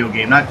any video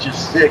game, not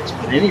just 6,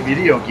 but any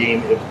video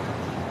game,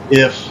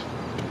 if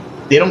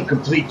they don't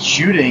complete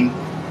shooting,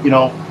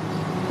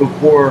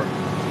 before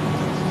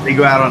they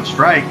go out on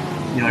strike,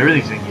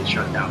 everything's going to get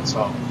shut down.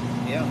 So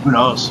who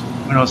knows?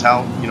 Who knows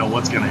how,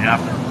 what's going to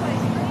happen.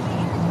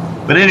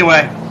 But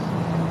anyway,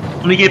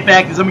 let me get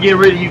back because I'm going to get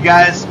rid of you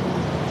guys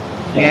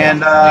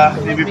and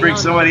maybe bring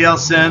somebody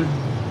else in.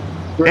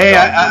 Hey,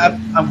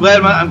 I'm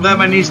glad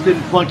my niece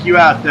didn't flunk you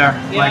out there.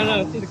 Yeah, I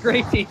know. She's a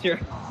great teacher.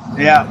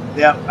 Yeah.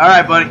 All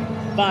right, buddy.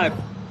 5.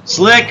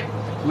 Slick,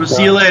 we'll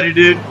see you later,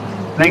 dude.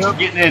 Thanks for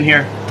getting in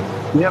here.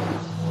 Yep.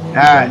 All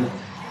right.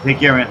 Take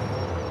care, man.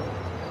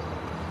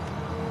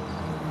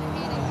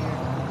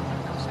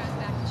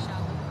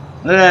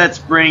 Let's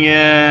bring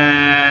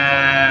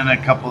in a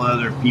couple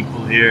other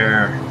people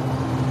here.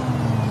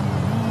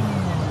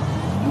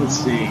 Let's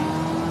see.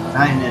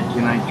 Hi, Ned.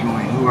 Can I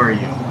join? Who are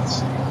you? Let's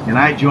see. Can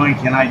I join?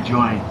 Can I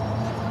join?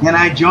 Can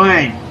I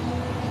join?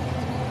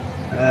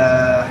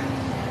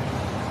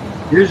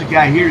 Here's a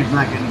guy here who's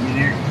not going to get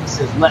here. He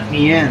says, let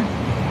me in.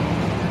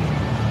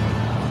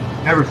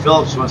 Trevor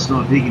Phillips wants to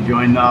know if he can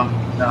join. No,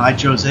 I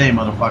chose A,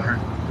 motherfucker.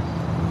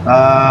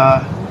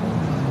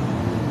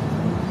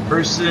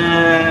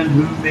 Person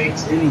who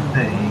makes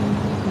anything.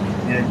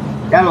 Yeah,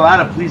 got a lot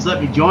of please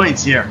let me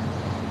joins here.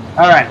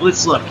 All right,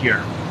 let's look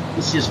here.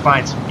 Let's just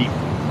find some people.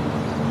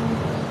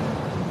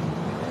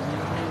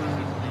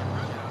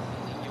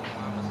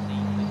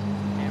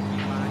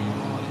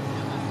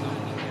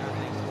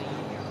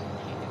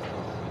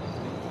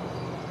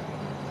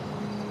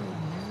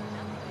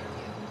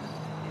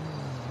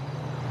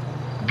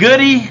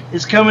 Goody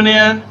is coming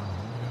in.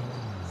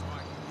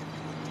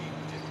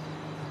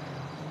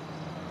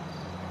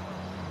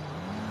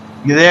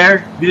 You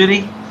there,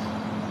 Goody?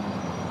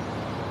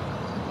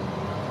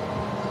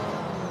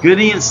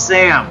 Goody and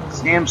Sam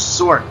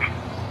Sork.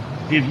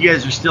 See if you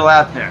guys are still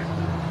out there.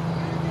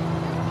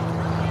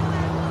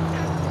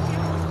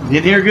 You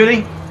in here,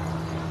 Goody?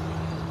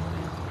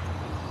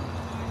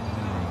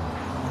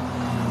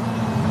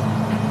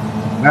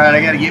 All right,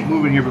 I got to get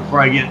moving here before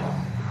I get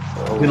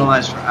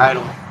penalized for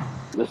idling.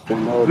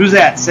 Who's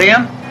that?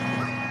 Sam?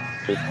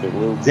 Mr.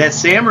 Luke. Is that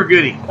Sam or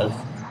Goody?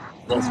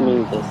 That's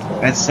me.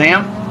 That's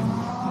Sam.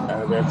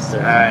 That's Sam.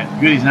 All right,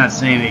 Goody's not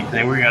saying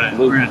anything. We're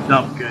gonna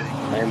dump Goody.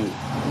 I'm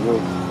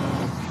Luke.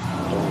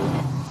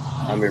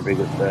 I'm your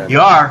biggest fan. You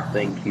are.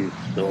 Thank you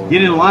so much.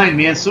 Get in line,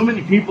 man. So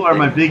many people are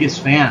my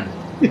biggest fan.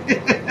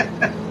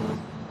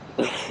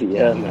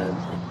 Yeah, man.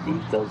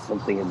 You've done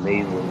something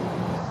amazing.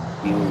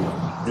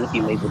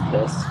 You made the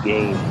best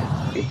game.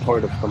 You're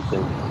part of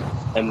something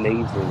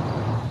amazing.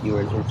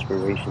 You're an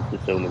inspiration to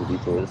so many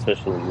people,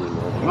 especially me,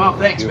 man. Well,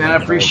 thanks, man. I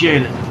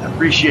appreciate it.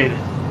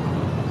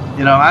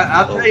 You know,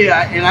 I'll tell you,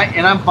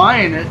 and I'm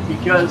buying it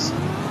because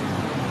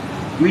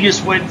we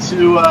just went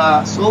to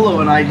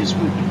Solo, and I just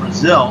went to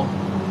Brazil.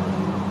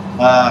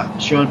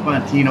 Sean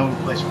Fontino,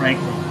 who plays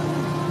Franklin.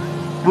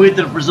 We went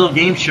to the Brazil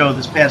game show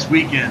this past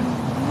weekend,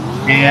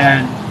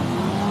 and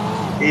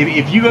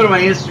if you go to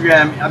my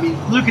Instagram, I mean,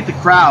 look at the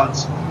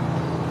crowds.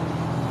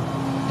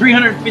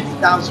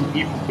 350,000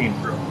 people came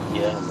through.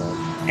 Yeah,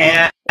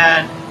 man.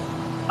 And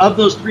of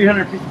those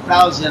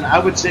 350,000, I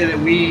would say that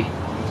we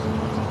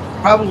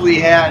probably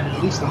had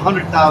at least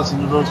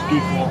 100,000 of those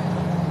people,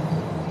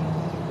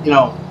 you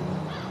know,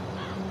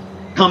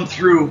 come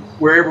through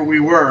wherever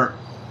we were,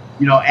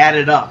 you know,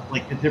 added up,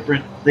 like the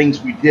different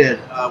things we did,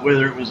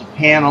 whether it was a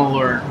panel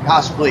or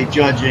cosplay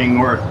judging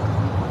or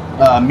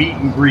meet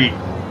and greet,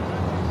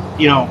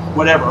 you know,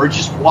 whatever, or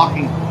just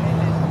walking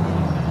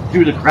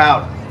through the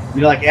crowd. You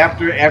know, like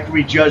after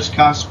we judged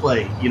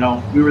cosplay, you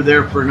know, we were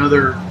there for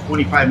another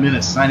 25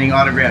 minutes signing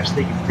autographs,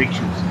 taking pictures,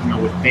 you know,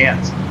 with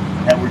fans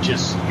that were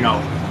just, you know,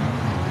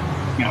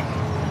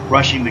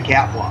 rushing the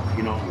catwalk.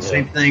 You know,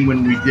 same thing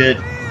when we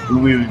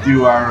would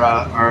do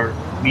our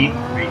meet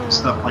and greet and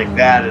stuff like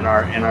that in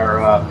our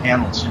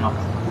panels. You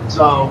know,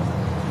 so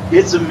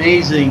it's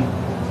amazing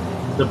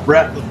the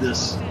breadth of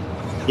this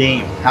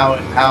game, how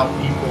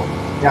people,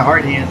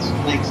 hard hands,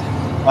 thanks.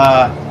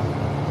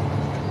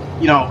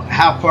 You know,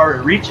 how far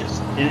it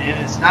reaches.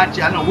 And it's not,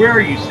 I don't know, where are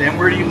you, Sam?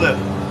 Where do you live?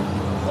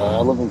 I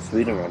live in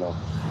Sweden right now.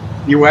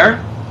 You where?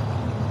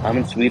 I'm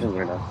in Sweden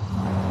right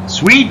now.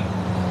 Sweden?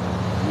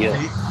 Yeah.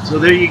 So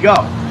there you go.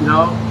 You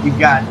know, you've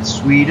got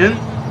Sweden,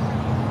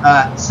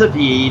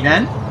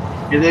 Sweden,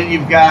 and then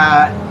you've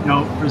got, you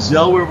know,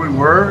 Brazil where we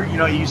were. You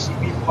know, you see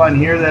people on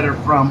here that are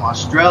from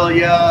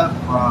Australia,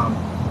 from,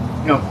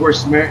 you know, of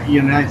course,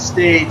 United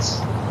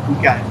States.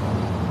 You've got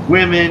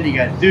women, you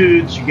got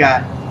dudes, you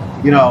got,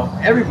 you know,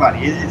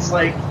 everybody. It's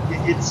like,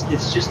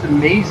 it's just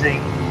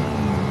amazing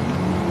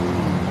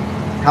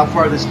how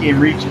far this game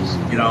reaches,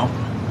 you know,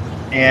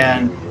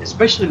 and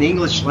especially an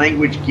English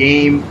language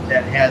game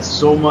that has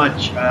so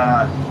much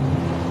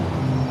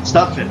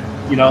stuff in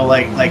it, you know,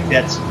 like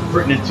that's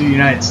pertinent to the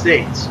United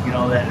States, you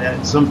know,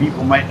 that some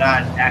people might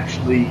not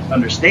actually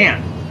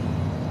understand,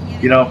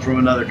 you know, from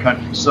another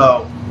country.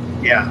 So,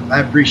 yeah, I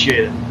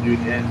appreciate it, dude,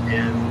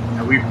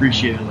 and we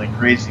appreciate it like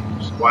crazy,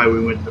 which is why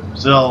we went to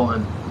Brazil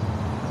and,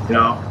 you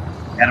know,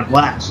 had a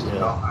blast. You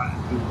know,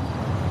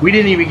 we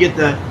didn't even get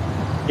to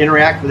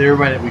interact with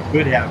everybody that we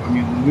could have. I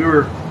mean, when we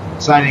were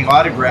signing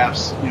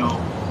autographs, you know,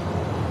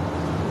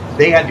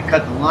 they had to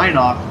cut the line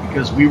off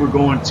because we were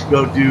going to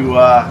go do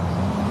a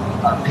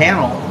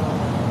panel,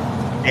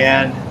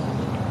 and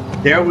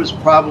there was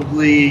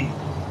probably,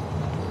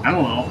 I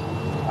don't know,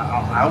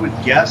 I would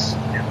guess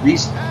at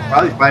least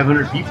probably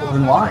 500 people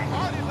in line.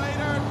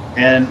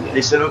 And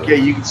they said, okay,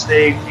 you can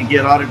stay and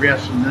get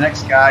autographs from the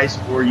next guys,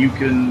 or you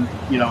can,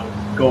 you know,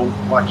 go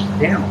watch the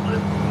panel.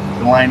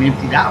 And the line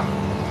emptied out.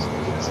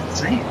 It's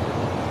insane.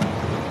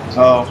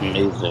 So, it's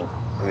amazing.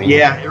 I mean,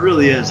 yeah, it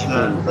really is.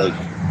 The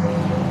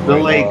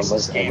legs. I'm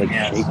shaking.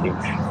 I'm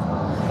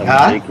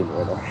shaking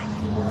right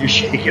now. You're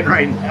shaking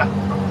right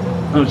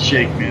now. Don't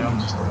shake, man. I'm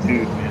just a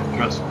dude, man.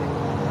 Trust me.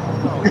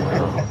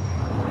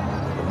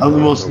 I'm the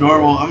most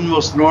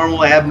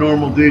normal,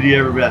 abnormal dude you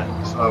ever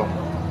met. So.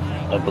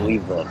 I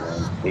believe that,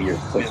 man. You're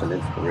such an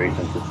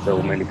inspiration to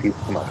so many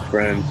people, my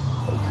friends.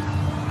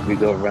 Like, we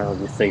go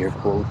around, we say your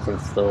quotes and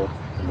stuff.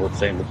 And we're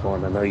saying this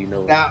one. I know you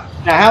know. Now,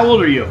 how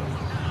old are you?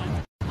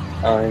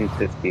 I'm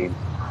 15.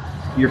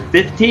 You're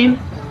 15?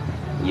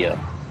 Yeah.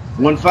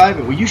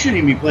 1-5? Well, you shouldn't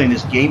even be playing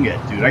this game yet,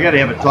 dude. I got to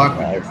have a talk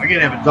with you. I got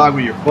to have a talk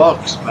with your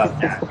folks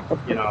about that.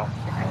 You know,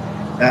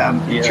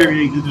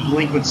 contributing to the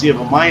delinquency of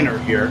a minor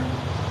here.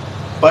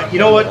 But you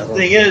know what the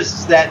thing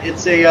is that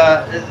it's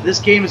this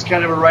game is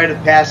kind of a rite of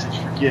passage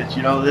for kids.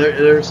 You know,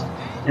 there's,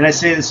 and I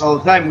say this all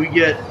the time. We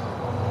get.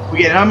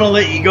 And I'm gonna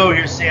let you go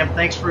here, Sam.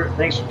 Thanks for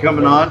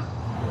coming on.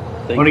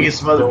 I want to get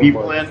some other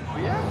people in.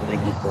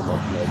 Thank you so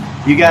much,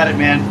 man. You got it,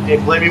 man. Hey,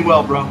 play me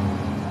well, bro.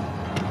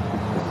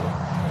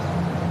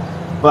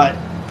 But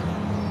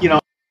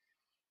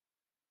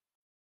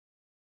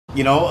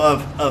you know,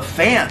 of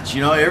fans.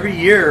 You know, every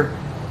year,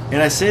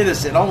 and I say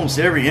this in almost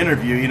every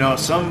interview. You know,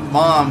 some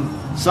mom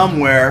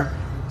somewhere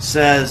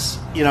says,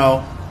 you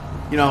know,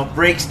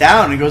 breaks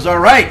down and goes, all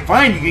right,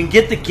 fine, you can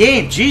get the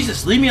game.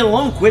 Jesus, leave me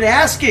alone. Quit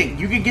asking.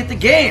 You can get the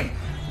game.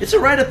 It's a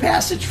rite of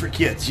passage for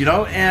kids, you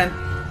know, and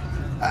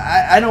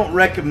I don't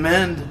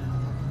recommend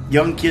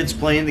young kids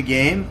playing the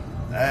game.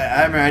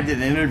 I remember I did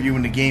an interview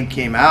when the game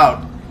came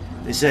out.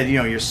 They said,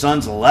 your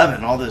son's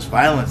 11, all this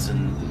violence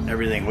and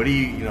everything. What do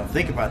you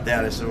think about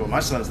that? I said, well, my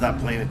son's not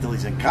playing until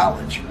he's in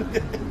college.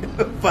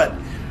 But,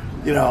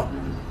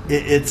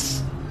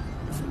 it's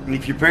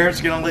if your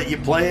parents are going to let you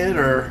play it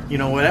or,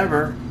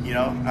 whatever,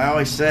 I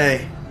always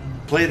say,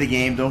 play the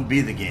game, don't be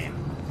the game.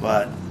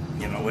 But,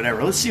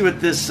 whatever. Let's see what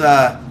this,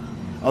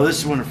 this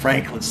is one of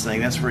Franklin's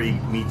thing. That's where he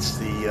meets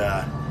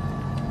the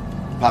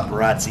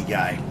paparazzi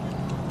guy.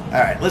 All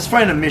right, let's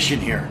find a mission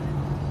here.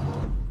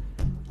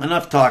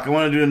 Enough talk. I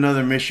want to do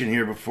another mission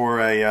here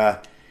before I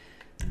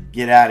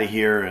get out of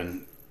here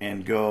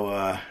and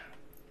go.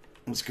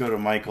 Let's go to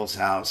Michael's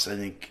house.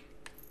 I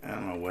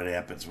don't know what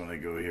happens when I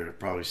go here.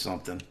 Probably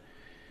something.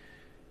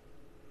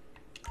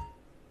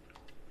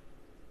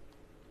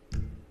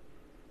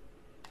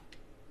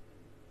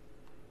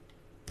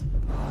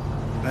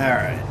 All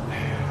right.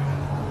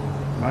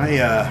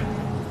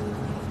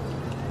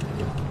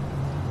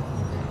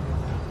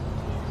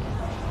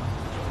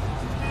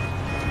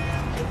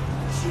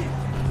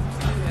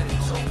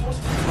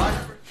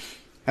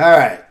 All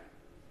right.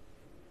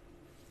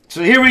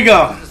 So here we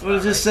go. What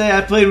does this say?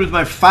 I played with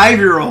my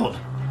 5-year-old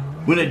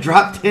when it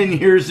dropped 10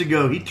 years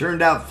ago. He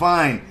turned out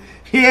fine.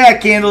 Yeah,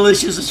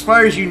 Candelicious, as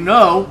far as you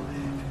know.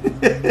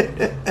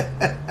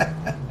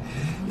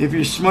 If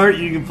you're smart,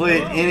 you can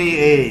play at any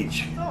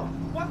age.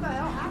 What the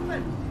hell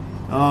happened?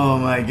 Oh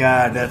my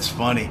God, that's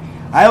funny.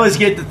 I always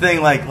get the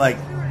thing like,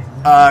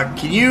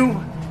 can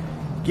you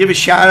give a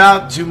shout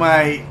out to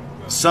my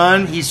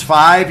son? He's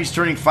 5. He's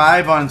turning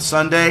 5 on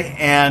Sunday,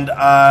 and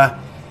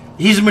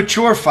he's a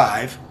mature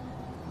 5,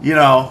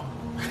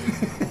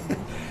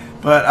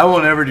 But I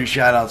won't ever do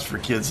shout outs for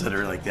kids that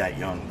are like that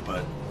young,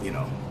 but,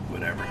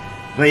 whatever.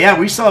 But yeah,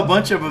 we saw a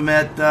bunch of them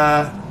at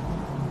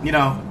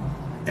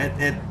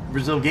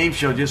Brazil Game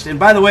Show. And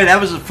by the way, that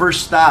was the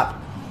first stop.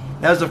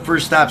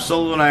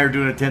 Solo and I are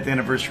doing a 10th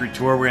anniversary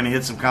tour. We're going to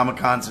hit some Comic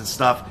Cons and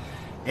stuff.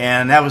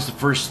 And that was the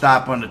first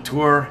stop on the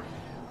tour.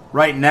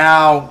 Right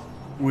now,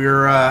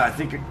 we're I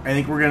think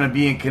we're going to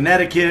be in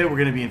Connecticut. We're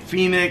going to be in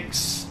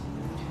Phoenix.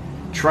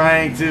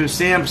 Trying to...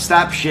 Sam,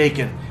 stop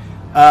shaking.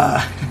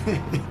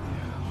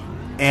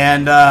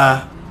 And,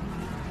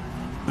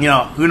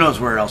 who knows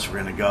where else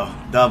we're going to go.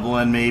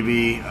 Dublin,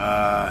 maybe.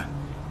 We're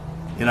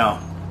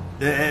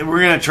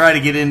going to try to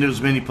get into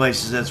as many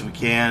places as we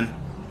can.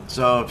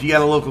 So if you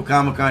got a local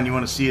Comic-Con, you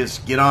want to see us,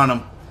 get on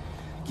them.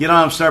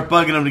 Start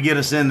bugging them to get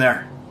us in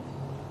there.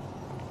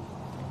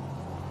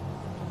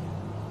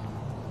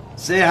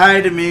 Say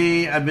hi to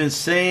me. I've been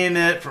saying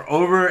it for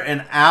over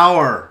an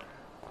hour.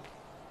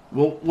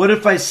 Well, what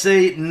if I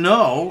say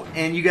no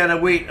and you got to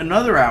wait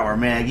another hour,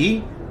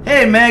 Maggie?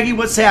 Hey, Maggie,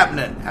 what's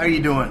happening? How are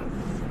you doing?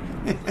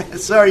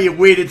 Sorry you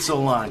waited so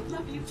long.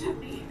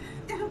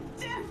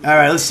 All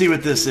right, let's see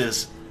what this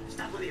is.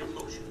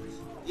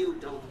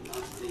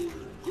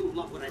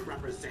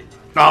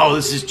 Oh,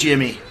 this is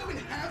Jimmy.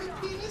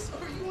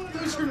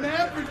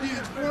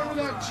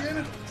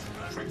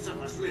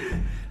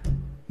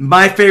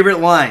 My favorite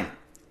line.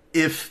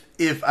 If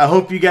I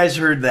hope you guys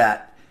heard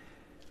that.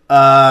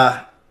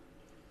 Are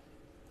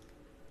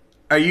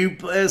you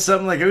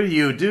something like, who are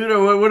you, dude?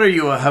 Or what are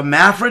you, a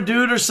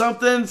hermaphrodite or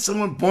something?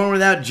 Someone born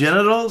without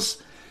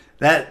genitals?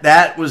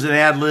 That was an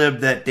ad lib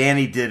that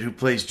Danny did, who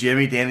plays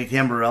Jimmy, Danny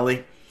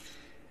Tamborelli.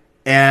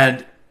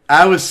 And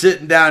I was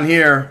sitting down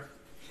here,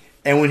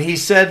 and when he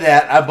said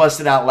that, I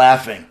busted out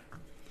laughing.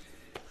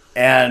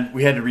 And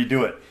we had to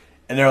redo it.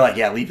 And they're like,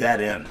 yeah, leave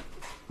that in.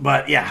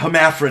 But yeah,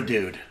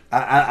 hermaphrodite.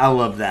 I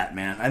love that,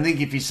 man. I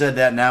think if he said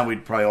that now,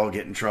 we'd probably all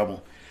get in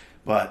trouble.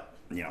 But,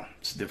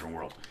 it's a different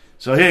world.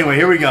 So anyway,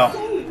 here we go.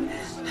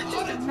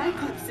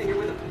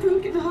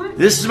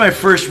 This is my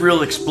first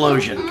real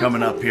explosion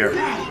coming up here.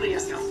 I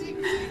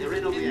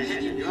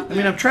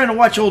mean, I'm trying to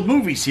watch old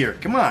movies here.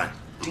 Come on.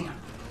 Damn.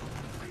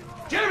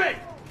 Jimmy!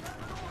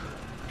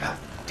 God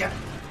damn it.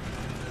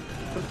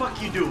 What the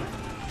fuck you doing?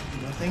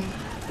 Nothing?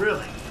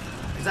 Really?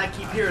 Because I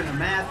keep hearing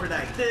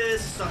hermaphrodite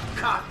this, some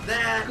cock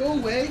that. Go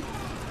away.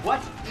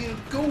 What?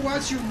 Go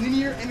watch your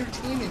linear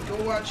entertainment.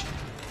 Go watch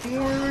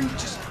porn.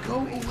 Just go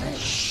away.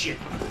 Shit.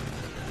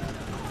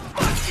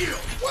 Fuck you!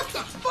 What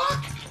the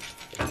fuck?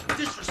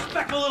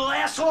 Disrespectful little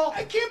asshole!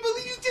 I can't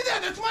believe you did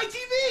that! That's my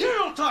TV! You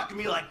don't talk to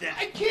me like that!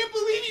 I can't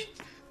believe you...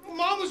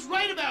 Mom was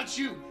right about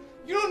you!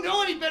 You don't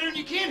know any better and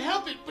you can't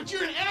help it, but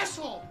you're an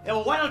asshole! Yeah,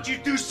 well, why don't you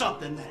do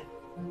something then?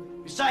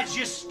 Besides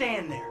just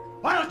stand there.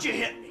 Why don't you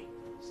hit me?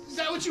 Is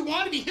that what you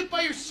want, to be hit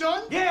by your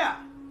son? Yeah!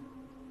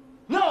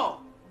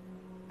 No!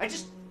 I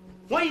just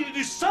want you to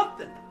do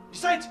something.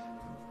 Besides,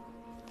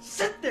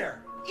 sit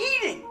there,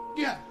 eating!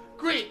 Yeah,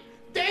 great.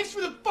 Thanks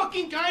for the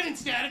fucking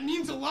guidance, Dad. It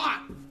means a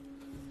lot.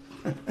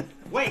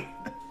 Wait.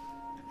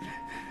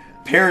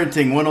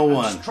 Parenting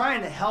 101. I'm just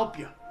trying to help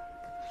you.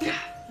 Yeah,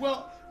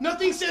 well,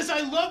 nothing says I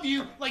love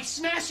you like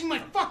smashing my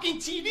fucking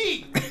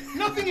TV.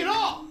 Nothing at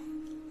all.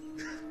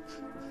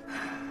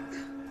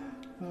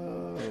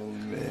 Oh,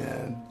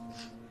 man.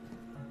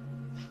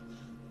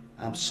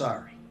 I'm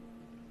sorry.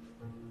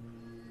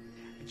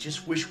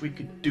 just wish we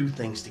could do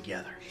things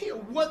together. Yeah,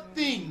 what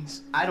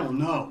things? I don't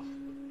know.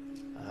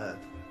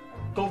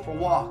 Go for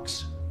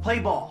walks, play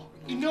ball.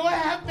 You know I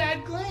have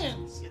bad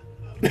glands.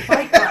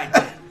 Bike ride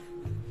then.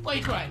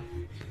 Bike ride.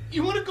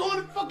 You want to go on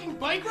a fucking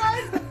bike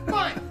ride?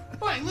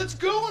 Fine, let's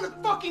go on a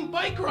fucking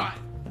bike ride.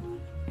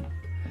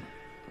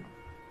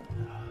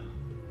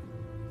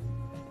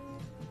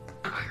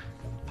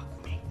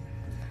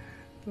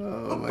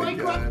 Oh my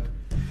God.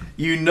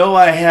 You know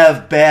I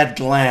have bad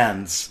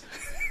glands.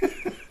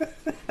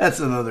 That's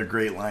another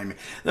great line.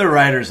 The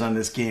writers on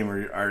this game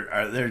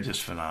are they're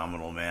just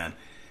phenomenal, man.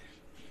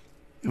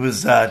 It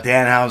was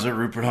Dan Houser,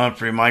 Rupert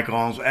Humphrey, Michael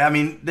Holmes. I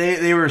mean,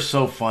 they were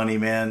so funny,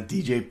 man.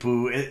 DJ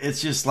Pooh.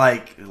 It's just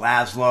like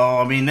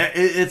Laszlo. I mean,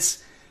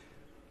 it's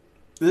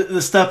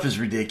the stuff is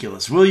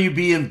ridiculous. Will you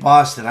be in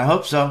Boston? I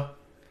hope so.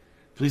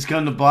 Please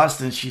come to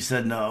Boston. She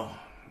said no.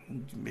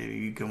 Maybe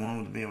you come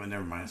home with me. Well,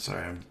 never mind.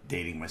 Sorry, I'm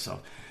dating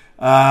myself.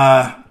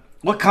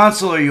 What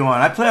console are you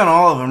on? I play on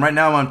all of them. Right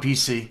now I'm on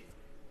PC.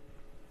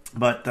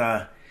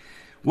 But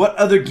what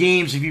other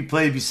games have you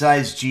played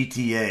besides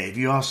GTA? Have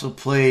you also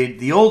played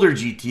the older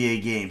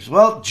GTA games?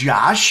 Well,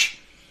 Josh,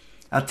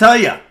 I'll tell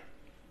you.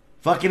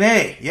 Fucking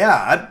A.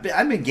 Yeah,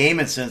 I've been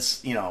gaming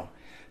since, you know.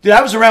 Dude,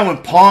 I was around when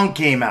Pong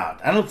came out.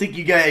 I don't think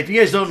you guys, if you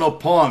guys don't know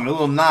Pong, a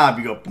little knob,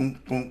 you go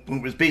boom, boom, boom.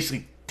 It was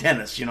basically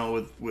tennis, you know,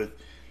 with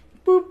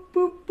boop,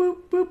 boop,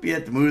 boop, boop. You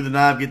had to move the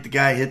knob, get the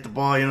guy, hit the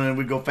ball, you know, and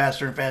we'd go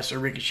faster and faster,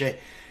 ricochet.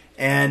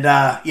 And,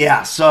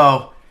 yeah,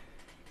 so,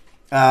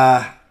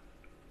 I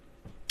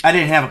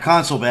didn't have a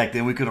console back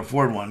then. We could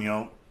afford one, you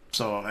know.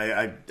 So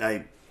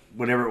I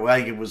whatever it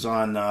was, it was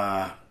on,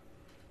 God,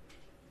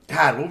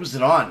 what was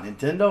it on?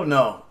 Nintendo?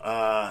 No.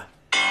 I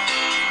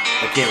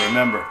can't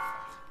remember.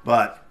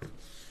 But,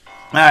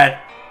 all right.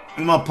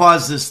 I'm going to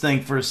pause this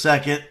thing for a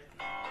second.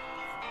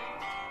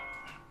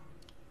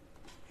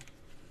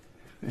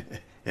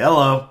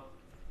 Hello.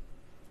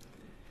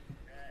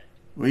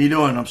 What are you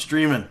doing? I'm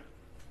streaming.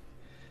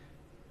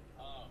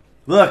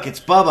 Look, it's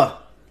Bubba.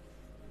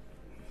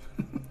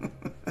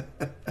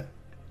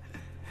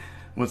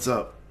 What's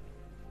up?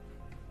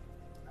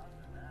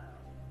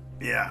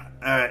 Yeah.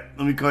 All right.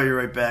 Let me call you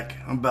right back.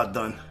 I'm about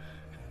done.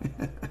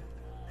 All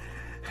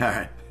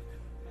right.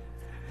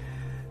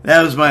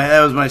 That was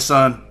my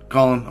son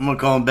calling. I'm gonna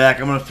call him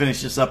back. I'm gonna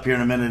finish this up here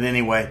in a minute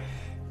anyway.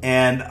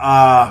 And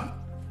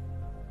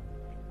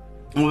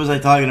what was I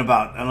talking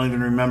about? I don't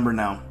even remember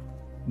now.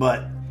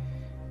 But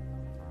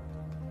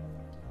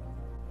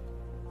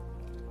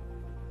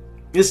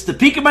it's the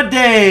peak of my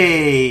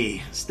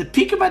day. It's the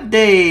peak of my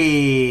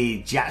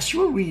day.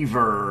 Joshua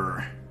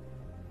Weaver.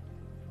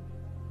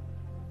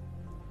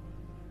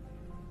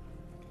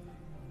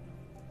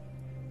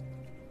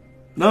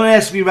 Don't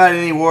ask me about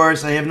any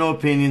wars. I have no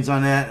opinions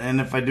on that. And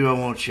if I do, I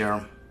won't share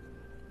them.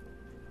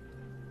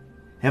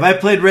 Have I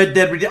played Red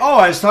Dead Redemption? Oh,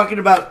 I was talking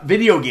about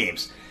video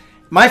games.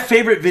 My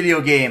favorite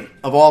video game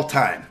of all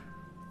time.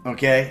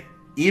 Okay?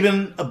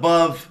 Even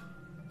above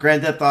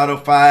Grand Theft Auto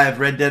 5,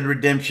 Red Dead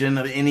Redemption,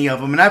 any of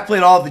them. And I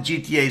played all the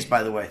GTAs,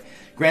 by the way.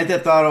 Grand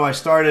Theft Auto, I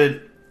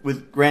started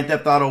with Grand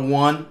Theft Auto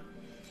 1.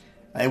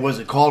 It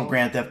wasn't called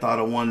Grand Theft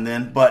Auto 1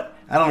 then, but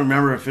I don't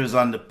remember if it was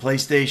on the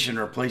PlayStation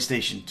or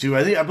PlayStation 2.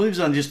 I believe it was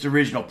on just the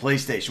original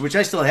PlayStation, which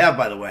I still have,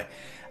 by the way.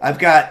 I've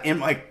got in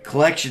my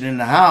collection in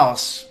the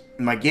house,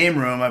 in my game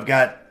room, I've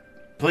got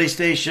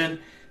PlayStation,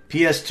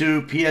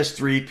 PS2,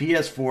 PS3,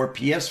 PS4,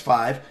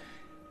 PS5,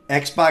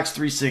 Xbox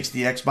 360,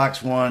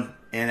 Xbox One,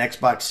 and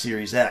Xbox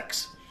Series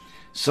X.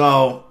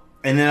 So,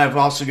 and then I've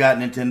also got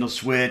Nintendo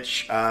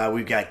Switch.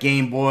 We've got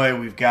Game Boy.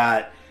 We've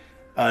got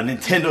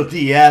Nintendo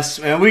DS.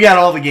 And we got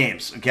all the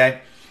games,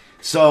 okay?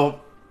 So,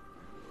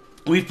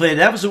 we played.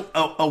 That was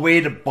a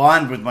way to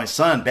bond with my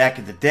son back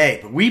in the day.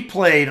 But we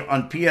played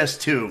on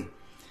PS2.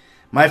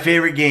 My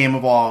favorite game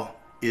of all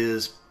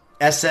is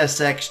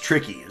SSX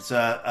Tricky. It's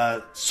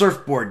a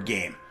surfboard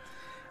game.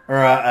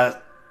 Or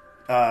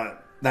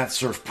not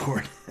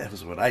surfboard. That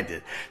was what I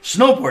did.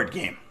 Snowboard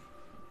game.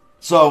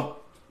 So,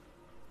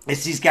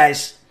 it's these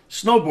guys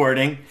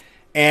snowboarding,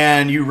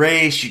 and you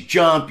race, you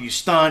jump, you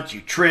stunt,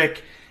 you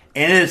trick,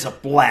 and it's a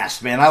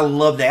blast, man. I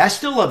love that. I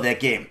still love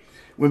that game.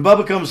 When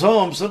Bubba comes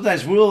home,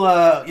 sometimes we'll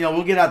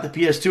get out the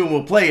PS2 and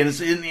we'll play,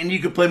 and you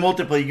can play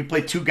multiplayer. You can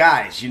play two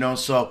guys,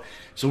 so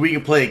we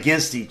can play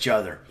against each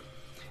other.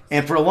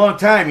 And for a long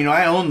time,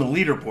 I own the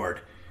leaderboard.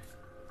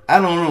 I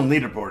don't own the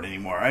leaderboard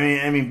anymore.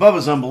 I mean,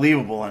 Bubba's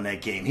unbelievable on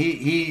that game.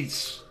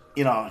 He's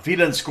if he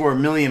doesn't score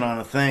 1 million on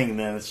a thing,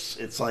 then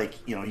it's like,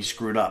 he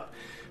screwed up.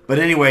 But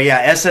anyway,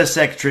 yeah,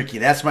 SSX Tricky.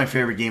 That's my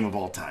favorite game of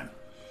all time.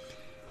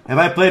 Have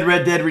I played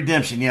Red Dead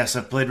Redemption? Yes,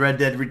 I've played Red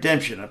Dead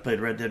Redemption. I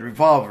played Red Dead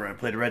Revolver. I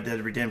played Red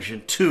Dead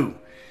Redemption 2.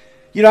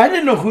 I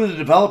didn't know who the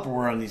developer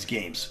were on these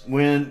games.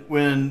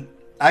 When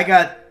I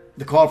got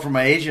the call from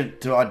my agent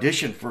to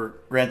audition for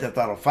Grand Theft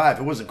Auto 5,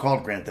 it wasn't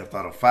called Grand Theft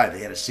Auto 5. They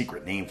had a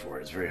secret name for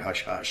it. It's very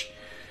hush-hush.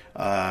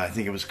 I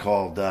think it was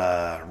called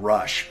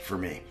Rush for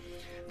me.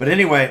 But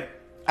anyway,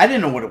 I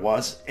didn't know what it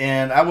was,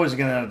 and I wasn't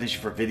going to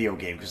audition for a video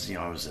game because,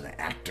 I was an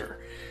actor.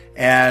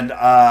 And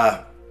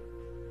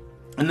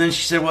And then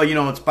she said, well, you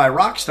know, it's by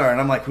Rockstar. And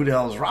I'm like, who the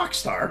hell is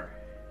Rockstar?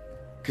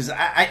 Because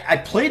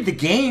I played the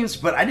games,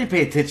 but I didn't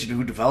pay attention to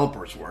who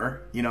developers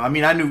were. You know, I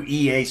mean, I knew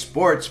EA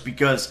Sports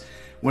because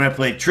when I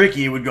played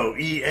Tricky, it would go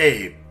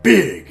EA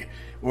Big.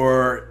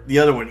 Or the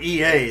other one,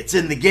 EA, it's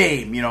in the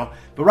game, you know.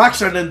 But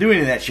Rockstar doesn't do any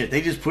of that shit.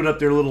 They just put up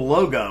their little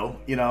logo,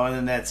 you know, and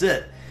then that's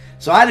it.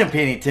 So I didn't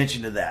pay any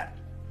attention to that.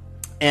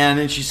 And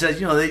then she said,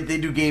 you know, they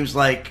do games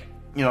like,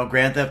 you know,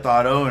 Grand Theft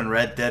Auto and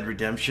Red Dead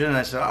Redemption. And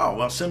I said, oh,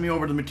 well, send me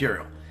over the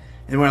material.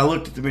 And when I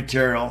looked at the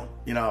material,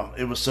 you know,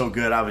 it was so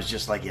good. I was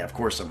just like, yeah, of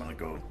course I'm going to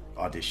go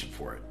audition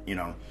for it, you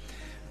know.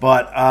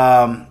 But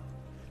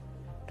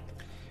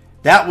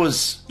that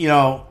was, you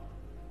know,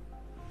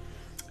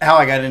 how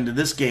I got into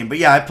this game. But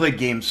yeah, I played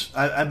games.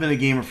 I've been a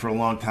gamer for a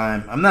long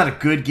time. I'm not a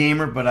good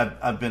gamer, but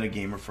I've been a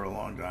gamer for a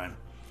long time.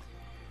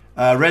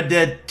 Red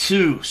Dead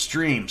 2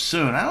 stream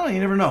soon. I don't know.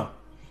 You never know.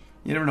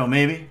 You never know.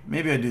 Maybe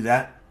I do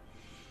that.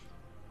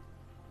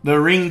 The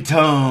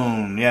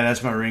ringtone. Yeah,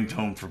 that's my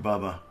ringtone for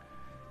Bubba.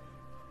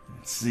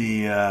 It's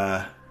the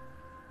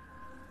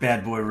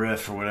Bad Boy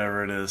riff or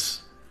whatever it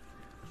is.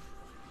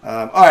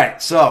 All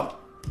right, so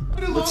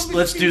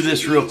let's do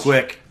this real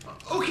quick.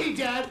 Okay,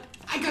 Dad.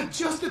 I got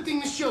just the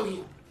thing to show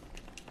you.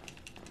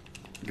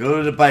 Go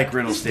to the bike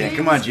rental stand.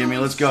 Come on, Jimmy.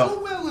 Let's go.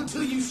 So well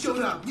until you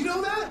showed up. You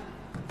know that?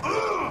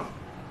 Ugh.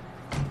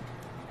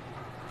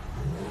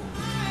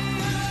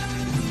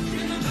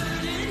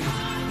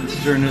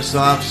 Let's turn this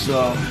off.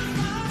 So.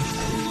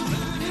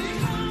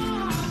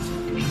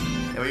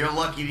 Well, you're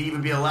lucky to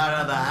even be allowed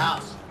out of the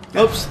house.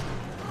 Oops.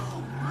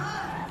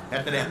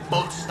 After that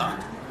boat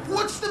stuck.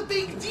 What's the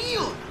big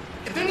deal?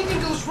 If anything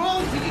goes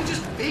wrong, we can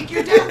just fake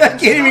your dad. I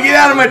can't even get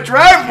out of my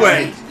driveway.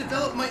 I need to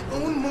develop my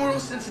own moral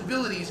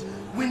sensibilities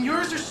when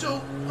yours are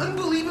so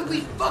unbelievably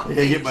fucked. I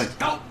gotta get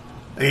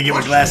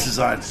my glasses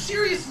on.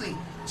 Seriously,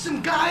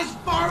 some guys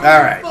borrowed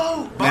All right.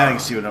 boat. Now I can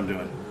see what I'm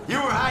doing. You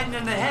were hiding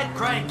in the head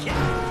crying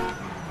kidnap.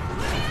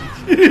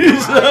 Jesus. You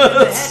were hiding in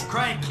the head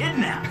crying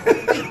kidnap.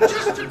 They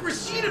just took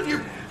receipt of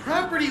your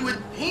property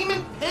with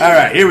payment pending. All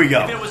right, here we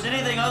go. If it was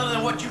anything other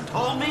than what you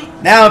told me.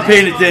 Now I'm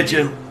paying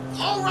attention.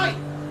 All right.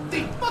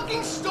 They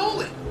fucking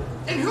stole it.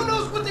 And who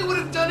knows what they would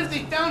have done if they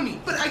found me.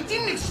 But I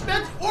didn't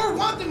expect or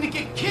want them to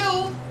get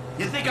killed.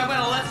 You think I'm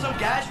gonna let some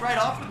guys ride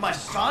off with my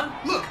son?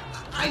 Look,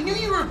 I knew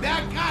you were a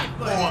bad guy,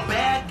 but... Oh, a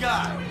bad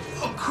guy.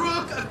 A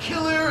crook, a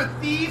killer, a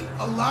thief,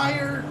 a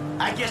liar.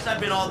 I guess I've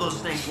been all those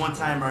things one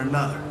time or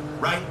another,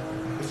 right?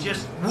 It's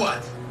just...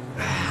 What?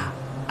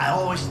 I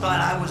always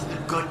thought I was the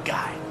good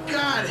guy.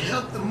 God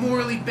help the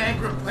morally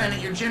bankrupt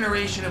planet your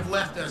generation have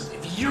left us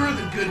if you're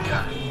the good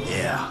guy.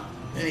 Yeah.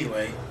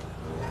 Anyway,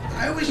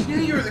 I always knew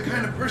you were the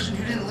kind of person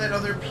who didn't let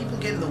other people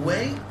get in the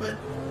way, but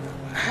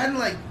I hadn't,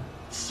 like,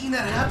 seen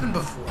that happen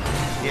before.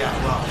 Yeah,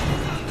 well,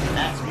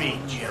 that's me,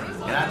 Jim.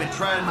 And I've been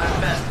trying my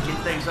best to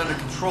get things under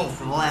control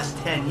for the last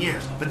 10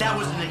 years. But that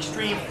was an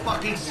extreme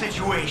fucking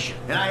situation,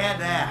 and I had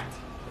to act.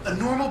 A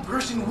normal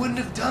person wouldn't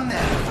have done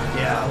that.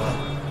 Yeah,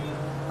 well,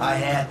 I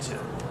had to.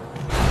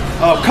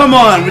 Oh, come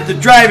on with the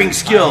driving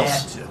skills. I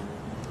had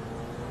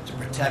to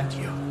protect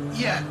you.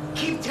 Yeah,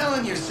 keep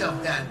telling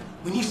yourself that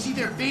when you see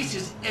their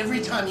faces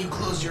every time you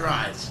close your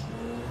eyes.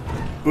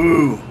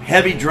 Ooh,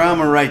 heavy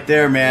drama right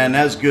there, man.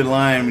 That's a good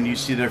line when you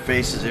see their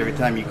faces every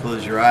time you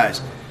close your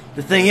eyes.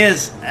 The thing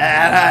is,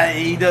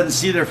 he doesn't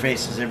see their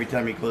faces every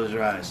time you close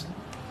your eyes.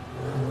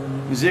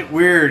 Is it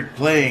weird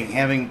playing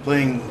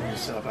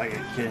yourself? I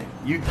get kidding.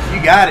 You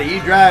got it.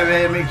 You drive,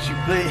 man. It makes you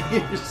play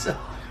yourself.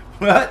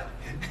 What?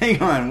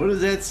 Hang on. What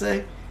does that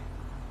say?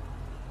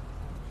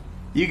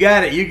 You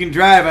got it. You can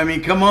drive. I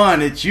mean, come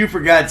on. It's you, for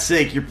God's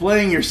sake. You're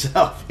playing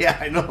yourself. Yeah,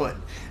 I know it.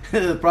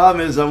 The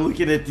problem is I'm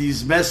looking at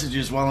these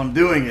messages while I'm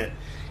doing it.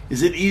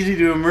 Is it easy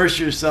to immerse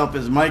yourself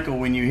as Michael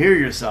when you hear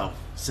yourself?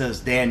 Says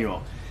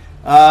Daniel.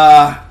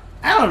 I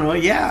don't know.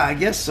 Yeah, I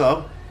guess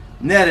so.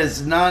 Ned,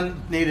 as a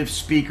non-native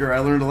speaker, I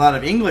learned a lot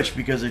of English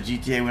because of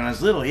GTA when I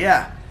was little.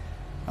 Yeah.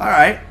 All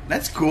right.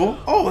 That's cool.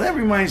 Oh, that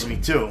reminds me,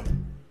 too.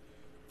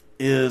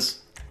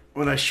 Is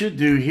what I should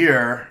do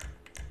here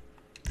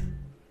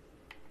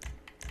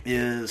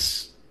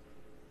is...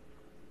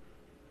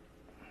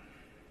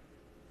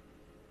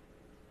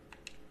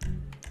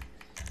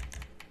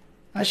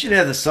 I should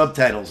have the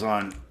subtitles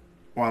on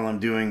while I'm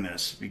doing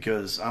this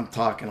because I'm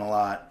talking a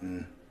lot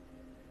and...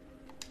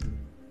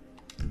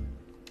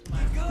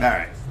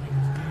 Alright.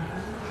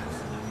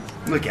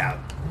 Look out.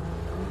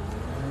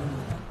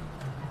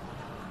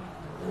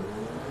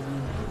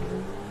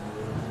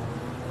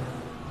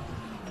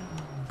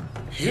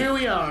 Here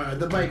we are,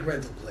 the bike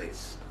rental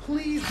place.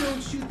 Please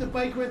don't shoot the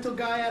bike rental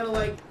guy out of,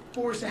 like,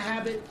 force of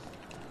habit.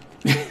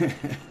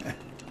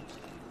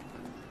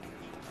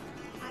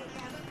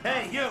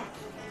 Hey, you!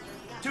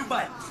 2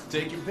 bikes.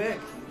 Take your pick.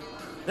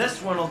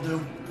 This one'll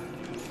do.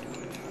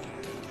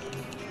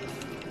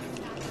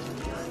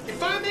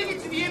 If I make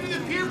it to the end of the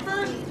pier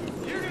first,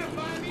 you're gonna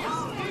buy me a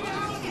big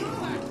house in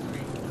Black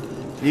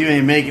Street. You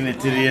ain't making it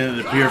to the end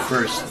of the pier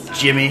first,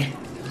 Jimmy.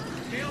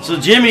 So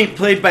Jimmy,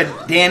 played by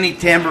Danny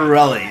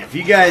Tamborelli. If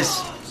you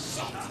guys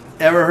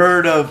ever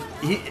heard of...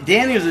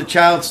 Danny was a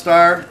child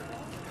star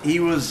He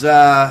was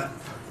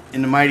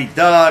in the Mighty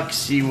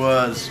Ducks. He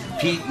was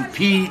Pete and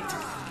Pete.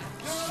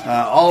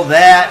 All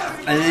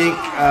that, I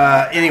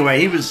think. Anyway,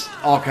 he was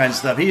all kinds of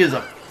stuff. He is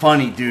a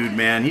funny dude,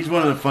 man. He's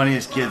one of the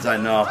funniest kids I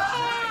know.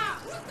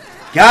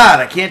 God,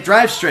 I can't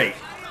drive straight.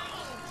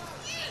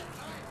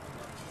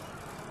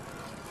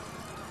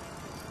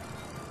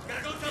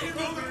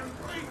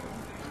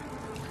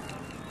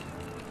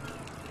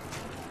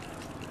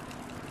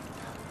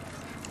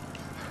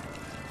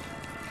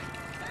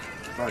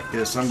 Fuck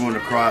this, I'm going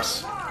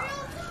across.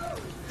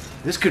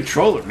 This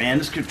controller, man,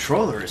 this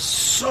controller is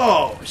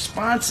so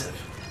responsive.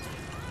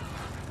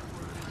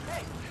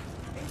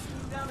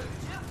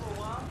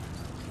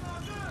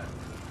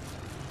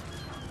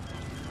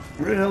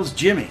 Where the hell's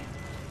Jimmy?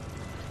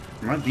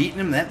 Am I beating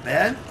him that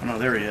bad? Oh no,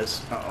 there he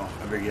is. Uh-oh,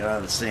 I better get out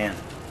of the sand.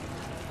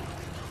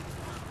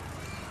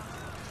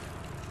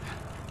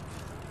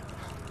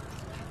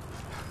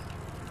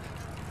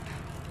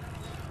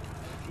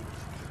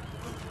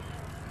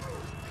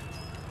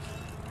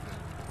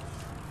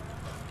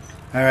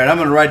 Alright, I'm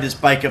going to ride this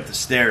bike up the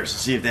stairs and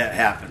see if that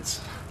happens.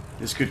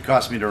 This could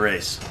cost me the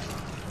race.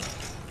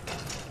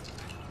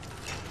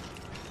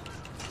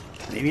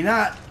 Maybe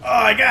not. Oh,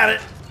 I got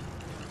it.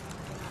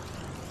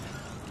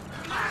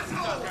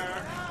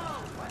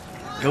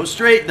 Go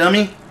straight,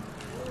 dummy.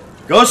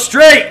 Go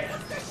straight!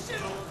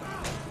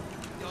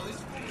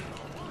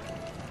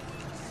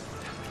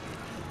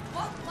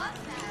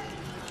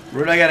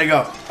 Where'd I gotta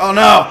go? Oh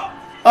no!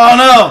 Oh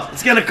no!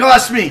 It's gonna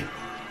cost me!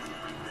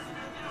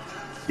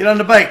 Get on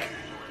the bike.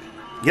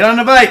 Get on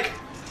the bike!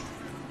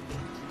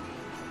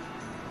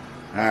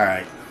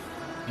 Alright.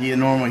 Be a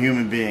normal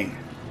human being.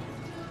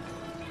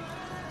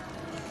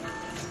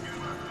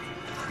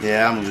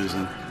 Yeah, I'm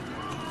losing.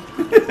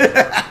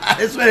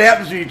 That's what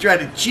happens when you try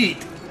to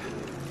cheat.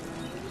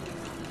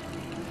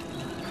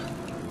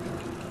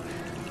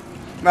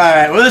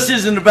 Alright, well this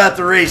isn't about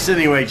the race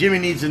anyway. Jimmy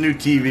needs a new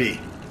TV.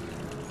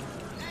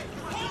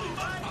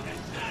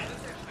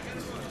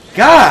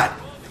 God!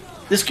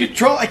 This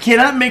control, I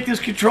cannot make this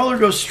controller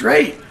go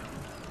straight.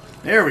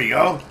 There we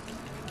go.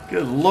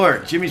 Good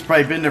Lord. Jimmy's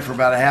probably been there for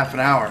about a half an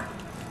hour.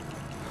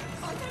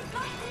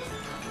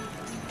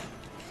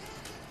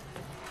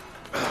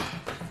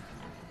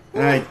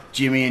 Alright,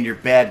 Jimmy and your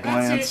bad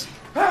glance.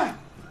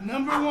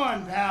 Number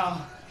one,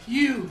 pal.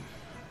 You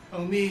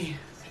owe me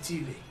a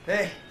TV.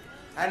 Hey,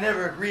 I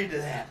never agreed to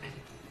that.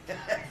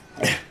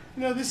 You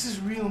know, this is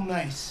real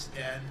nice,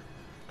 Dad.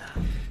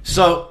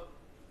 So,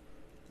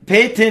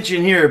 pay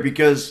attention here,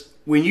 because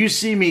when you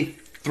see me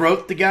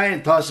throat the guy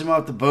and toss him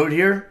off the boat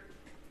here,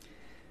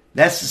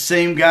 that's the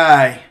same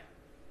guy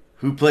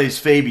who plays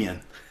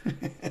Fabian.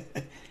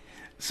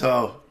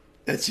 So,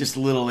 that's just a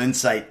little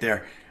insight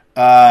there.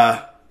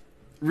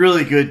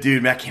 Really good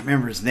dude, man. I can't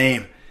remember his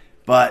name,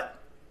 but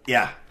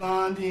yeah.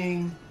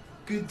 Bonding,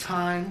 good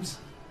times.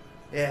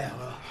 Yeah,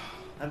 well,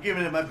 I'm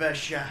giving it my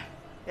best shot.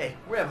 Hey,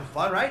 we're having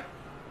fun, right?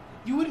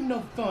 You wouldn't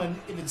know fun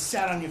if it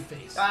sat on your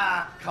face.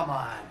 Ah, come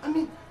on. I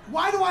mean,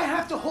 why do I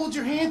have to hold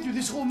your hand through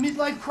this whole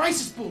midlife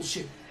crisis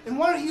bullshit? And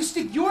why don't you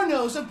stick your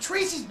nose up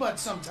Tracy's butt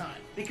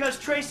sometime? Because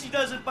Tracy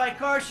doesn't buy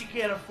cars she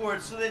can't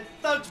afford, so that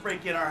thugs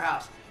break in our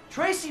house.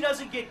 Tracy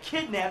doesn't get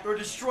kidnapped or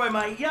destroy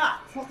my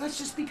yacht. Well, that's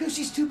just because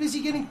she's too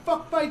busy getting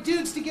fucked by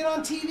dudes to get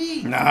on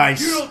TV. Nice.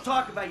 You don't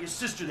talk about your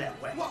sister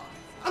that way. Well,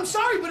 I'm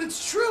sorry, but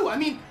it's true. I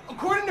mean,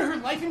 according to her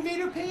Life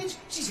Invader page,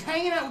 she's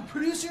hanging out with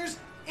producers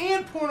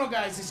and porno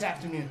guys this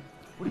afternoon.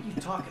 What are you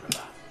talking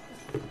about?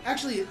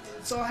 Actually,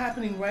 it's all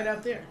happening right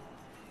out there.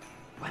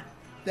 What?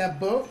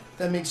 That boat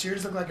that makes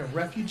yours look like a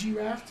refugee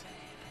raft?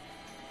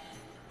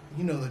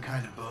 You know the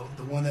kind of boat.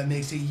 The one that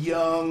makes a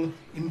young,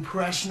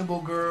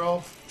 impressionable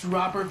girl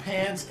drop her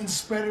pants and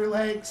spread her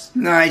legs.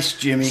 Nice,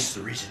 Jimmy. That's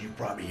the reason you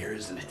brought me here,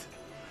 isn't it?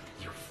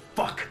 You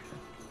fuck.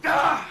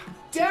 Ah!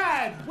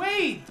 Dad,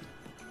 wait!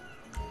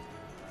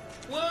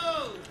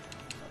 Whoa!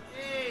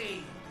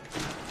 Hey!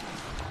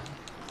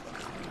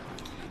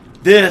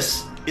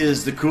 This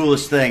is the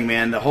coolest thing,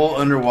 man. The whole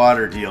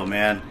underwater deal,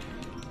 man.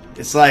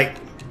 It's like,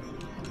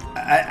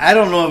 I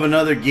don't know of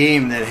another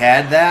game that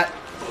had that,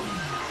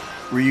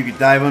 where you could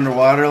dive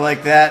underwater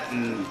like that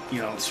and,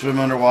 you know, swim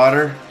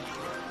underwater.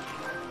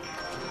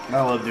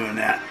 I love doing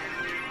that.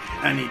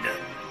 I need to.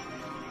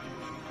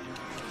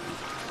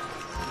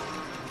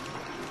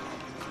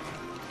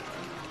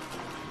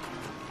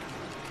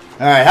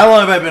 Alright, how long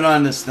have I been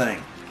on this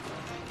thing?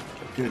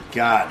 Good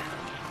God.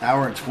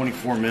 Hour and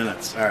 24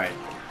 minutes. Alright.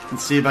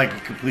 Let's see if I can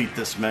complete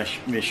this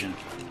mission.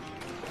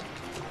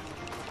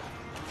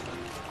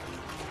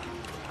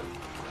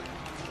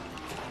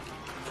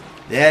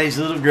 Daddy's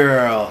little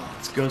girl.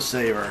 Let's go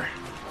save her.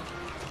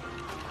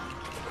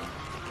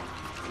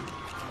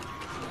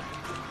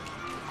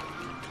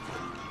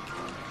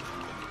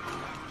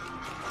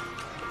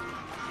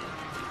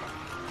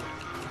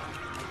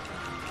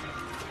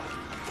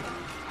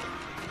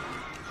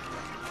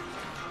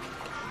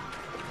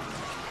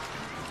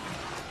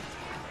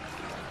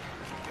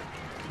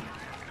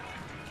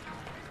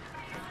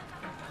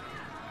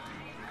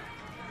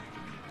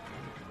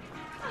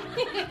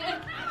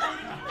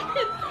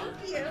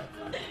 Thank you.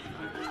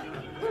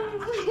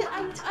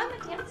 I'm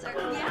a dancer.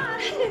 Yeah.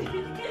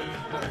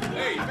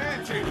 Hey,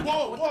 man, chick.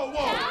 Whoa, whoa,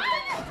 whoa.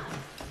 Dad?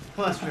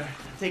 Plus, I'll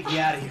take you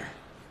out of here.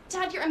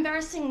 Dad, you're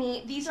embarrassing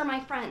me. These are my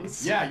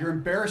friends. Yeah, you're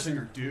embarrassing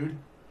her, dude.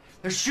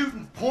 They're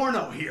shooting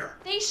porno here.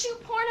 They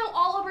shoot porno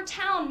all over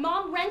town.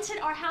 Mom rented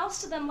our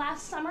house to them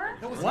last summer.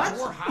 That was What?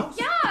 your house?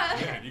 Yeah.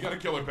 Man, you gotta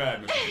kill her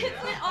bad, Mr. Isn't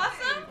it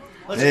awesome?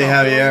 Let's Hey, go.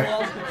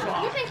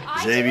 Javier. You think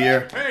I Xavier.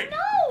 did it? Hey,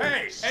 No.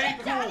 hey, ain't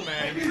cool,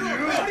 man.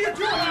 What are you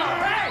doing?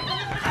 Hey!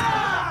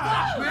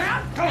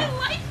 Man, I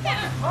like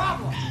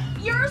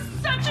him. You're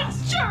such a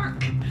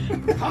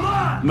jerk. come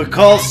on!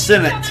 McCall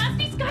Sinnott, Dumbass,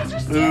 these guys are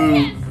who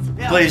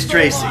serious. plays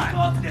Tracy.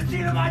 Go to the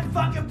scene of my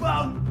fucking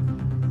boat.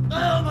 Oh,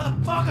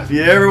 motherfucker. If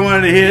you ever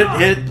wanted to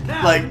hit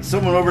like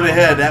someone over the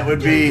head, that would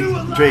be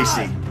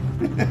Tracy.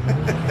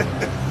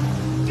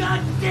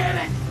 God damn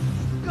it!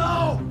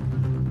 Go!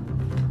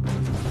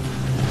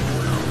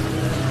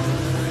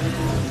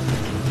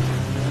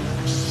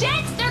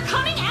 Shit, they're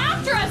coming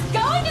after us.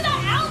 Go into the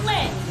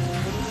outlet.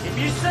 If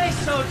you say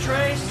so,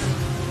 Trace.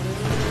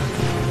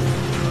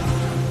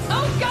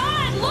 Oh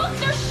God, look,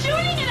 they're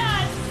shooting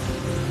at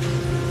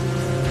us.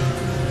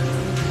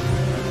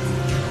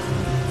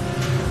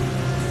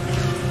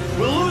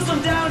 We'll lose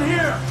them down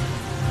here.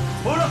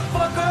 Who the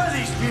fuck are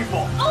these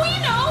people? Oh,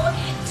 you know,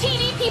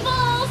 TV people,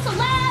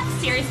 celebs,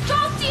 serious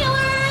drug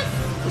dealers.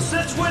 Well,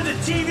 since when did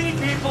TV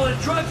people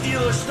and drug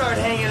dealers start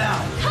hanging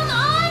out? Come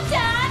on,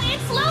 Dad,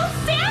 it's Los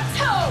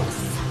Santos.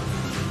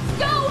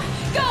 Go,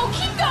 go,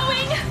 keep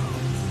going.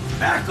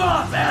 Back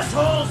off,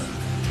 assholes!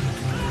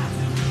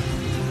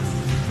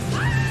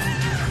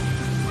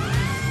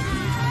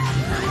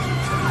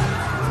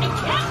 I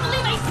can't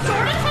believe I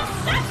sort of had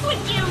sex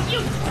with you, you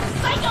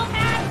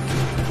psychopath.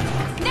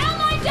 Now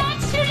my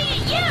dad's shooting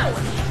at you.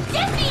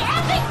 Get the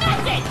epic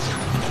message.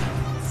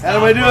 How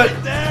do I do it?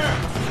 Right there!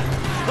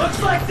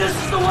 Looks like this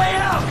is the way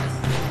out!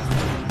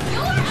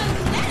 You're a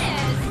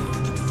menace.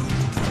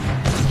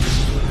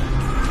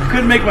 I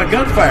couldn't make my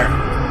gun fire.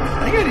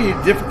 I think I need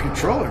a different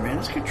controller, man.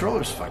 This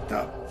controller's fucked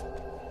up.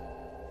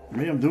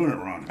 Maybe I'm doing it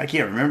wrong. I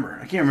can't remember.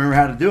 I can't remember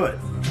how to do it.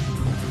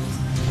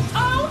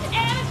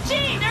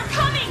 OMG, they're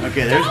coming.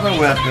 Okay, there's Go my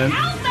into weapon. that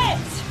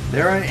outlet.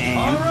 There I aim.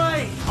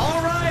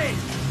 All right!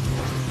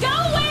 Go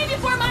away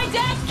before my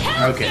dad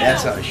kills Okay, you.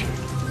 that's how I shoot.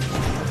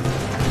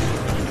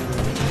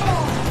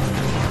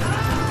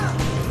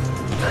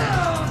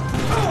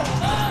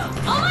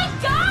 Oh my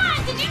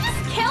God, did you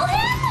just kill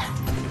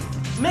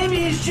him? Maybe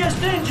he's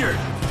just injured.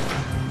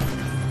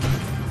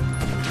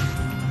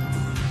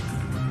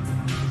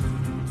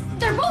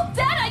 They're both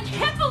dead. I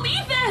can't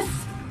believe this.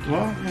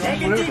 Well, you know,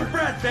 Take a whatever. deep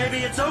breath, baby.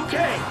 It's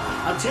okay.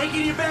 I'm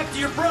taking you back to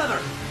your brother.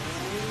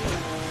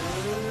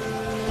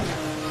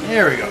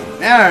 There we go.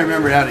 Now I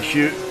remember how to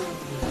shoot.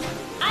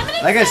 I'm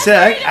an Like I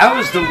said, accessory I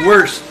was the to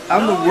worst.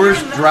 I'm the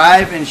worst you're not.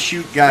 drive and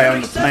shoot guy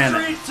on the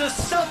planet. Accessory to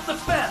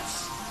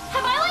self-defense.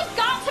 Have I like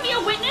got to be a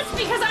witness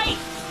because I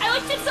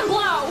like did some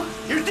blow?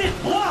 You did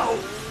blow.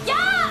 Yeah,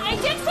 I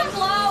did some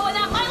blow, and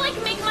that might like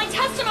make my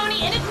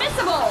testimony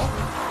inadmissible.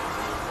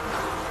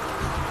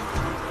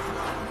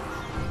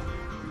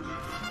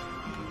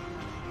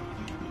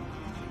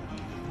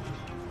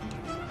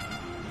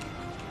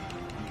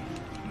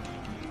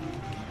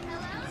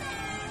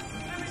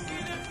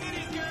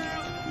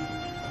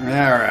 All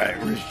right,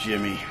 where's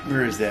Jimmy?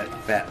 Where is that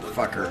fat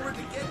fucker?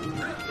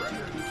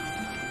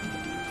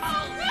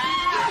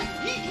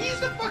 He's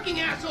the fucking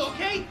asshole,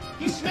 okay?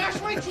 He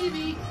smashed my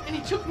TV and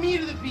he took me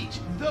to the beach.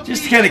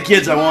 Just the kind of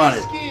kids I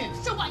wanted.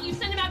 So what? You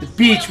sent him out The to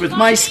beach spoil with the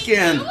my body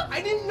skin. Too?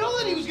 I didn't know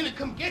that he was gonna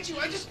come get you.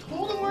 I just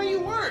told him where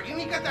you were. You know,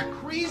 he got that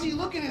crazy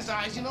look in his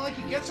eyes, you know, like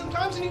he gets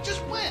sometimes, and he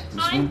just went.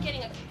 I'm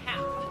getting a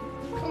cab.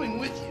 Coming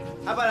with you.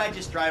 How about I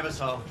just drive us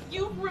home?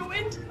 You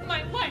ruined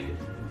my life.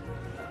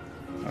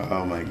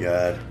 Oh my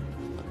god.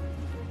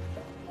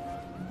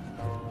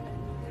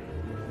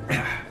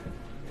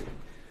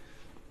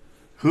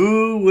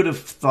 Who would have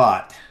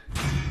thought?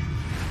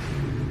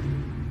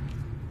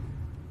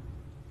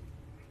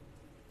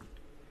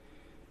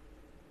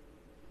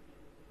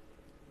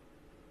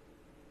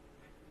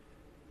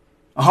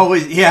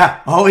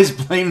 Always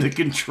blame the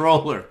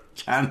controller.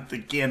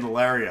 Jonathan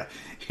Candelaria.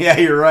 Yeah,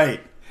 you're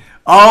right.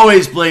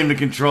 Always blame the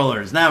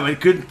controllers. Now,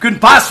 it couldn't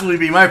possibly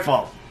be my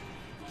fault.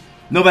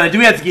 No, but I do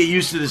have to get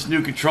used to this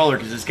new controller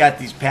because it's got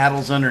these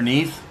paddles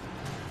underneath,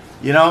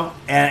 you know,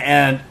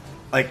 and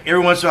like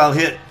every once in a while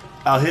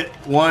I'll hit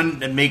one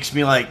that makes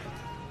me like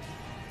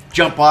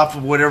jump off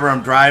of whatever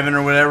I'm driving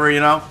or whatever, you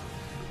know,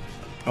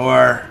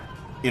 or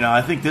you know,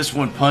 I think this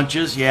one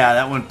punches. Yeah,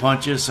 that one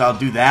punches, so I'll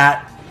do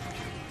that.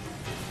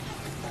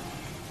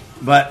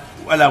 But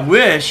what I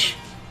wish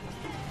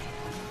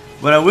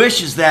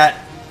is that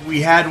we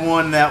had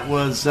one that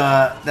was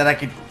that I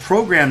could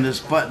program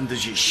this button to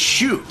just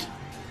shoot.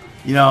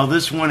 You know,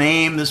 this one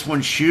aim, this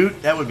one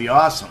shoot. That would be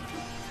awesome.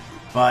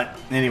 But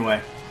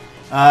anyway,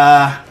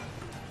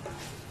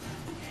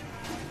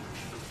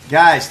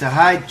 guys, to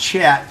hide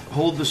chat,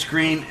 hold the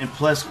screen and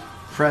press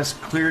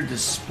clear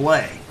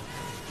display.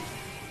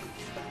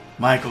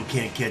 Michael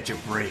can't catch a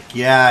break.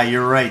 Yeah,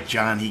 you're right,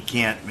 John. He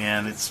can't,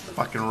 man. It's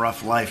fucking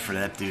rough life for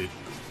that dude.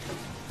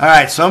 All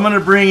right, so I'm going to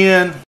bring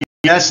in...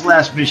 That's the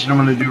last mission I'm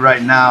going to do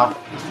right now.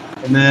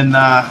 And then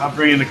I'll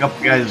bring in a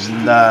couple guys and,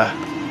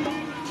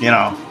 you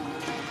know,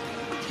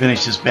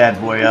 finish this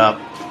bad boy up.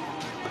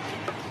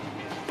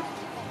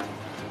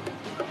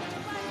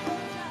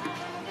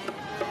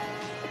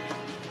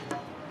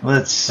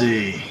 Let's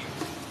see.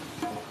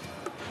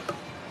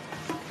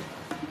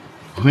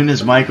 When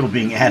is Michael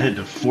being added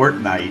to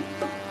Fortnite?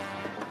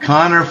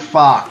 Connor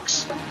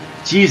Fox.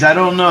 Geez, I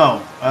don't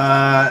know.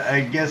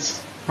 I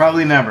guess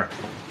probably never.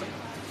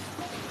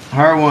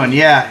 R1,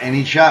 yeah, and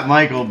he shot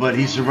Michael, but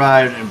he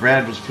survived, and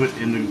Brad was put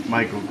in the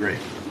Michael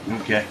grave.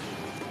 Okay.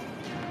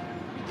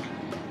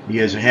 You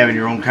guys are having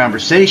your own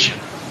conversation.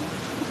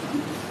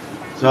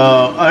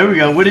 So, oh, here we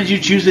go. What did you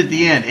choose at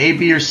the end? A,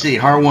 B, or C?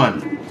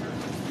 R1.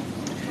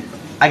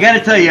 I got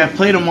to tell you, I've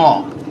played them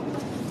all.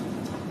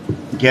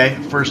 Okay,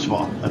 first of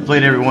all, I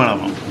played every one of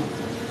them.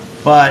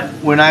 But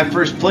when I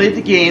first played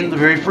the game, the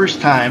very first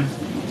time,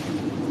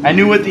 I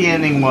knew what the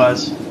ending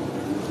was.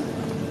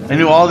 I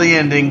knew all the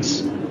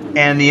endings.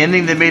 And the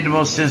ending that made the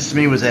most sense to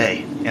me was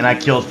A. And I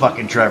killed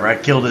fucking Trevor. I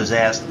killed his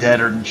ass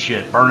deader than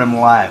shit. Burned him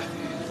alive.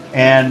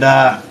 And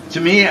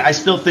to me, I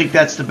still think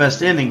that's the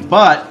best ending.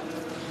 But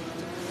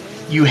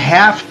you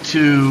have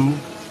to...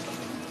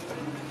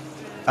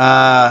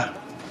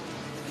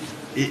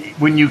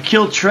 when you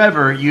kill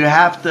Trevor, you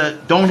have to...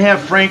 Don't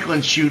have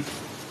Franklin shoot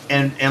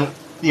and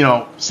you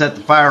know, set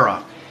the fire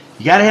off.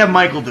 You got to have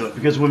Michael do it.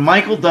 Because when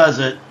Michael does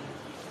it,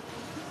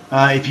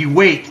 if you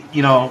wait,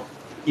 you know...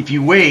 If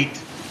you wait...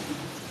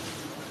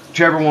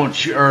 Trevor won't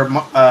shoot, or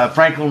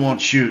Franklin won't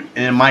shoot,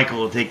 and then Michael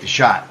will take the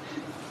shot,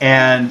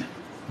 and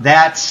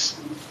that's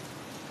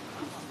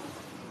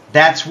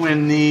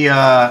when the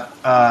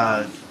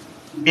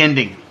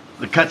ending,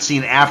 the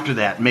cutscene after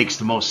that, makes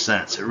the most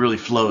sense. It really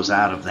flows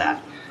out of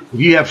that. If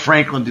you have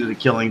Franklin do the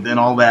killing, then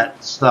all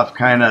that stuff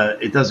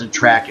it doesn't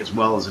track as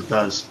well as it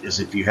does as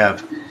if you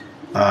have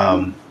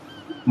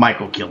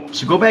Michael kill him.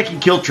 So go back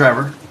and kill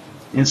Trevor,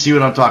 and see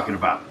what I'm talking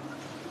about.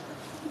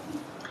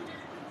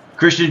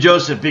 Christian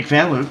Joseph, big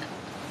fan, Luke.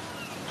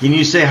 Can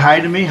you say hi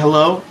to me?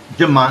 Hello,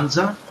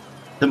 Demonza.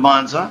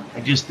 Demonza, I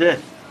just did.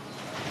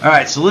 All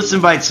right, so let's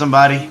invite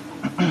somebody.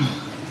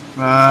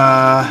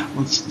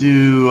 Let's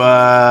do.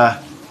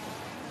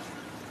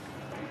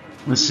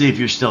 Let's see if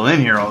you're still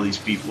in here. All these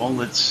people.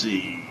 Let's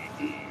see.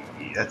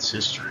 That's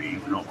history.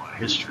 We don't want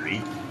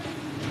history.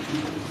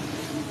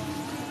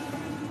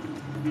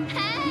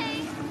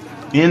 Hey.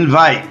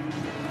 Invite.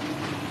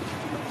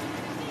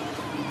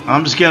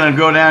 I'm just going to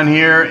go down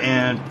here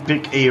and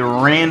pick a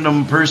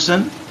random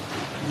person.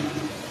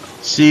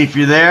 See if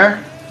you're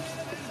there.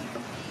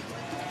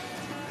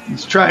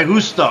 Let's try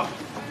Gusto.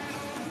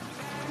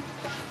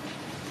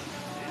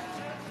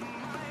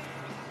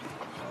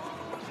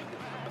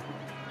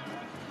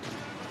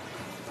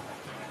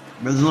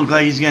 Doesn't look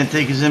like he's going to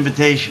take his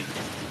invitation.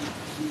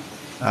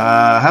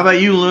 How about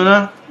you,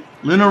 Luna?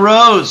 Luna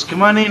Rose,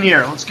 come on in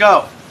here. Let's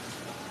go.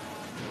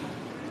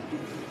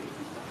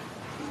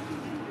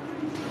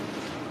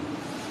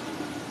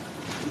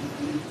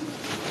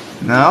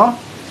 No?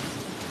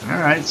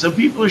 Alright, some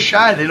people are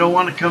shy. They don't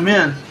want to come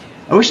in.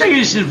 I wish I could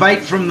just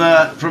invite from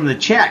the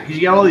chat, because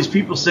you got all these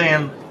people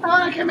saying, I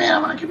want to come in, I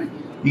want to come in.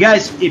 You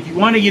guys, if you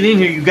want to get in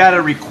here, you got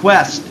to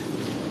request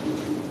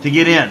to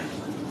get in.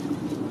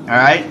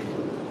 Alright?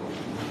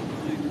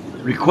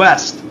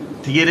 Request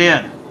to get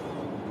in.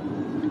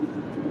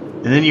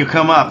 And then you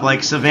come up,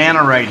 like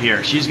Savannah right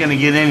here. She's going to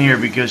get in here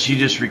because she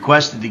just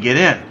requested to get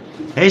in.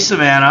 Hey,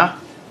 Savannah.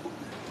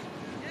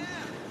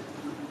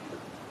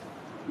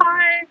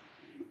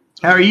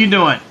 How are you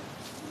doing?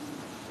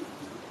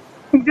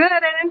 Good. I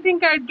didn't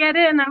think I'd get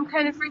in. I'm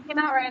kind of freaking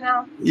out right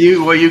now.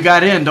 Well, you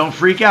got in. Don't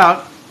freak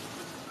out.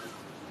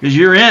 Because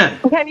you're in.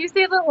 Can you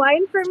say the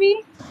line for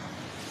me?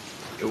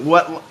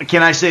 What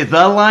can I say?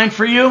 The line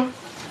for you?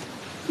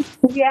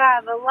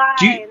 Yeah, the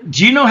line.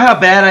 Do you know how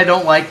bad I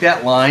don't like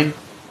that line?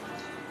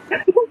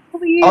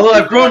 Please. Although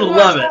I've grown to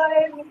love it.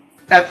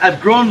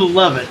 I've grown to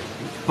love it.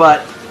 But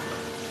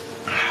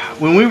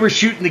when we were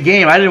shooting the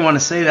game, I didn't want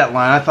to say that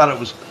line. I thought it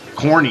was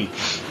corny.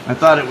 I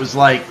thought it was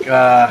like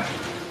I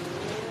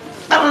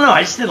don't know.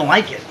 I just didn't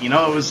like it. You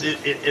know,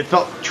 it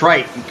felt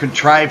trite and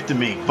contrived to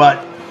me.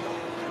 But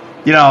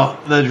you know,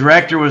 the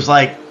director was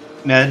like,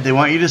 Ned, they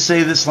want you to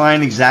say this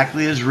line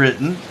exactly as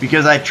written,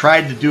 because I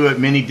tried to do it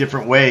many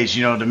different ways,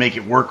 you know, to make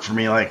it work for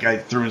me. Like I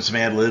threw in some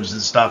ad libs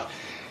and stuff,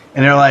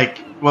 and they're like,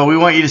 well, we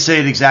want you to say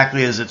it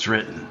exactly as it's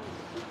written.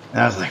 And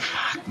I was like,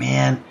 fuck,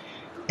 man.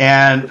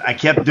 And I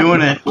kept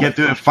doing it.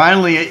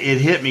 Finally,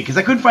 it hit me because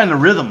I couldn't find the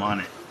rhythm on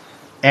it.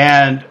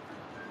 And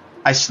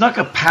I snuck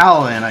a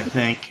pal in, I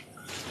think,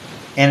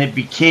 and it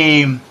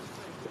became,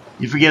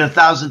 you forget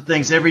 1,000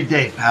 things every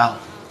day, pal.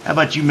 How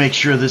about you make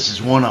sure this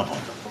is one of them?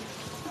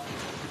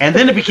 And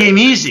then it became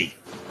easy.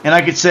 And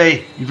I could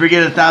say, you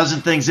forget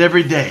 1,000 things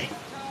every day.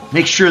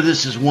 Make sure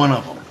this is one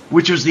of them,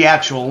 which was the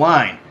actual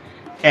line.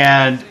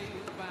 And,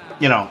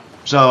 you know,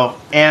 so,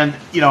 and,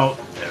 you know,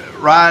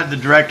 Rod, the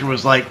director,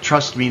 was like,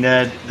 "Trust me,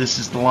 Ned. This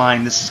is the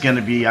line. This is going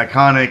to be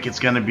iconic. It's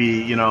going to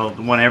be, you know,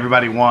 the one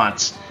everybody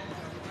wants."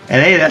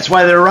 And hey, that's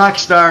why they're a rock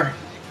star.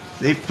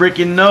 They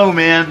freaking know,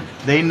 man.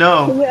 They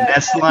know. Yeah,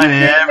 That's the you line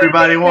did make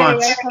everybody it very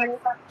wants. iconic.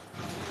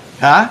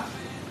 Huh?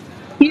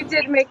 You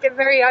did make it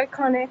very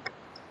iconic.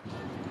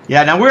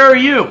 Yeah. Now, where are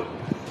you?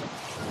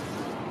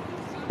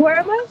 Where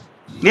am I?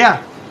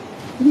 Yeah.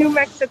 New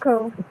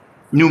Mexico.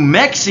 New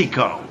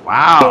Mexico.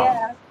 Wow.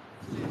 Yeah.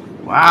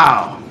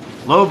 Wow.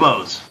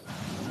 Lobos.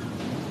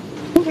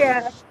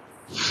 Yeah.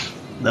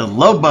 The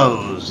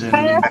Lobos in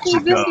I New actually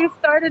Mexico. just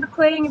started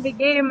playing the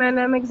game, and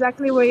I'm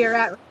exactly where you're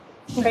at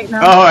right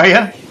now. Oh, are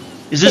you?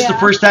 Is this the Yeah.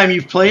 first time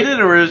you've played it,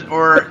 or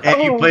have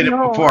you Oh played it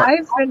no, before? I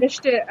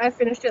finished it. I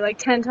finished it like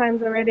 10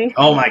 times already.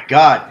 Oh my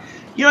God!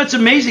 You know, it's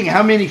amazing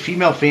how many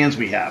female fans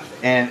we have,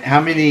 and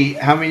how many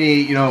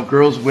you know,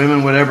 girls,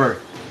 women,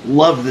 whatever,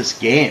 love this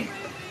game.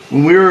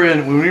 When we were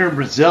in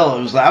Brazil,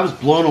 it was I was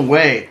blown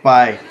away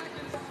by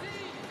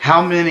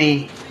how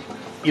many,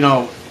 you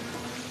know,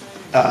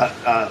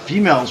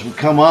 females would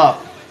come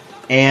up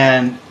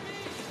and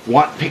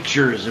want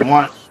pictures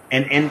and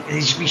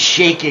they just be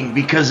shaking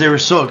because they were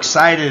so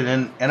excited,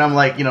 and I'm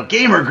like, you know,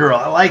 gamer girl,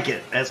 I like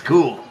it. That's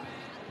cool.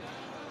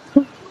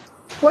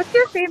 What's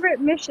your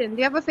favorite mission? Do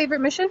you have a favorite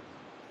mission?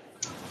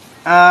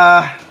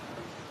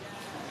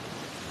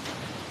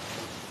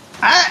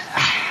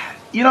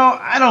 You know,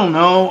 I don't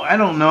know,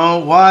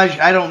 Waj.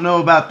 I don't know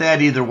about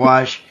that either,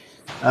 Waj.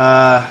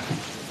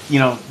 You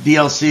know,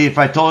 DLC. If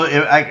I told,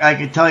 I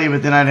could tell you,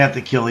 but then I'd have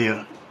to kill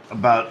you.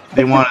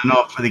 They want to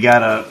know if they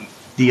got a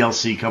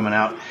DLC coming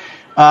out.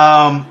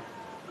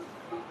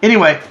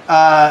 Anyway,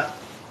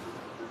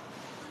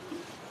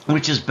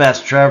 which is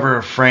best, Trevor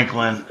or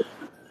Franklin?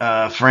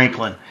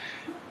 Franklin.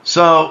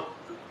 So,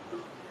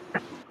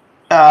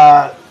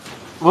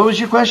 what was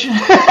your question?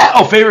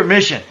 Oh, favorite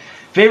mission.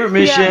 Favorite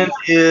mission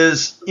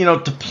is, you know,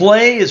 to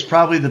play is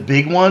probably the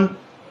big one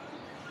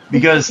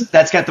because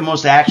that's got the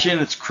most action.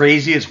 It's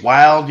crazy. It's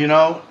wild, you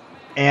know.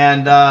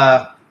 And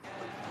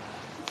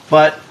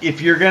but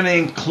if you're going to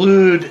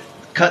include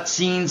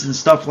cutscenes and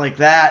stuff like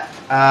that,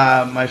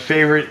 my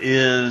favorite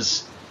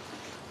is,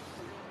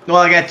 well,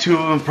 I got two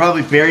of them.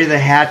 Probably Bury the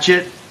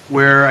Hatchet,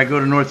 where I go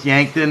to North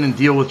Yankton and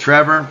deal with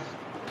Trevor.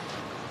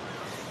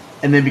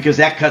 And then because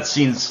that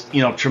cutscene's,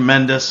 you know,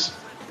 tremendous.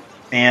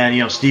 And,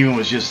 you know, Steven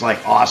was just,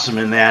 like, awesome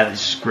in that.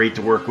 It's just great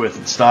to work with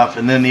and stuff.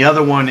 And then the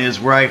other one is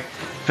where I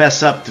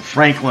fess up to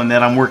Franklin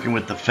that I'm working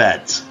with the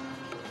feds.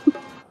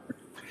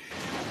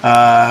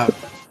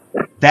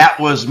 That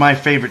was my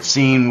favorite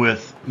scene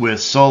with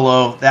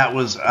Solo. That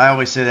was, I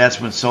always say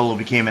that's when Solo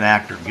became an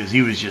actor because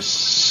he was just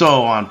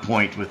so on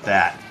point with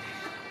that.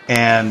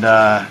 And,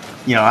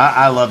 you know,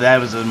 I love that.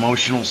 It was an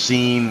emotional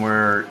scene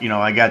where, you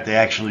know, I got to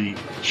actually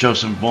show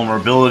some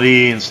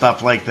vulnerability and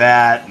stuff like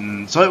that.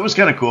 And so it was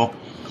kind of cool.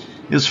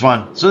 It was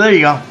fun. So there you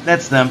go.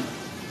 That's them.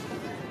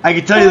 I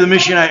can tell you the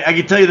mission. I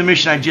can tell you the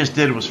mission I just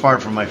did was far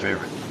from my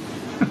favorite.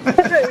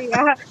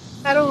 Yeah,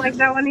 I don't like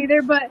that one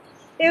either, but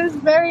it was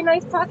very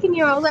nice talking to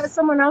you. I'll let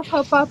someone else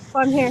hop up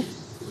on here.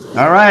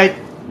 All right.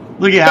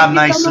 Look at how Thank you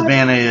nice so much.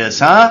 Savannah is,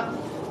 huh?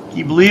 Can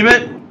you believe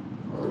it?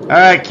 All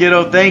right,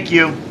 kiddo. Thank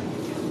you.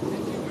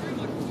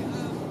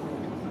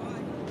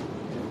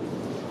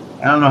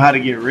 I don't know how to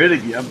get rid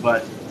of you,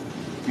 but,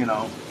 you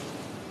know.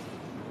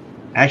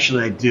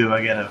 Actually, I do.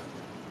 I got to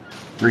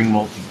bring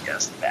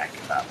multi-guest back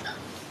up.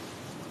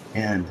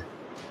 And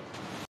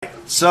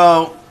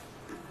so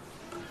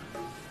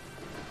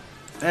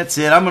that's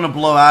it. I'm going to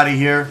blow out of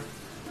here.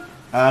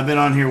 I've been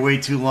on here way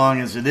too long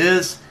as it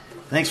is.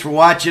 Thanks for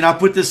watching. I'll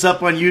put this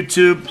up on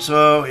YouTube.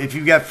 So if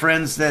you've got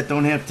friends that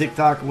don't have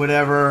TikTok or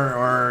whatever,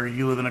 or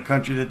you live in a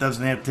country that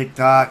doesn't have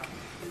TikTok,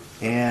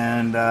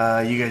 and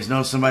you guys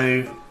know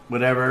somebody,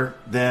 whatever,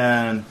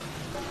 then,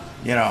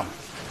 you know,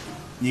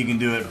 you can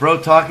do it.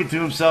 Bro talking to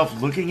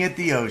himself, looking at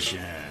the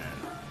ocean.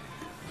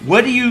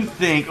 What do you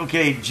think?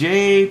 Okay,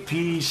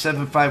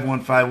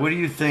 JP7515, what do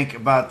you think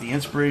about the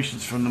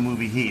inspirations from the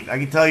movie Heat? I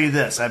can tell you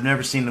this. I've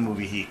never seen the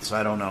movie Heat, so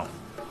I don't know.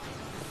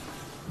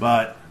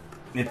 But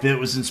if it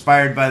was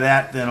inspired by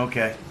that, then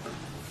okay.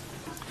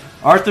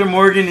 Arthur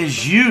Morgan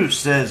is you,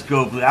 says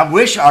Go Blue. I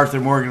wish Arthur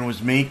Morgan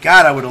was me.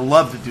 God, I would have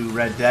loved to do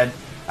Red Dead.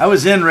 I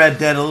was in Red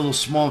Dead, a little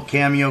small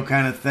cameo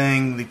kind of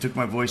thing. They took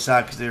my voice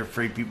out because they were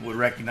afraid people would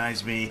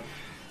recognize me.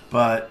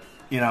 But,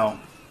 you know,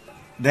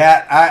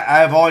 that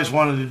I've always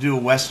wanted to do a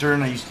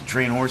Western. I used to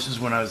train horses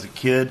when I was a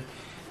kid.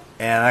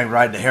 And I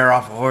ride the hair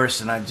off a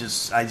horse, and I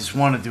just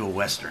want to do a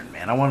Western,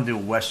 man. I want to do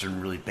a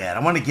Western really bad. I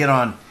want to get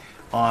on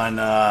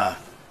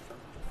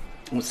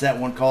what's that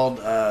one called?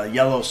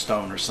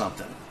 Yellowstone or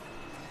something.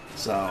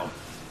 So,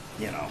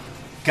 you know,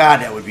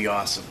 God, that would be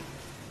awesome.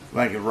 If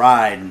I could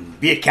ride and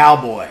be a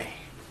cowboy,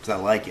 because I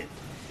like it.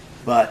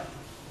 But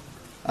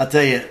I'll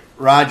tell you,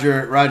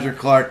 Roger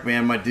Clark,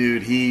 man, my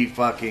dude, he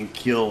fucking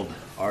killed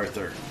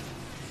Arthur.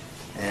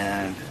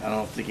 And I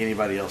don't think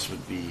anybody else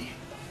would be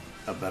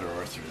a better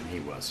Arthur than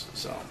he was.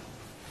 So, all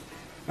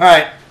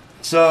right.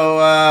 So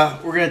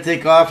we're gonna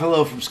take off.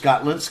 Hello from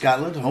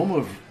Scotland, home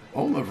of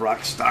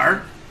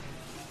Rockstar.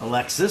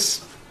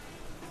 Alexis.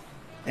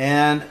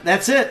 And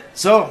that's it.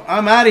 So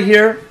I'm out of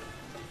here.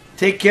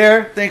 Take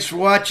care. Thanks for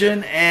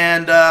watching.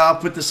 And I'll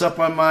put this up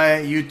on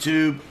my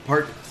YouTube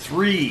part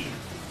 3.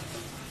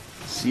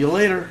 See you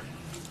later.